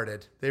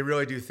retarded. They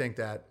really do think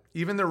that.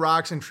 Even the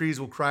rocks and trees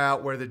will cry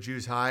out where the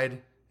Jews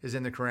hide is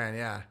in the Quran.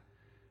 Yeah.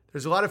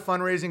 There's a lot of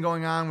fundraising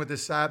going on with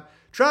this app.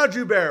 Trout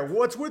Jew Bear,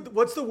 what's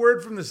the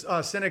word from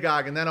the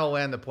synagogue? And then I'll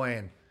land the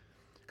plane.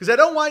 Because I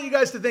don't want you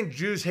guys to think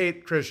Jews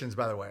hate Christians,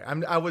 by the way.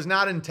 I was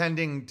not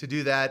intending to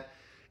do that.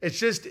 It's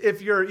just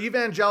if your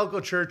evangelical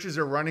churches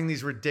are running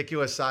these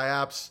ridiculous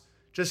psyops,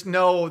 just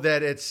know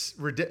that it's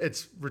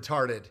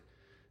retarded.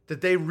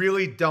 That they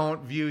really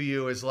don't view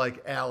you as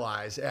like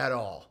allies at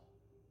all.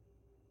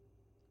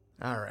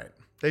 All right.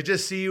 They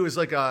just see you as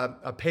like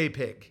a pay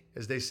pig,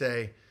 as they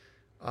say.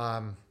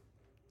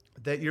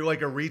 That you're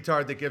like a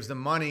retard that gives them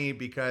money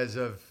because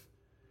of,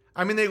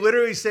 I mean, they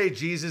literally say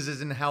Jesus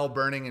is in hell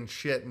burning in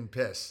shit and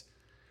piss.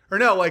 Or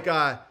no, like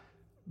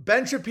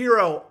Ben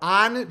Shapiro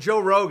on Joe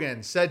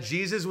Rogan said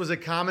Jesus was a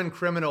common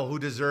criminal who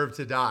deserved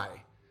to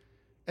die.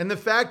 And the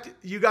fact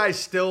you guys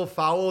still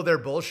follow their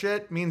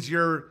bullshit means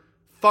you're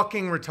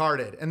fucking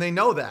retarded. And they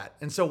know that.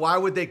 And so why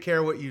would they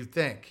care what you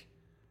think?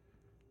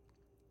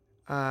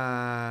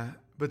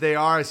 But they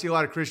are. I see a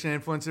lot of Christian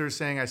influencers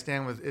saying I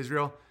stand with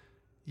Israel.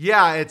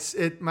 Yeah,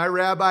 my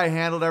rabbi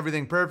handled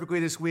everything perfectly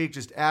this week.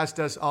 Just asked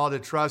us all to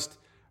trust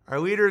our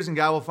leaders and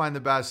God will find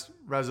the best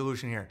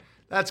resolution here.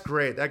 That's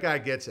great. That guy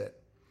gets it.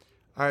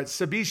 All right,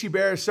 Sabishi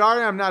Bear.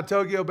 Sorry, I'm not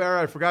Tokyo Bear.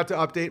 I forgot to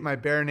update my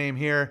bear name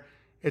here.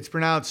 It's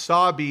pronounced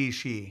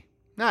Sabishi.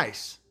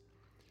 Nice.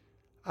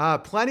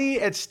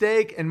 Plenty at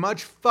stake and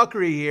much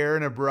fuckery here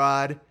and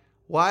abroad.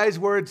 Wise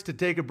words to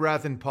take a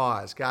breath and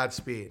pause.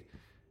 Godspeed.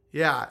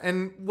 Yeah,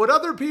 and what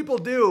other people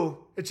do,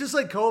 it's just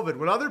like COVID.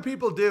 What other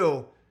people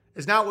do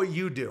is not what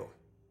you do.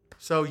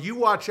 So you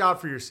watch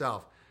out for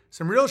yourself.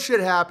 Some real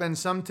shit happens.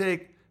 Some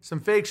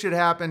fake shit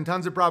happen.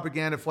 Tons of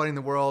propaganda flooding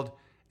the world.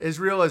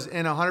 Israel is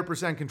in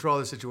 100% control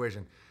of the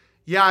situation.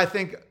 Yeah, I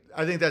think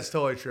that's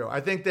totally true.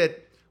 I think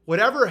that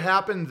whatever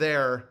happened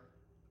there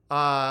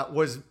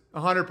was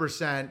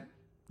 100%,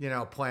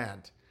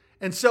 planned.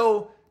 And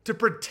so to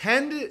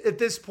pretend at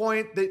this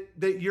point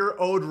that you're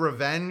owed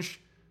revenge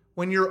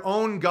when your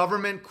own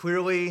government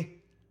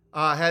clearly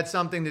had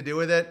something to do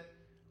with it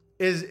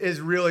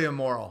is really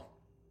immoral.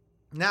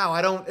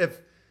 Now,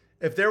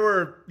 if there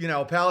were,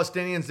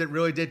 Palestinians that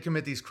really did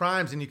commit these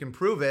crimes and you can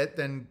prove it,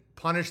 then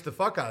punish the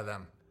fuck out of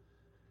them.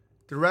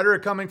 The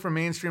rhetoric coming from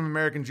mainstream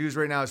American Jews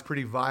right now is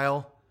pretty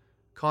vile,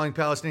 calling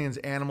Palestinians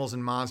animals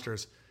and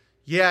monsters.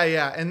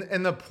 Yeah.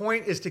 And the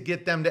point is to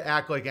get them to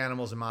act like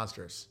animals and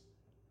monsters.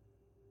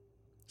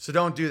 So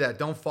don't do that.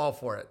 Don't fall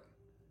for it.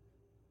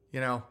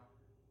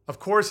 Of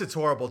course it's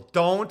horrible.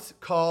 Don't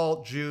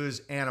call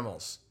Jews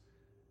animals.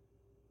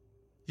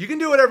 You can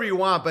do whatever you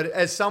want, but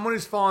as someone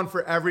who's fallen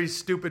for every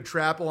stupid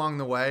trap along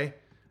the way,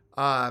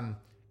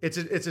 it's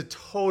a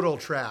total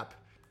trap.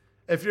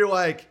 If you're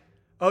like,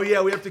 oh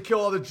yeah, we have to kill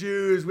all the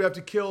Jews, we have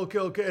to kill.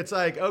 It's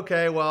like,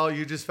 okay, well,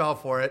 you just fell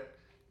for it.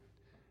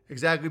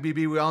 Exactly,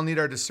 BB. We all need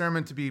our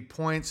discernment to be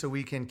point so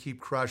we can keep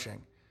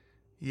crushing.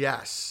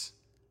 Yes.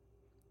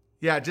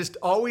 Yeah, just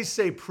always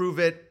say prove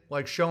it.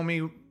 Like show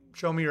me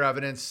your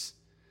evidence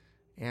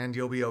and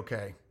you'll be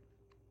okay.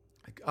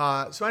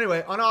 So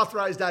anyway,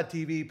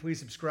 unauthorized.tv, please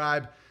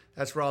subscribe.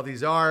 That's where all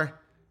these are.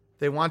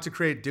 They want to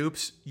create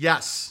dupes.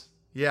 Yes.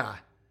 Yeah.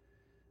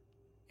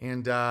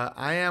 And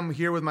I am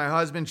here with my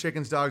husband,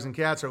 chickens, dogs, and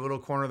cats. Our little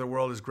corner of the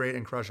world is great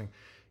and crushing.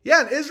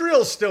 Yeah, and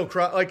Israel's still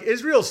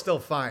Israel's still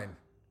fine.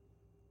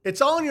 It's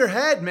all in your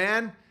head,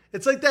 man.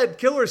 It's like that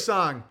Killer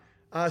song.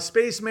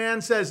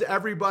 Spaceman says,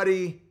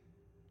 everybody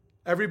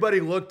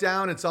look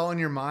down. It's all in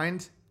your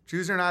mind.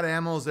 Jews are not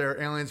animals.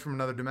 They're aliens from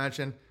another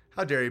dimension.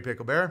 How dare you,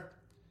 Pickle Bear?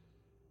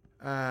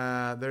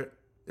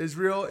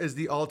 Israel is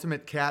the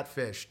ultimate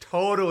catfish.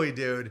 Totally,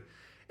 dude.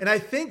 And I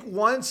think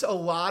once a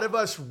lot of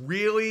us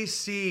really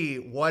see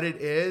what it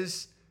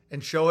is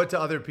and show it to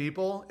other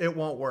people, it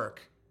won't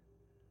work.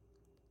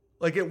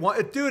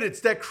 Dude, it's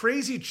that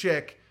crazy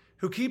chick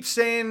who keeps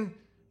saying,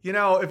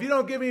 if you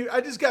don't give me,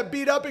 I just got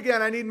beat up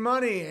again. I need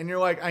money. And you're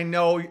like, I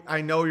know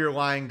you're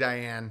lying,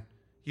 Diane.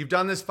 You've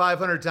done this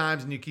 500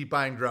 times and you keep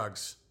buying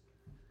drugs.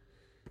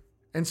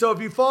 And so if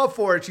you fall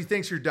for it, she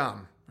thinks you're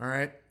dumb. All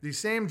right. These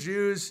same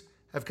Jews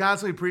have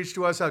constantly preached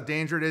to us how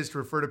dangerous it is to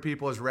refer to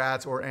people as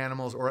rats or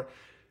animals, or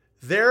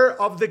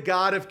they're of the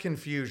God of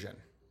confusion.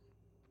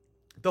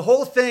 The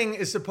whole thing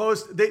is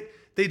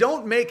they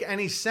don't make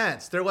any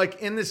sense. They're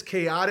like in this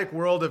chaotic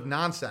world of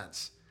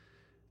nonsense.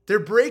 They're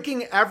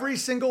breaking every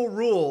single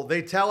rule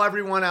they tell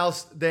everyone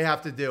else they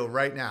have to do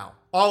right now.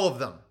 All of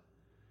them.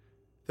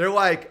 They're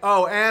like,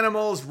 oh,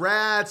 animals,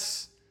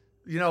 rats,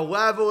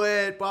 level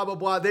it, blah, blah,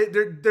 blah.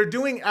 They're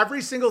doing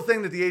every single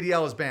thing that the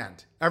ADL has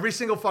banned. Every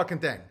single fucking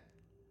thing.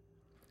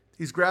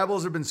 These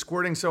graboles have been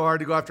squirting so hard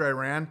to go after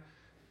Iran.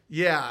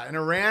 Yeah, and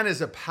Iran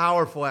is a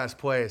powerful ass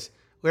place.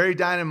 Larry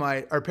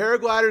Dynamite. Are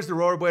paragliders the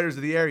rollerbladers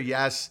of the air?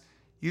 Yes.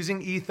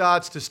 Using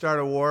e-thoughts to start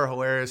a war.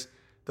 Hilarious.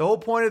 The whole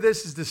point of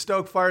this is to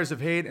stoke fires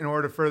of hate in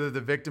order to further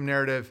the victim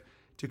narrative,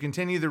 to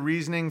continue the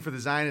reasoning for the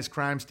Zionist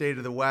crime state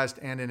of the West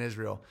and in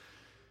Israel.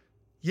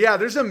 Yeah,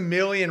 there's a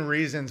million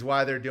reasons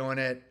why they're doing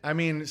it. I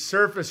mean,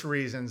 surface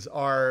reasons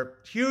are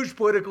huge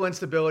political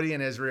instability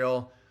in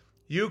Israel,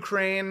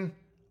 Ukraine,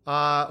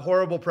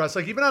 horrible press.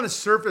 Like even on a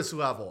surface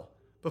level,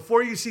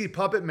 before you see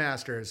puppet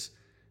masters,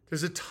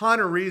 there's a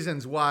ton of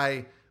reasons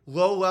why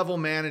low-level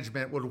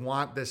management would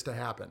want this to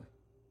happen.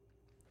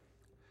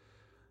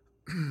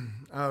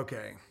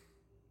 Okay.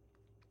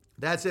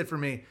 That's it for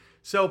me.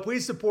 So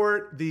please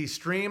support the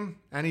stream.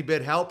 Any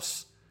bit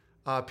helps.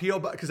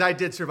 Because I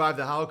did survive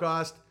the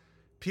Holocaust.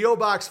 P.O.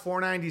 Box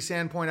 490,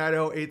 Sandpoint,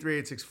 Idaho,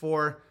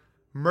 83864.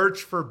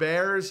 Merch for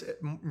bears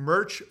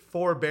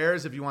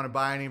if you want to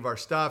buy any of our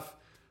stuff.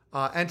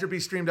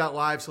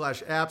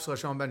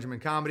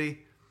 entropystream.live/app/OwenBenjaminComedy.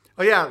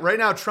 Oh yeah, right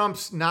now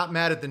Trump's not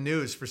mad at the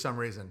news for some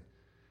reason.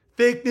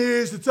 Fake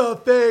news, it's all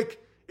fake,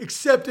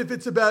 except if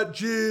it's about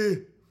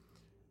Jew.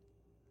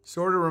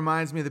 Sort of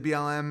reminds me of the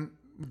BLM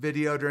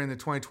video during the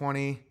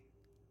 2020.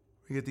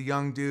 You get the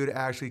young dude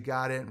actually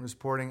got it and was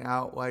porting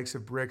out likes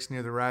of bricks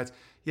near the riots.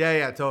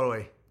 Yeah,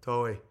 totally.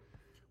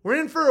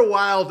 We're in for a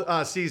wild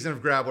season of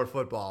Grappler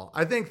football.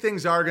 I think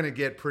things are going to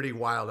get pretty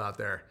wild out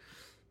there.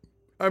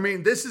 I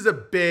mean, this is a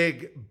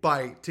big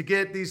bite to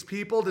get these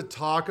people to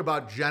talk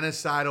about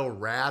genocidal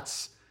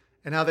rats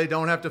and how they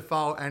don't have to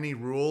follow any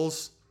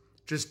rules.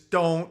 Just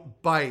don't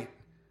bite.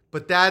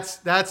 But that's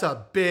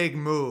a big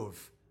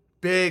move.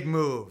 Big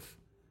move.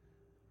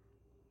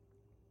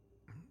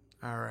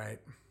 All right.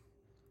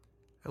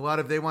 A lot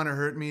of they want to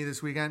hurt me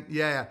this weekend.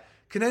 Yeah.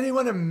 Can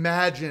anyone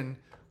imagine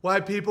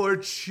why people are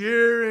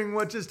cheering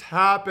what just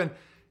happened?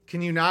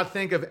 Can you not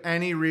think of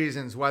any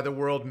reasons why the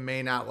world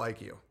may not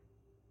like you?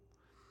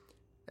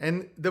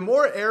 And the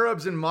more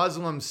Arabs and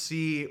Muslims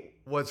see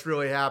what's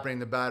really happening,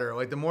 the better.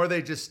 Like the more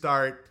they just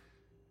start,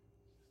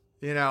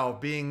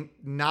 being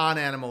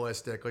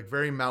non-animalistic, like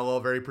very mellow,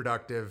 very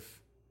productive.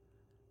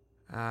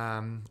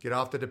 Get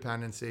off the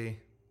dependency.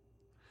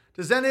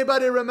 Does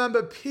anybody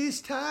remember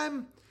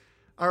peacetime?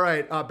 All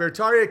right,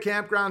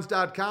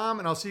 BertariaCampgrounds.com,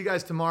 and I'll see you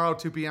guys tomorrow,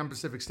 2 p.m.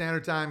 Pacific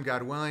Standard Time,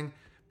 God willing.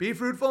 Be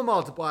fruitful,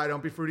 multiply.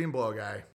 Don't be fruity and blow, guy.